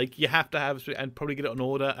 Like, you have to have, and probably get it on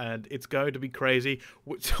order, and it's going to be crazy.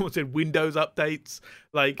 Someone said Windows updates.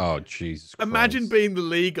 Like, oh, Jesus Christ. Imagine being the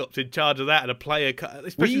league ops in charge of that, and a player,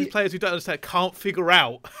 especially players who don't understand, can't figure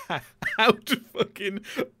out how to fucking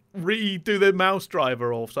redo their mouse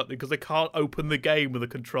driver or something because they can't open the game with a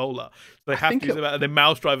controller. So they have to use it, and their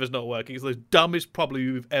mouse driver's not working. It's the dumbest problem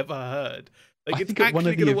you've ever heard. Like, I think at one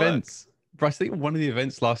of the events, Bryce, I think one of the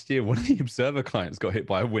events last year, one of the Observer clients got hit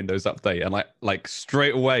by a Windows update, and like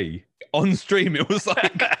straight away on stream, it was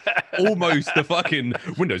like almost the fucking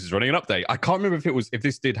Windows is running an update. I can't remember if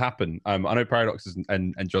this did happen. I know Paradox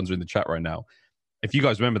and John's are in the chat right now. If you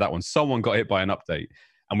guys remember that one, someone got hit by an update.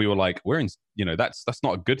 And we were like, we're in, that's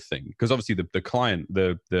not a good thing. Because obviously the client,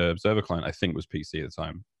 the Observer client, I think was PC at the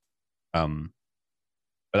time.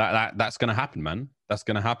 But that's going to happen, man. That's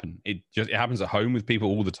going to happen. It happens at home with people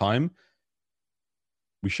all the time.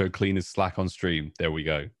 We show cleaners Slack on stream. There we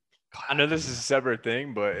go. God, I know this is a separate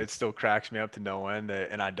thing, but it still cracks me up to no end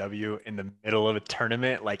that NIW in the middle of a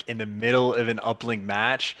tournament, like in the middle of an uplink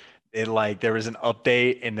match, there was an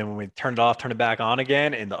update, and then when we turned it off, turned it back on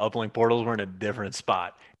again, and the uplink portals were in a different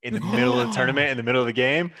spot in the middle of the tournament, in the middle of the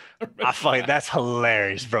game. I find that's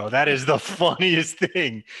hilarious, bro. That is the funniest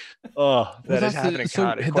thing. Oh, that is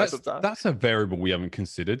happening. That's a variable we haven't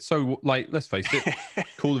considered. So, like, let's face it,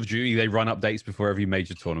 Call of Duty, they run updates before every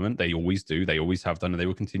major tournament. They always do. They always have done, and they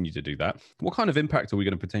will continue to do that. What kind of impact are we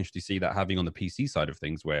going to potentially see that having on the PC side of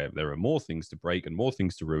things, where there are more things to break and more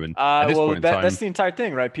things to ruin? That's the entire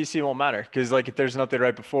thing, right? PC won't matter because, like, if there's an update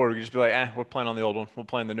right before, we can just be like, we're playing on the old one. We'll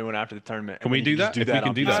play on the new one after the tournament. Can we do that? If we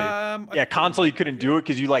can do that. Yeah, console you couldn't do it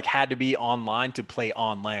because you had to be online to play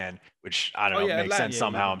on LAN, which I don't know makes sense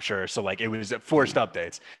somehow. I'm sure. So it was forced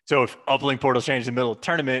updates. So if uplink portals change in the middle of the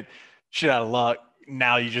tournament, shit out of luck.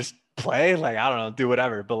 Now you just play I don't know, do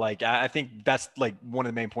whatever. But I think that's one of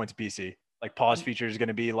the main points of PC. Pause feature is going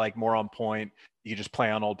to be more on point. You can just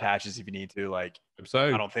play on old patches if you need to. I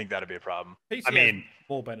don't think that'd be a problem. PC I mean,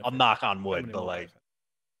 benefits. I'll knock on wood, but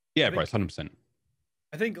yeah, Bryce, 100%.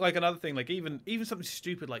 I think another thing, even something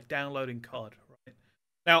stupid like downloading COD, right?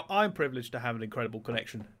 Now, I'm privileged to have an incredible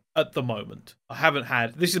connection at the moment.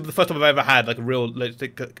 This is the first time I've ever had a real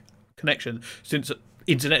connection since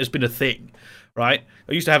internet has been a thing, right?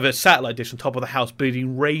 I used to have a satellite dish on top of the house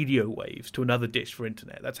beating radio waves to another dish for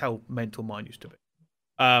internet. That's how mental mine used to be.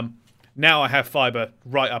 Now I have fiber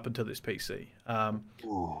right up until this PC.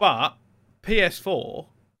 But PS4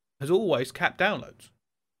 has always capped downloads.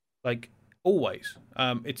 Always.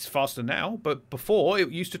 It's faster now, but before it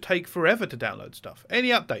used to take forever to download stuff. Any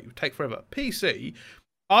update would take forever. PC,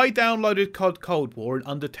 I downloaded COD Cold War in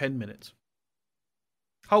under 10 minutes.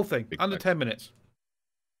 Whole thing, under 10 minutes.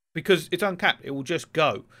 Because it's uncapped. It will just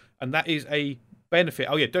go. And that is a benefit.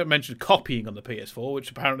 Oh, yeah, don't mention copying on the PS4, which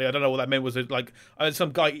apparently, I don't know what that meant, was I had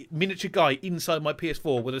some miniature guy inside my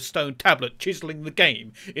PS4 with a stone tablet chiseling the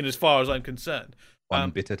game in as far as I'm concerned. One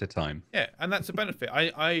bit at a time. Yeah, and that's a benefit.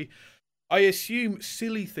 I assume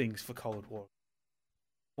silly things for Cold War.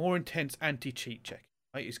 More intense anti-cheat check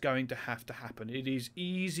is going to have to happen. It is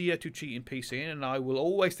easier to cheat in PC, and I will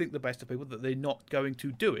always think the best of people that they're not going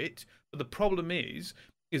to do it. But the problem is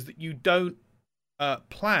that you don't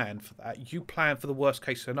plan for that. You plan for the worst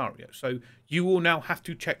case scenario. So you will now have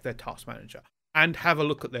to check their task manager and have a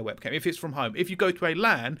look at their webcam if it's from home. If you go to a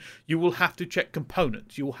LAN, you will have to check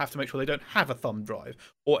components. You will have to make sure they don't have a thumb drive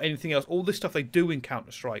or anything else. All this stuff they do in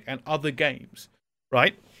Counter-Strike and other games,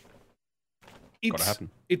 right?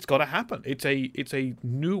 It's got to happen. It's a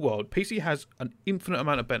new world. PC has an infinite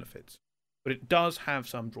amount of benefits, but it does have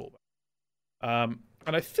some drawbacks.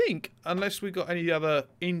 And I think, unless we've got any other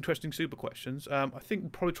interesting super questions, I think we'll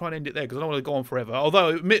probably try and end it there because I don't want to go on forever. Although,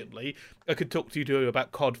 admittedly, I could talk to you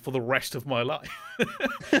about COD for the rest of my life.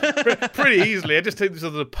 Pretty easily. I just take this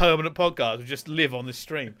as a permanent podcast and just live on this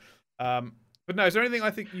stream. But no, is there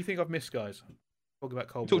anything you think I've missed, guys? Talk about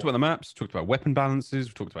Cold War. Talked about the maps, talked about weapon balances,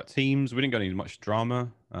 we talked about teams. We didn't go into much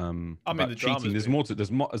drama. The cheating. There's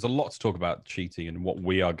a lot to talk about cheating and what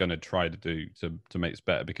we are going to try to do to make this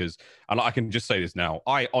better. Because, and I can just say this now,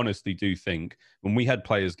 I honestly do think when we had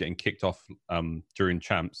players getting kicked off during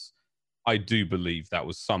champs, I do believe that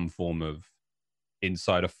was some form of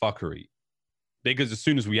insider fuckery. Because as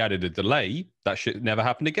soon as we added a delay, that shit never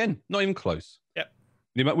happened again. Not even close. Yep.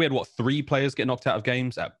 We had 3 players get knocked out of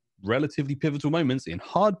games at relatively pivotal moments in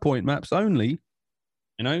hard point maps only,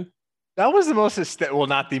 That was the most well,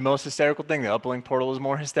 not the most hysterical thing. The uplink portal was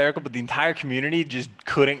more hysterical, but the entire community just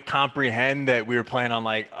couldn't comprehend that we were playing on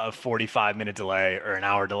like a 45-minute delay or an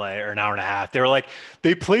hour delay or an hour and a half. They were like,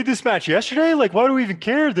 they played this match yesterday. Like, why do we even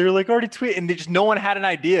care? They were like already tweet, and they just no one had an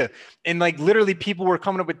idea. And like literally, people were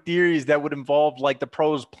coming up with theories that would involve like the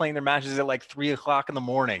pros playing their matches at like 3 o'clock in the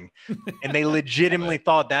morning, and they legitimately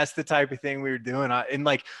thought that's the type of thing we were doing. And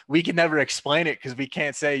like we could never explain it because we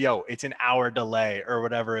can't say, yo, it's an hour delay or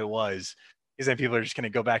whatever it was. Because then people are just going to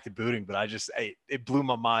go back to booting. But it blew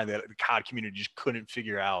my mind that the COD community just couldn't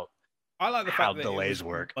figure out I like the how fact that delays it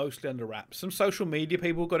was work. mostly under wraps. Some social media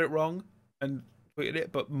people got it wrong and tweeted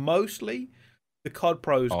it, but mostly the COD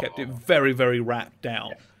pros kept it very, very wrapped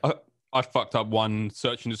down. I fucked up one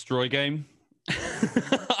search and destroy game. I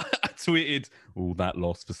tweeted, "Oh, that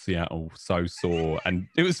loss for Seattle, so sore," and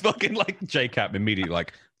it was fucking like JCap immediately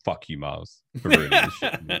like, "Fuck you, Miles, for ruining this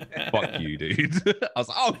shit. Fuck you, dude." I was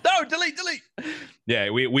like, "Oh no, delete." Yeah,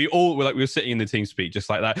 we all were like, we were sitting in the team speak just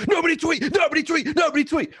like that. Nobody tweet.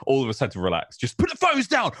 All of us had to relax. Just put the phones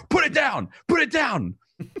down. Put it down.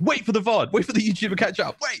 Wait for the VOD. Wait for the YouTube to catch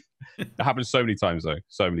up. Wait. It happens so many times though.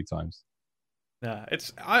 So many times. Yeah,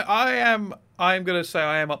 I'm gonna say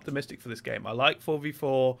I am optimistic for this game. I like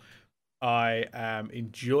 4v4. I am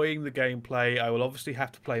enjoying the gameplay. I will obviously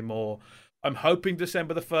have to play more. I'm hoping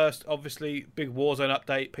December the 1st, obviously, big Warzone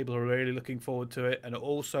update. People are really looking forward to it. And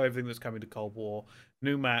also everything that's coming to Cold War.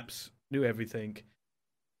 New maps, new everything.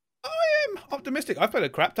 I am optimistic. I've played a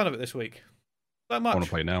crap ton of it this week. So much. I want to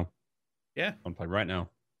play now. Yeah. I want to play right now.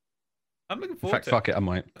 I'm looking In forward fact, to fuck it, I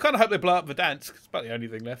might. I kind of hope they blow up Verdansk. It's about the only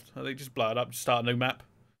thing left. I think just blow it up, just start a new map.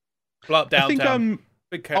 Blow up downtown.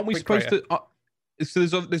 I think, aren't we supposed to...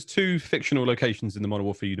 so there's two fictional locations in the Modern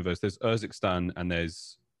Warfare universe. There's Urzikstan and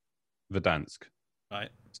there's Verdansk. Right.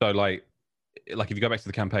 So like if you go back to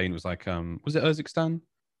the campaign, it was like was it Urzikstan?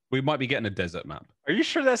 We might be getting a desert map. Are you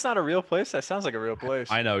sure that's not a real place? That sounds like a real place.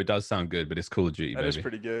 I know it does sound good, but it's Call of Duty. That baby. is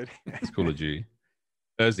pretty good. It's Call of Duty.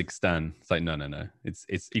 Urzikstan. It's like no. It's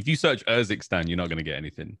if you search Urzikstan, you're not going to get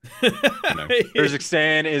anything. You know?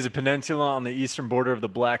 Urzikstan is a peninsula on the eastern border of the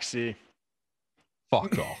Black Sea.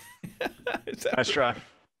 Fuck off. Nice try.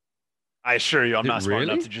 I assure you, I'm not smart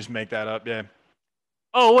really? enough to just make that up. Yeah.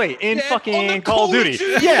 Oh wait, in Yeah, fucking Call of Duty.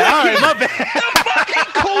 Duty. Yeah, all right, my bad. The fucking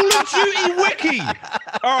Call of Duty wiki.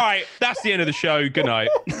 All right, that's the end of the show. Good night.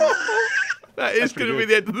 That is going to be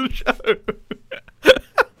the end of the show.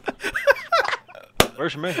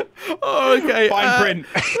 Works for me. Oh, okay. Fine print.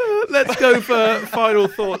 Let's go for final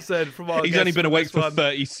thoughts then from our He's guest only been awake for one.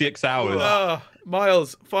 36 hours.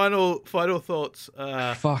 Miles, final thoughts.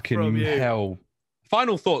 Fucking from you. hell.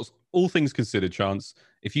 Final thoughts, all things considered, Chance.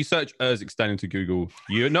 If you search Urzikstan into Google,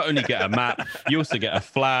 you not only get a map, you also get a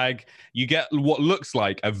flag. You get what looks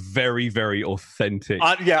like a very, very authentic.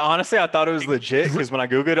 Yeah, honestly, I thought it was legit because when I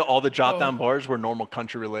Googled it, all the drop-down bars were normal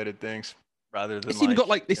country-related things rather than It's even got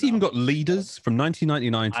like it's even got leaders from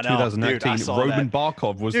 1999 to 2019. Dude, Roman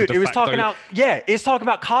Barkov was dude, the it was de facto... talking about it's talking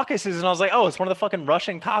about Caucasus, and I was like, oh, it's one of the fucking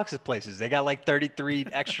Russian Caucasus places. They got like 33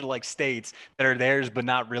 extra like states that are theirs, but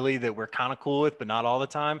not really, that we're kind of cool with, but not all the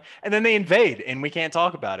time. And then they invade, and we can't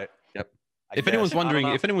talk about it. Yep. If anyone's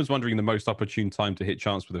wondering the most opportune time to hit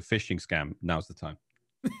Chance with a phishing scam, now's the time.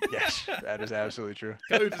 Yes, that is absolutely true.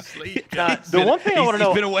 Go to sleep. The one thing I want to know,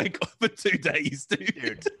 he's been awake for 2 days,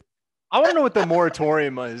 dude. I want to know what the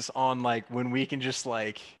moratorium is on, like, when we can just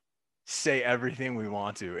like say everything we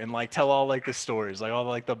want to and like tell all like the stories, like all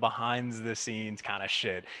like the behind the scenes kind of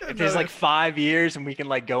shit. If there's like 5 years and we can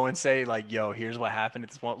like go and say like, yo, here's what happened at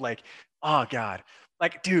this one, like, oh god,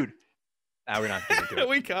 like, dude. Nah, we're not getting to it.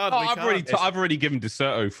 We can't. I've already given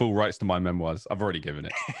Deserto full rights to my memoirs. I've already given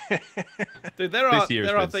it. Dude, there are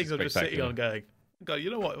things I'm just sitting on going, God, you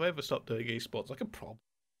know what? If I ever stop doing esports, I could probably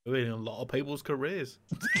ruin a lot of people's careers.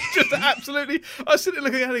 Just absolutely. I was sitting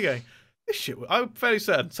looking at it going, this shit. I'm fairly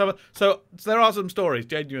certain. So there are some stories,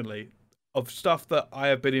 genuinely, of stuff that I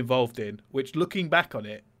have been involved in, which looking back on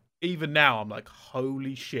it, even now, I'm like,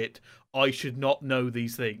 holy shit, I should not know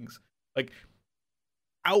these things. Like,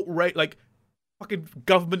 outrage, like, fucking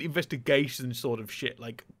government investigation sort of shit,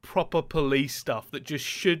 like proper police stuff that just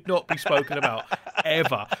should not be spoken about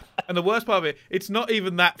ever. And the worst part of it, it's not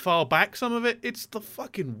even that far back, some of it. It's the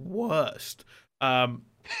fucking worst. But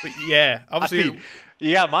yeah, obviously.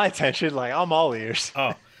 You got my attention. Like, I'm all ears.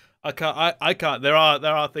 Oh, I can't. There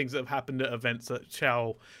are things that have happened at events that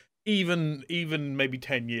shall, even maybe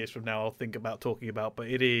 10 years from now, I'll think about talking about. But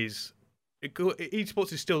esports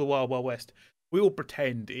is still the wild, wild west. We all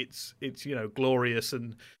pretend it's glorious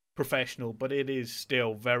and professional, but it is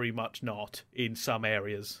still very much not in some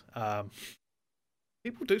areas.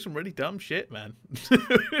 people do some really dumb shit, man.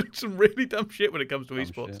 Some really dumb shit when it comes to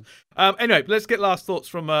esports. Shit. Anyway, let's get last thoughts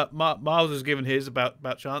from Miles has given his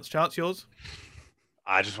about Chance. Chance, yours?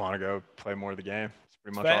 I just want to go play more of the game. That's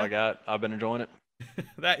pretty much Fair. all I got. I've been enjoying it.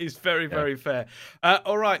 That is very, very fair.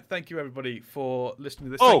 All right. Thank you, everybody, for listening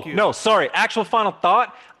to this. Oh, Thank you. no, sorry. Actual final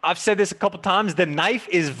thought. I've said this a couple times. The knife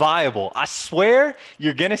is viable. I swear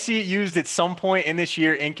you're going to see it used at some point in this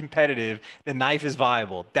year in competitive. The knife is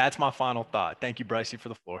viable. That's my final thought. Thank you, Bricey, for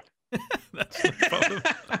the floor. That's no problem.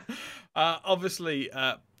 Obviously,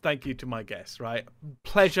 thank you to my guests, right?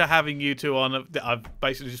 Pleasure having you two on. I've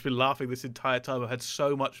basically just been laughing this entire time. I've had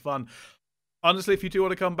so much fun. Honestly, if you do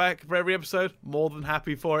want to come back for every episode, more than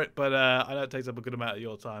happy for it. But I know it takes up a good amount of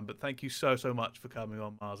your time. But thank you so much for coming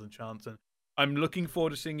on, Miles and Chance. And I'm looking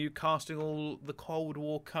forward to seeing you casting all the Cold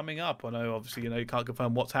War coming up. I know, obviously, you can't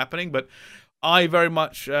confirm what's happening, but I very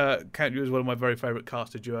much count you as one of my very favourite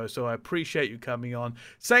caster duos. So I appreciate you coming on.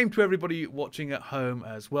 Same to everybody watching at home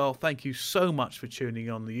as well. Thank you so much for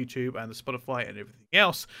tuning on the YouTube and the Spotify and everything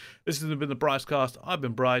else. This has been the Bricecast. I've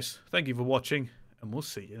been Bryce. Thank you for watching, and we'll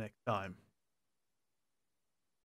see you next time.